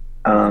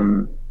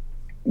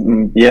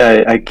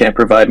 Yeah, I can't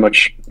provide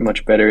much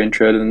better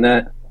intro than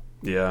that.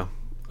 Yeah.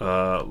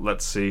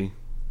 Let's see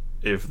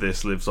if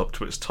this lives up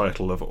to its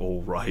title of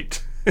All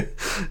Right.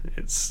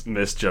 It's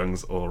Miss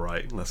Jung's All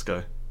Right. Let's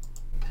go.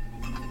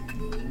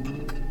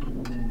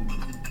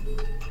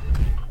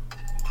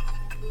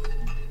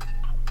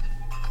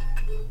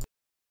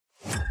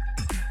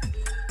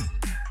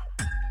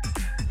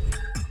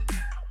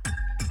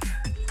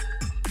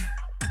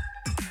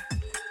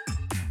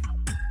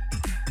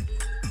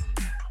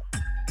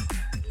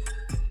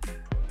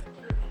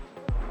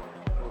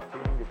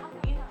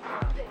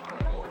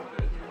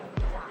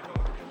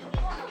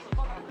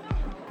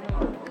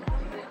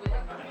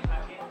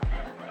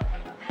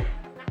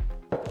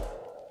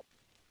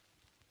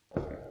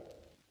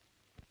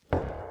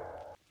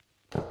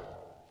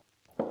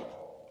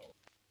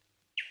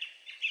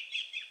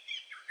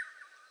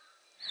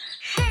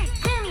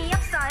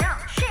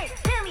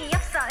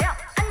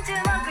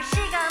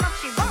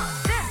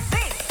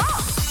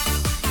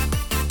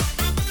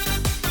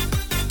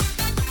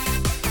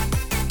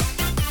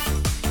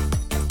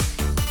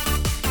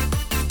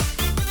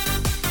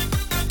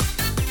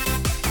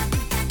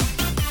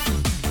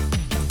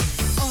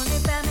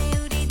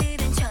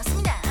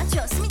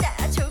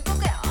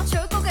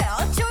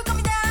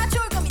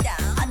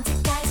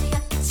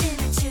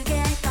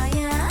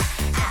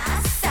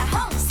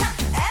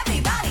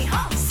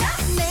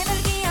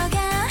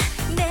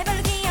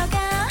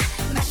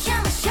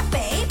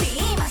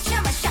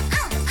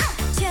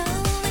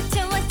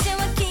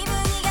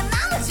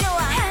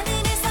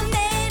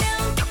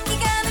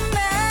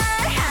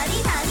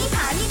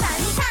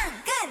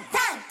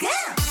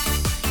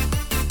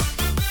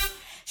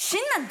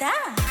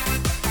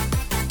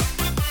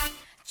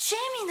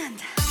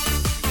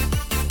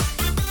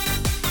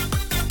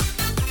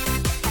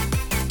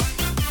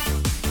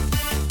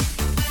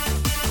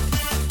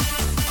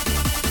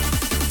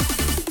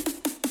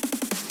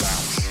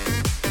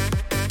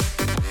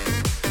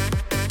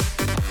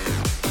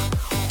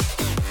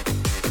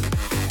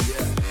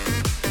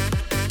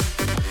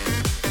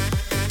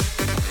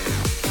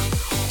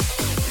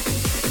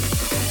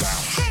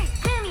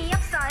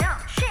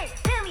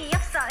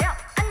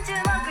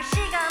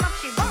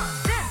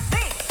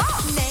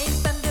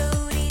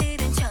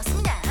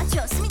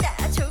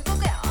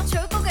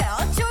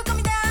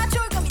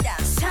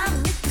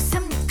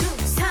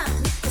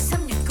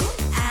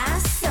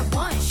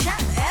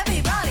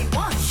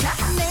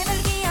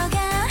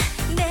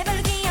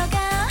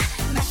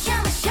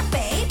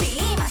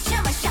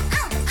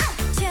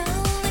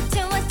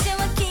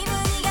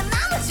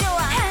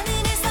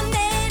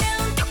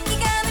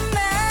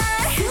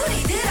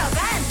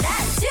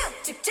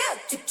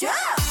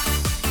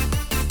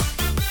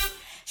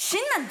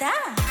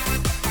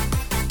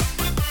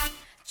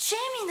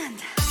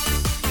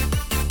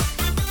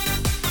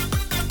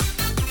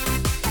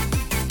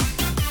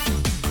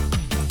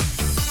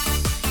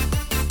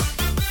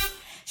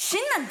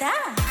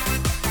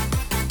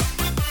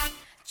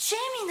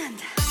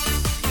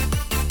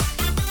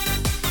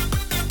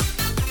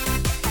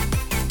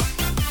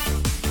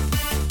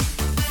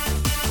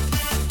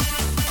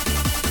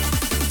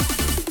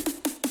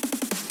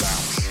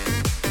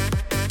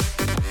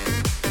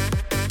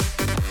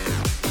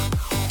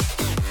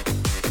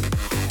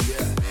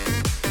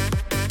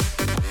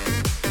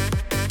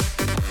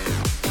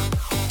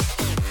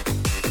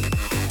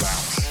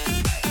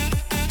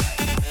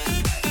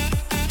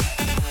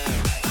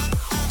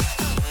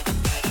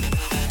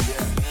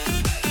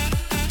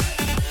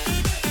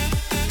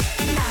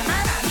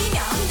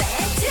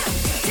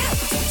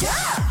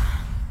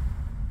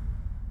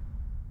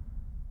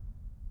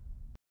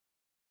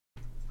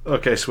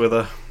 Okay,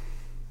 Swither.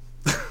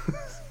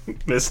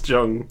 Miss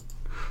Jung.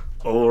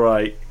 All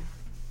right.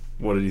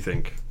 What did you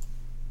think?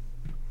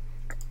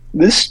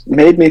 This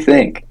made me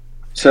think.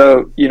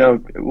 So,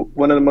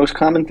 one of the most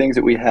common things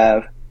that we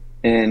have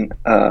in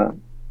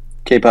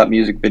K-pop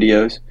music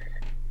videos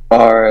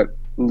are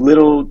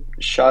little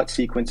shot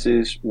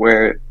sequences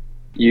where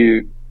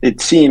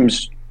it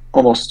seems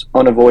almost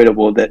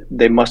unavoidable that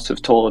they must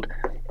have told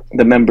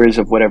the members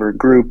of whatever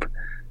group,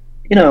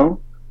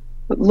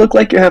 look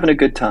like you're having a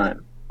good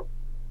time.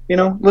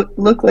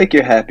 Look like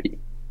you're happy.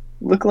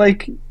 Look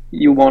like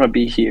you want to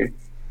be here.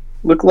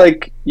 Look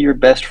like you're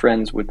best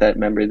friends with that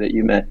member that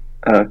you met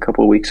a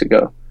couple of weeks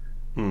ago.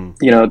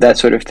 That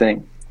sort of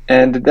thing.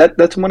 And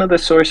that's one of the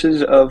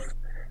sources of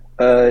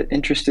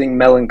interesting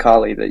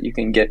melancholy that you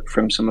can get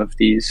from some of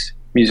these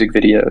music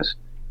videos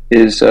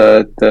is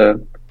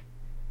the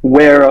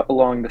where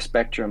along the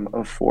spectrum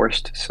of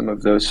forced some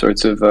of those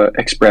sorts of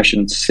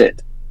expressions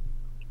sit.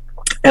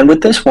 And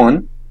with this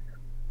one,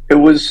 it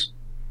was,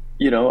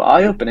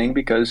 eye-opening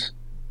because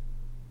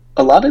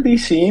a lot of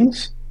these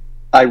scenes,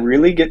 I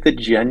really get the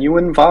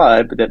genuine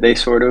vibe that they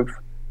sort of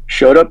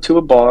showed up to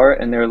a bar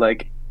and they're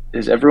like,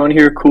 is everyone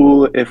here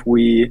cool if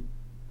we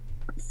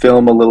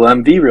film a little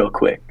MV real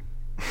quick?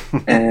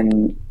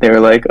 And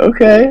they're like,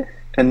 okay.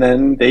 And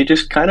then they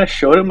just kind of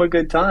showed them a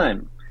good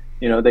time.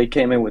 They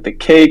came in with the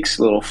cakes,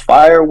 little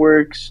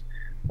fireworks,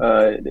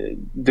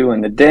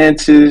 doing the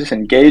dances,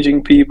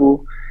 engaging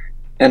people.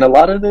 And a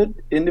lot of the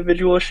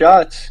individual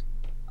shots,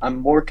 I'm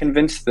more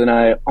convinced than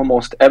I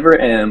almost ever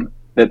am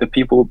that the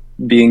people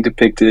being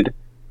depicted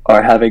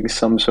are having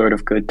some sort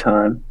of good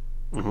time.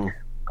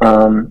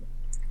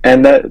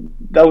 And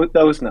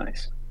that was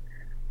nice.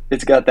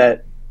 It's got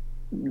that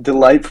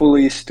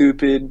delightfully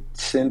stupid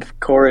synth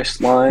chorus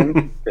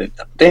line.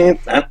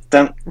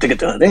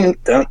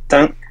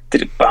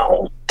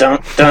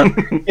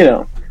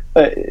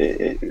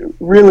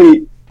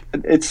 Really,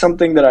 it's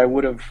something that I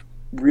would have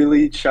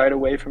really shied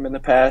away from in the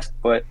past,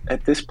 but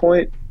at this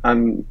point,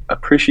 I'm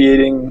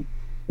appreciating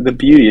the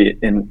beauty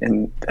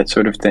in that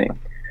sort of thing.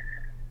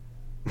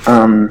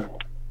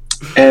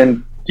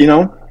 And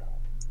it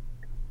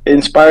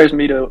inspires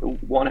me to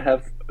want to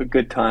have a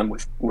good time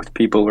with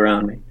people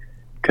around me,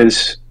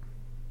 because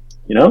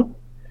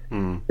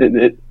none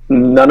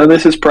of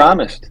this is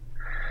promised.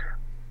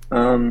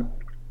 And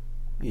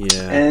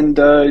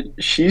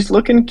she's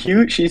looking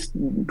cute. She's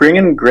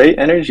bringing great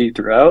energy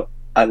throughout.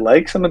 I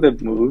like some of the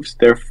moves.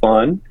 They're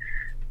fun,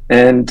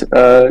 and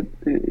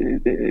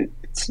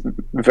it's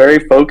very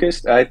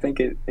focused. I think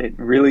it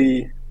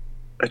really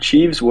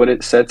achieves what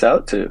it sets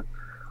out to.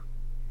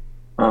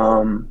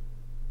 And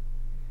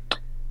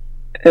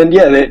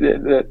yeah,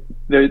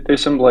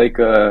 there's some like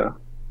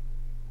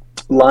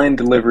line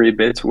delivery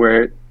bits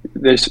where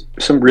there's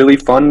some really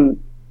fun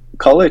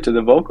color to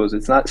the vocals.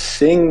 It's not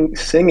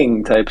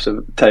singing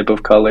type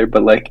of color,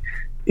 but like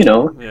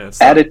it's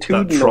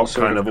attitudinal that drop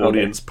sort kind of color.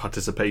 audience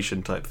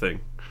participation type thing.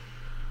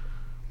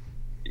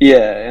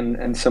 Yeah,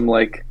 and some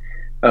like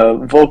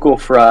vocal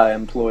fry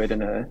employed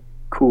in a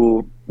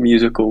cool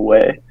musical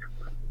way.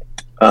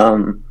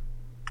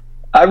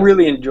 I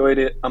really enjoyed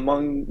it.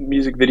 Among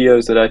music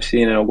videos that I've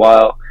seen in a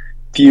while,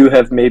 few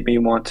have made me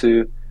want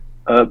to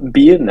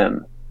be in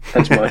them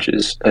as much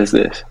as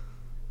this.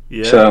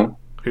 Yeah. So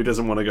who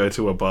doesn't want to go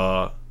to a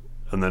bar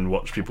and then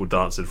watch people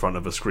dance in front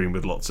of a screen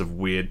with lots of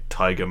weird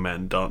tiger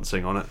men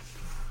dancing on it?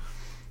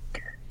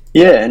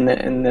 Yeah, and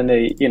then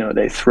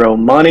they throw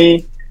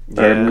money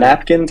or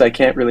napkins. I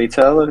can't really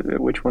tell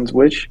which one's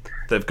which.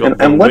 They've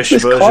got and the what's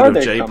Wish this car version of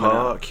they're J coming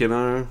out? Park,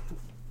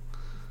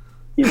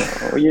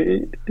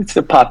 It's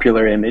a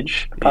popular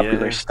image,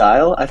 popular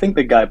style. I think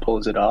the guy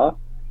pulls it off.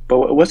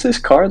 But what's this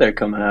car they're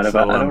coming out of?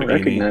 I don't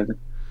recognize it.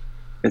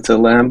 It's a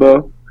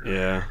Lambo.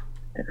 Yeah.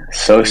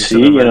 So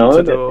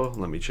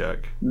let me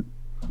check.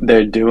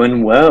 They're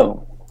doing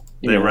well.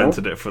 They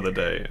rented it for the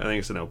day. I think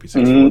it's an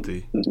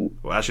LP640.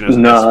 Well, actually,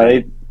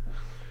 no,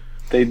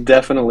 they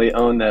definitely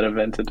own that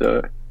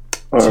Aventador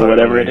or totally.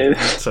 Whatever it is.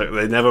 So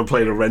they never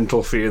played a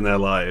rental fee in their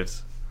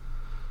lives.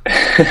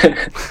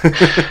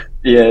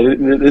 Yeah,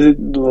 the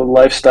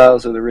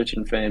lifestyles of the rich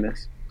and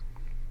famous.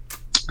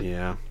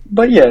 Yeah.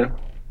 But yeah,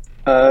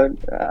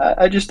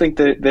 I just think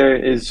that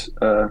there's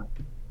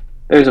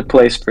a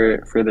place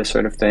for this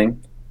sort of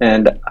thing,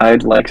 and I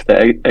liked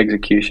the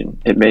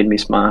execution. It made me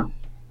smile.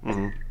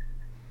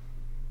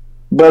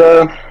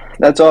 But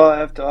that's all I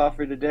have to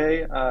offer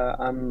today.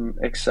 I'm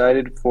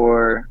excited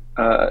for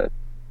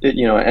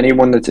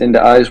anyone that's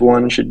into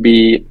IZ*ONE should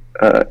be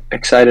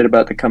excited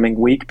about the coming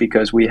week,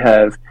 because we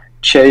have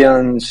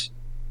Chaeyoung's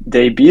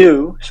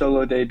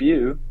solo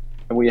debut,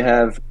 and we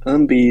have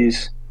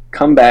Eunbi's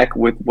comeback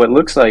with what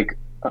looks like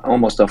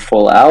almost a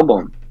full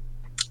album,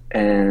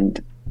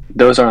 and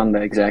those are on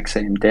the exact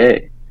same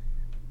day.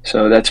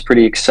 So that's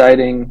pretty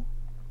exciting.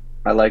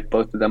 I like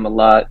both of them a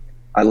lot.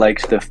 I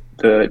liked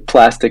the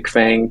plastic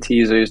fang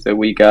teasers that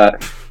we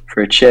got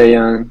for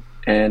Chaeyoung,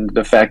 and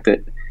the fact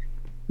that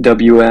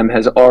WM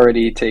has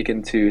already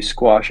taken to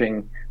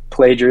squashing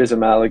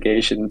plagiarism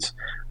allegations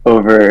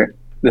over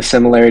the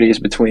similarities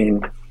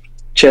between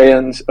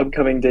Chaeyoung's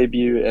upcoming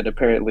debut and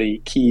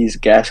apparently Key's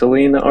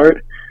Gasoline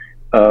art,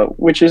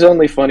 which is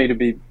only funny to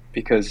be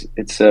because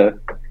it's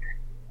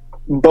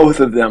both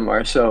of them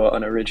are so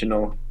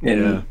unoriginal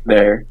in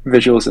their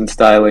visuals and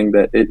styling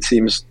that it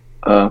seems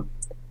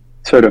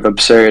sort of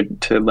absurd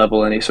to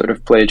level any sort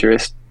of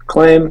plagiarist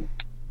claim.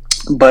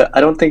 But I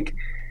don't think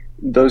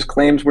those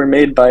claims were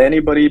made by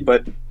anybody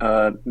but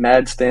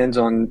Mad Stands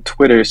on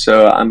Twitter,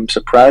 so I'm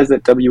surprised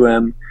that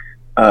WM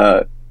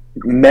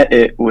met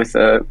it with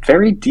a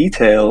very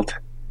detailed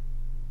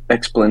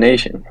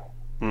explanation.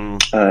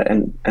 And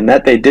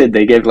that they did.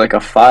 They gave like a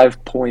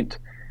 5-point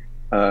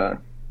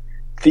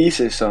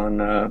thesis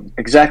on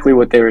exactly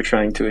what they were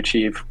trying to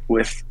achieve,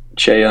 with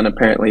Chaeyoung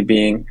apparently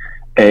being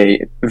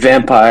a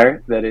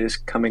vampire that is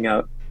coming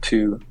out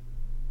to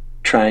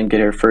try and get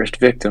her first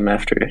victim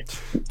after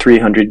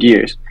 300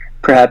 years.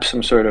 Perhaps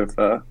some sort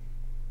of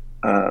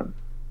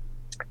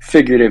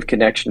figurative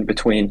connection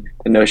between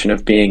the notion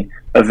of being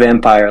a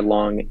vampire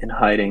long in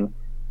hiding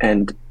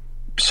and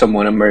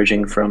someone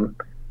emerging from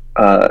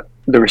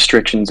the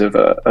restrictions of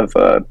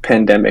a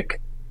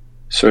pandemic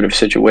sort of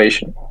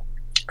situation.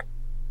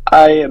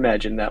 I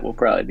imagine that will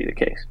probably be the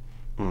case.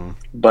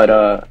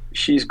 But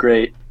she's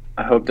great.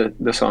 I hope that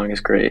the song is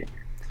great.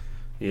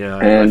 Yeah,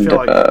 and, I feel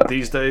like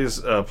these days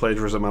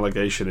plagiarism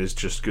allegation is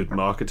just good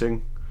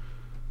marketing.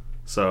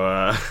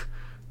 So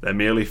they're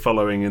merely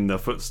following in the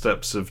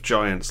footsteps of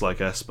giants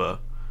like Esper.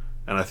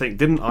 And I think,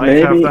 didn't I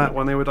have that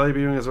when they were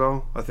debuting as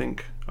well? I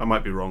think, I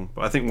might be wrong,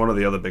 but I think one of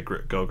the other big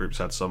girl groups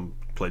had some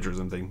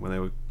plagiarism thing when they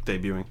were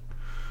debuting.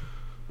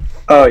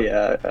 Oh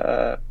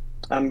yeah,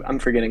 I'm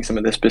forgetting some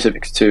of the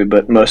specifics too,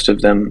 but most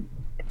of them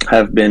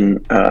have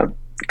been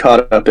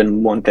caught up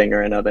in one thing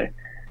or another.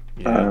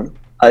 Yeah.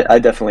 I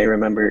definitely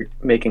remember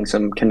making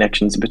some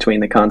connections between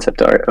the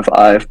concept art of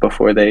IVE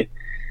before they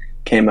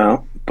came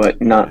out,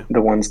 but not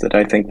the ones that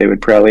I think they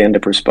would probably end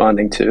up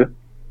responding to.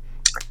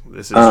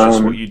 This is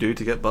just what you do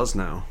to get buzz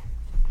now.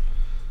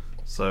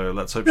 So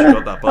let's hope she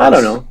got that buzz. I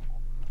don't know.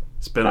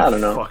 It's been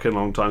a fucking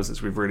long time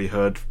since we've really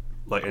heard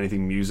like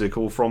anything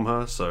musical from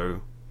her,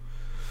 so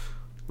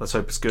let's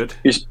hope it's good.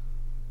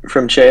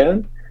 From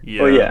Chaeyoung?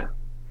 Yeah. Oh yeah.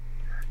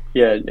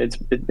 Yeah,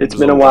 it's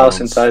been a while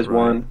since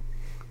IZ*ONE.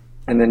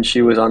 And then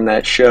she was on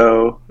that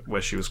show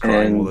where she was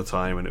crying all the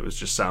time, and it was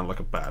just sound like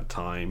a bad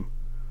time.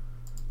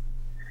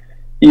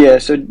 Yeah,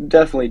 so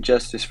definitely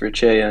justice for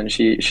Chaeyoung.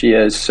 She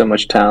has so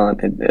much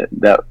talent, and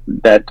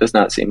that does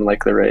not seem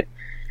like the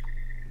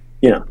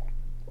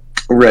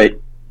right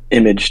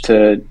image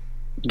to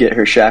get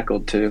her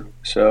shackled to.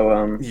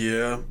 So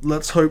yeah,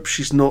 let's hope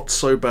she's not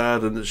so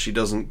bad and that she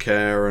doesn't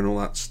care and all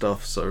that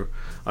stuff. So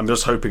I'm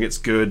just hoping it's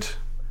good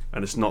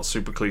and it's not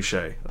super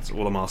cliche. That's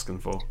all I'm asking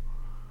for.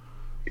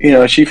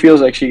 She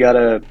feels like she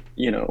gotta,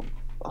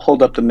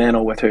 hold up the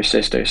mantle with her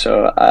sister.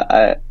 So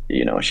I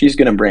she's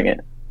gonna bring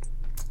it.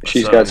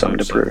 She's got something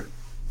to prove.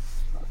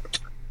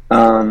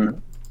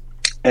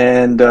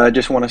 And I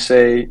just want to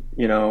say,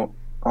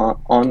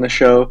 on the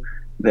show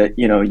that,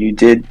 you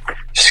did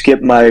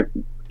skip my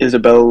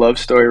Isabella love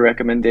story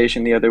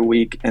recommendation the other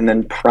week, and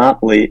then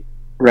promptly,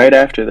 right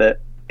after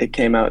that, it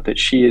came out that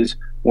she is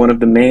one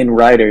of the main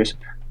writers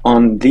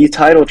on the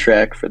title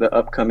track for the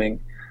upcoming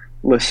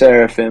Le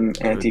Seraphim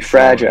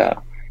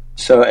Anti-Fragile.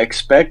 So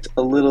expect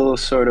a little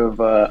sort of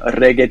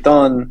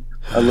reggaeton,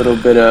 a little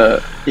bit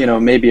of,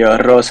 maybe a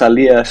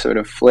Rosalia sort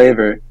of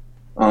flavor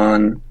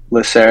on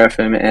Le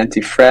Seraphim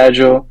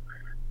Anti-Fragile.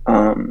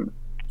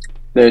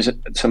 There's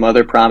some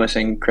other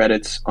promising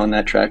credits on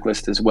that track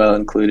list as well,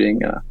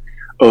 including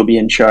Obi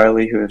and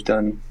Charlie, who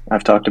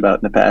I've talked about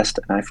in the past,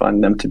 and I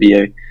find them to be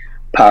a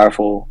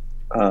powerful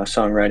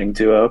songwriting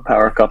duo,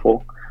 power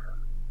couple.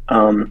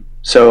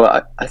 So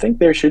I think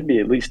there should be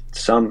at least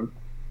some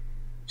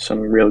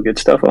real good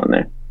stuff on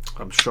there.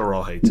 I'm sure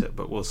I'll hate it,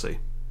 but we'll see.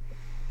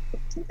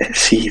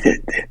 See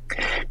that?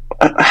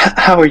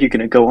 How are you going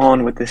to go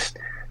on with this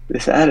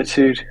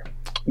attitude?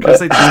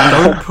 Because they just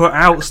don't put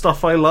out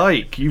stuff I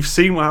like. You've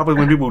seen what happens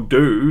when people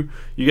do.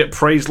 You get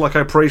praised like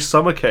I praise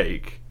Summer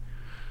Cake.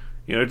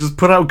 Just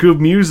put out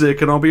good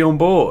music and I'll be on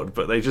board.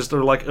 But they just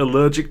are like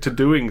allergic to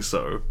doing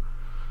so.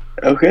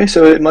 Okay,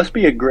 so it must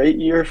be a great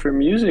year for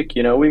music.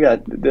 We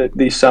got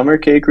the Summer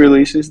Cake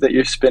releases that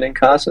you're spinning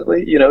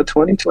constantly.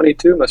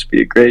 2022 must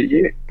be a great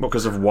year.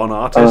 Because of one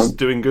artist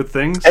doing good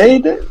things? Hey,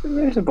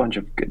 there's a bunch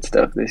of good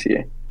stuff this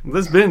year.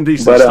 There's been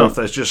decent stuff.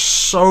 There's just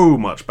so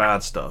much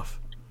bad stuff.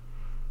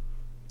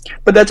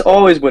 But that's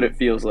always what it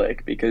feels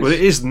like. Because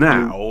it is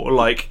now.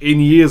 Like, in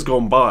years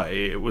gone by,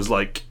 it was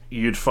like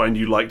you'd find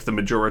you liked the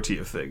majority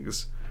of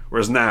things.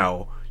 Whereas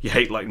now, you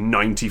hate like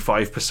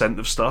 95%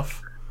 of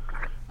stuff.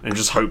 And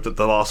just hope that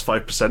the last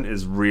 5%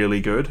 is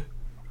really good.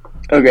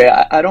 Okay,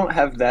 I don't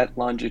have that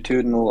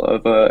longitudinal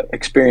of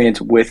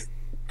experience with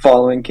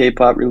following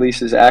K-pop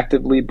releases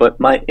actively, but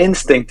my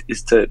instinct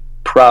is to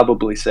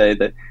probably say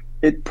that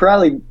it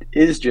probably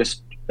is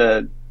just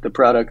the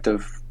product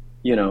of,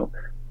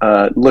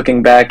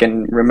 looking back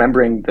and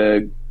remembering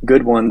the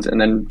good ones and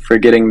then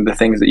forgetting the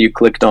things that you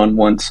clicked on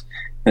once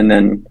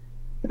and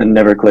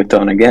never clicked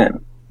on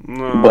again.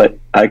 No. but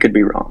I could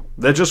be wrong.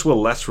 There just were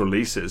less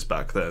releases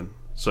back then.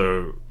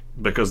 So,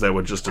 because there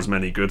were just as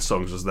many good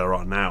songs as there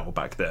are now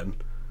back then,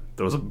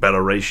 there was a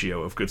better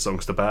ratio of good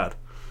songs to bad.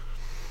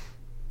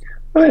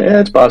 But yeah,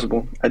 it's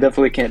possible. I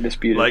definitely can't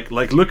dispute it.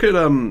 Like look at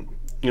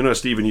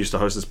Steven used to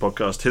host this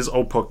podcast. His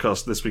old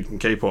podcast, This Week in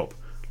K-Pop.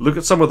 Look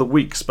at some of the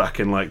weeks back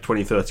in like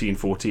 2013,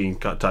 14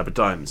 type of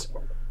times.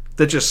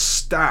 They're just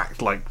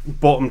stacked, like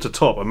bottom to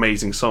top,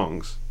 amazing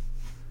songs.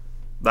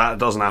 That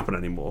doesn't happen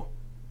anymore.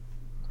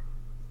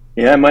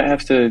 Yeah, I might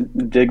have to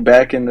dig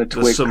back in the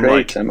There's Twig some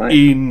crates. like I might.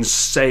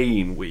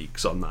 insane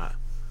weeks on that,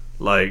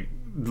 like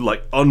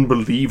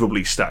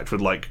unbelievably stacked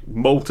with like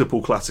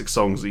multiple classic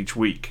songs each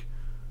week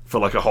for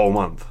like a whole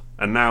month.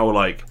 And now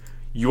like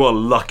you are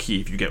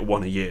lucky if you get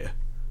one a year.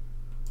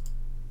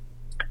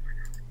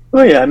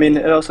 Well, yeah, I mean,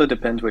 it also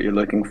depends what you're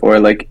looking for.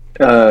 Like,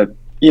 the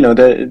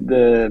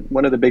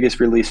one of the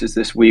biggest releases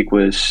this week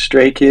was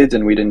Stray Kids,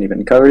 and we didn't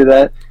even cover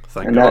that.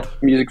 Thank and God.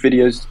 that music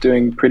video is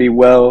doing pretty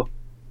well.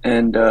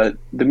 And the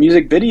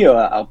music video,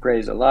 I'll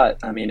praise a lot.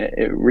 I mean,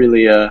 it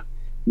really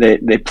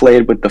they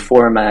played with the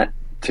format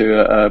to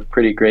a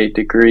pretty great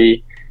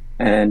degree,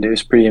 and it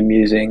was pretty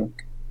amusing.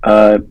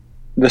 The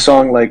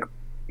song, like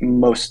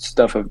most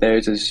stuff of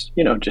theirs, is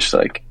just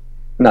like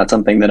not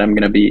something that I'm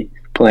gonna be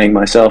playing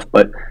myself,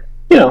 but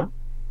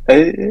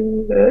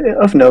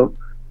of note.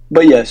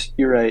 But yes,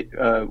 you're right.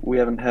 We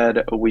haven't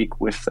had a week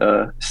with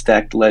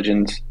stacked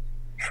legends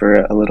for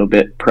a little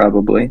bit,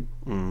 probably.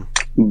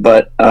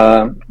 But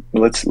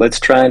let's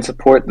try and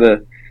support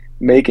the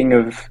making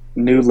of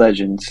new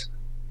legends.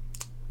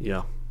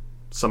 Yeah,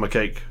 Summer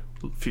Cake,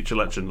 future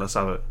legend. Let's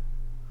have it.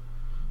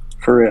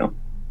 For real.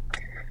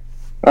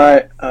 All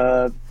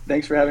right.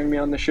 Thanks for having me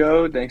on the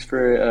show. Thanks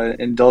for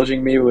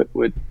indulging me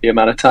with the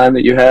amount of time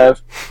that you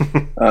have.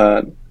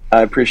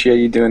 I appreciate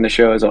you doing the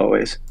show as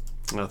always.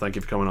 Well, thank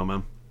you for coming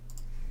on,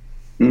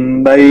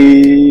 man.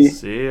 Bye.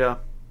 See ya.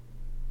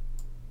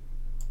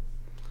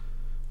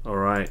 All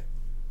right.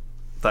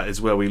 That is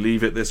where we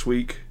leave it this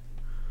week.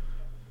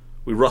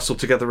 We rustled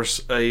together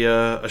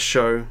a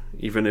show,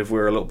 even if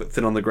we're a little bit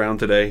thin on the ground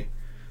today.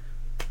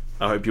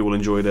 I hope you all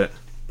enjoyed it.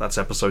 That's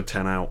episode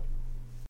 10 out.